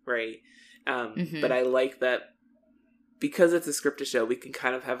house, right? But I like that because it's a scripted show, we can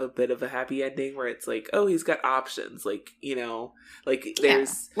kind of have a bit of a happy ending where it's like, oh, he's got options, like, you know, like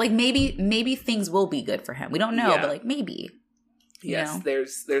there's like maybe things will be good for him. We don't know, but like maybe. Yes, know?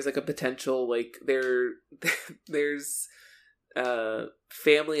 there's like a potential, like there's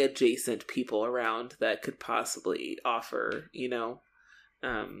family adjacent people around that could possibly offer, you know,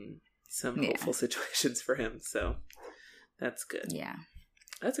 some hopeful situations for him. So that's good. Yeah,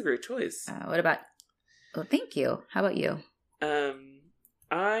 that's a great choice. What about? Oh, thank you. How about you?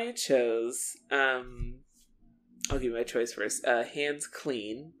 I chose. I'll give you my choice first. "Hands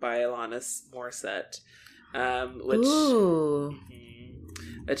Clean" by Alanis Morissette, which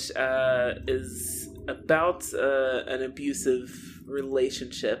is about an abusive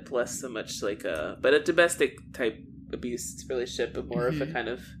relationship, less so much like but a domestic type abuse relationship, but more of a kind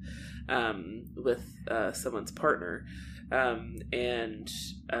of with someone's partner. And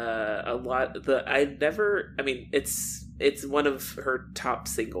a lot it's one of her top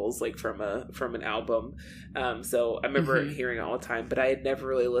singles, like from an album. So I remember hearing it all the time, but I had never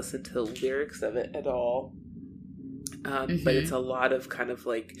really listened to the lyrics of it at all. But it's a lot of kind of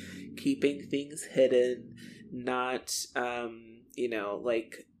like keeping things hidden, not, you know,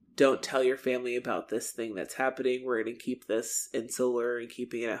 like, don't tell your family about this thing that's happening. We're going to keep this insular and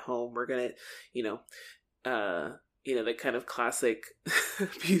keeping it at home. We're going to, you know, the kind of classic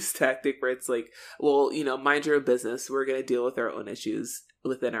abuse tactic where it's like, well, you know, mind your own business. We're going to deal with our own issues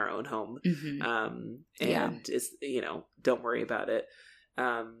within our own home. And it's, you know, don't worry about it.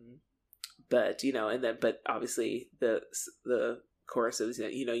 But, you know, but obviously the chorus is,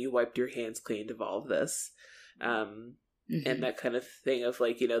 you know, you wiped your hands clean of all of this. And that kind of thing of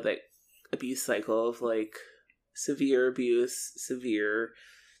like, you know, that abuse cycle of like severe abuse, severe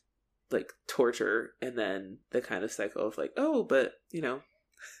like torture, and then the kind of cycle of like, oh, but, you know,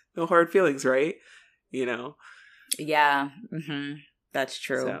 no hard feelings, right? You know? Yeah. That's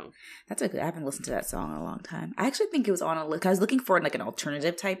true. So. That's a good. I haven't listened to that song in a long time. I actually think it was on a list. I was looking for like an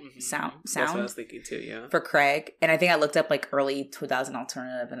alternative type sound. That's what I was thinking too. Yeah. For Craig, and I think I looked up like early 2000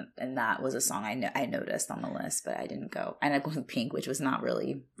 alternative, and that was a song I noticed on the list, but I didn't go. And I went with Pink, which was not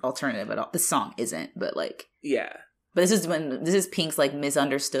really alternative at all. The song isn't, but like But this is Pink's like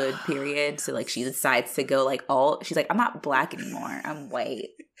misunderstood period. So like she decides to go like all. She's like, I'm not black anymore. I'm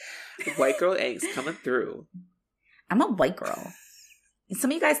white. White girl angst coming through. I'm a white girl. Some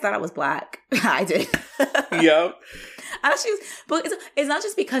of you guys thought I was black. I did. Yep. But it's not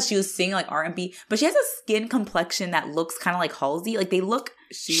just because she was singing like R&B, but she has a skin complexion that looks kind of like Halsey. Like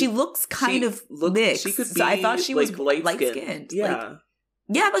she looks kind of mixed. She could be. So I thought she was light skinned. Yeah.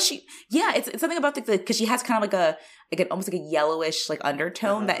 But it's something about because she has kind of like almost like a yellowish like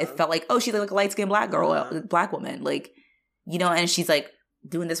undertone that it felt like, oh, she's like a light skinned black girl, black woman, like, you know, and she's like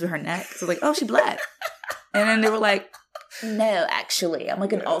doing this with her neck. So like, oh, she black. And then they were like, no, actually, I'm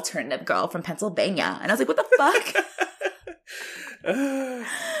like an alternative girl from Pennsylvania. And I was like, what the fuck?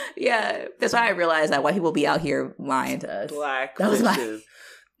 Yeah, that's why I realized that white people be out here lying to us. Black. That was that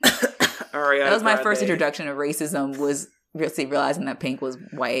was my first introduction of racism, was realizing that Pink was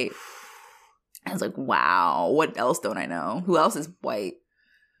white. I was like, wow, what else don't I know? Who else is white?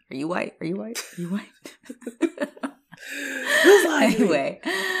 Are you white? Are you white? Are you white? Anyway,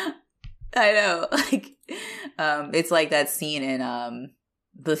 I know, like, it's like that scene in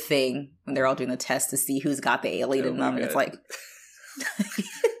The Thing when they're all doing the test to see who's got the alien in them, and it's like,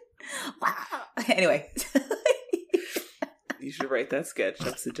 wow. Anyway, you should write that sketch.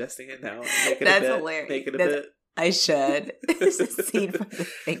 I'm suggesting it now. That's hilarious. Make it a bit. I should. There's a scene from The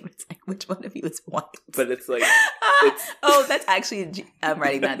Thing where it's like, which one of you is white? But it's like, oh, that's actually, I'm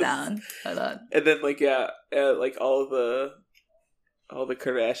writing that down. Hold on. And then like, like all the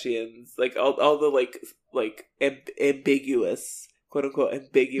Kardashians, like all the like ambiguous, quote unquote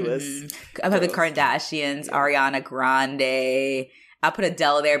ambiguous. I've had the Kardashians, Ariana Grande. I'll put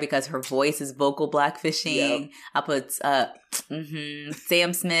Adele there because her voice is vocal blackfishing. Yep. I'll put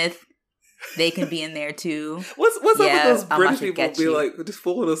Sam Smith. They can be in there too. What's up with those British people be like just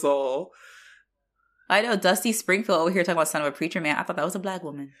fooling us all? I know, Dusty Springfield over here talking about Son of a Preacher Man. I thought that was a black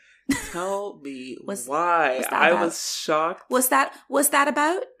woman. Tell me why. I was shocked. What's that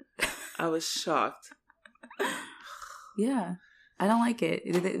about? I was shocked. Yeah. I don't like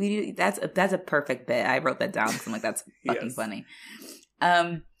it. That's a perfect bit. I wrote that down because I'm like, that's fucking funny.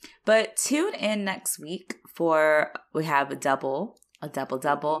 But tune in next week we have a double.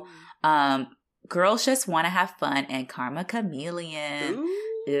 Girls Just Want to Have Fun and Karma Chameleon.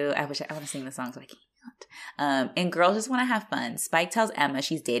 Ooh, I want to sing the song so I can't. In Girls Just Want to Have Fun, Spike tells Emma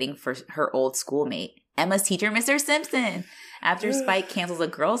she's dating for her old schoolmate, Emma's teacher, Mr. Simpson. After Spike cancels a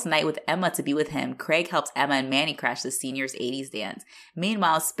girls' night with Emma to be with him, Craig helps Emma and Manny crash the seniors' 80s dance.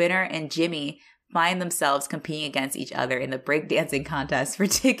 Meanwhile, Spinner and Jimmy find themselves competing against each other in the breakdancing contest for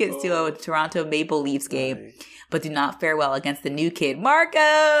tickets to a Toronto Maple Leafs game, but do not fare well against the new kid, Marco!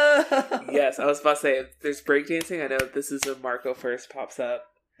 Yes, I was about to say, if there's breakdancing, I know this is when Marco first pops up.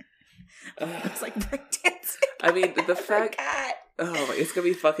 It's like breakdancing. I mean, the fact... Oh, it's gonna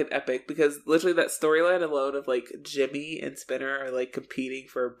be fucking epic because literally that storyline alone of like Jimmy and Spinner are like competing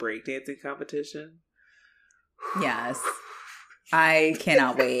for a breakdancing competition. Yes. I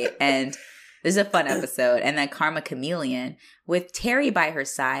cannot wait. And this is a fun episode. And then Karma Chameleon. With Terry by her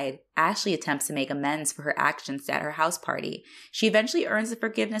side, Ashley attempts to make amends for her actions at her house party. She eventually earns the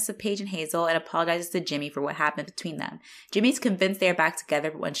forgiveness of Paige and Hazel and apologizes to Jimmy for what happened between them. Jimmy's convinced they are back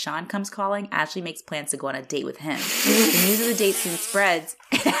together, but when Sean comes calling, Ashley makes plans to go on a date with him. The news of the date soon spreads,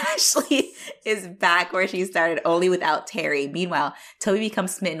 and Ashley is back where she started, only without Terry. Meanwhile, Toby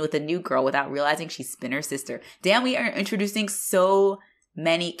becomes smitten with a new girl without realizing she's Spinner's sister. Damn, we are introducing so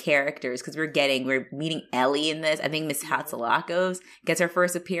many characters because we're meeting Ellie in this. I think Miss Hatsalakos gets her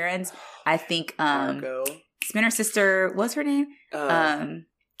first appearance. I think Margo. Spinner's sister, what's her name? I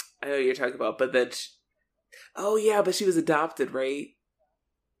know what you're talking about, but then but she was adopted, right?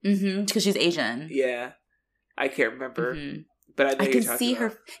 Because she's Asian. Yeah, I can't remember, but I know I can see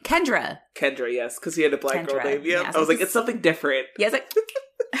her. Kendra, yes, because he had a black girl name. Yeah, yes. I was like, it's something different. Yeah, it's like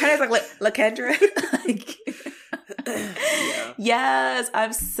her name's like La Kendra. Yeah. Yes,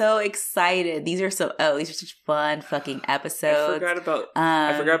 I'm so excited. These are such fun fucking episodes.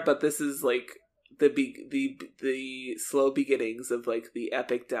 I forgot about this is like the slow beginnings of like the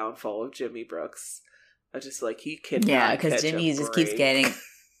epic downfall of Jimmy Brooks. I just like he can because Jimmy just keeps getting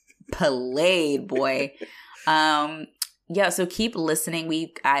played, boy. So keep listening.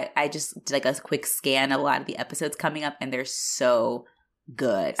 I just did like a quick scan of a lot of the episodes coming up, and they're so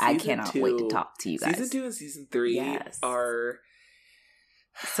good. I cannot wait to talk to you guys. Season 2 and season 3 are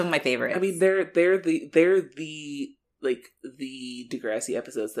some of my favorites. I mean, they're the like the Degrassi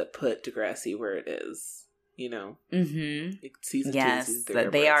episodes that put Degrassi where it is. You know, like season 2 and season 3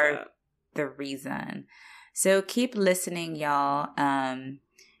 they are the reason. So keep listening, y'all.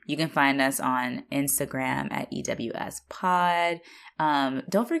 You can find us on Instagram at EWS Pod.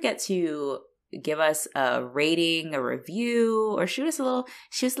 Don't forget to give us a rating, a review, or shoot us a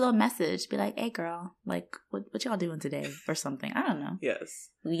little message. Be like, hey girl, like what y'all doing today or something. I don't know.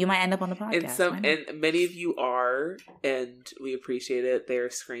 Yes. You might end up on the podcast. And many of you are, and we appreciate it. They're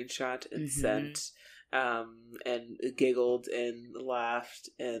screenshot and sent, and giggled and laughed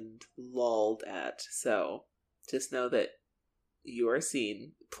and lolled at. So just know that you are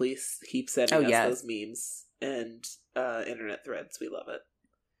seen. Please keep sending us those memes and internet threads. We love it.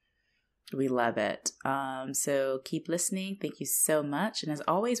 We love it. So keep listening. Thank you so much. And as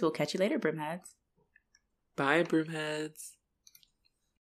always, we'll catch you later, Broomheads. Bye, Broomheads.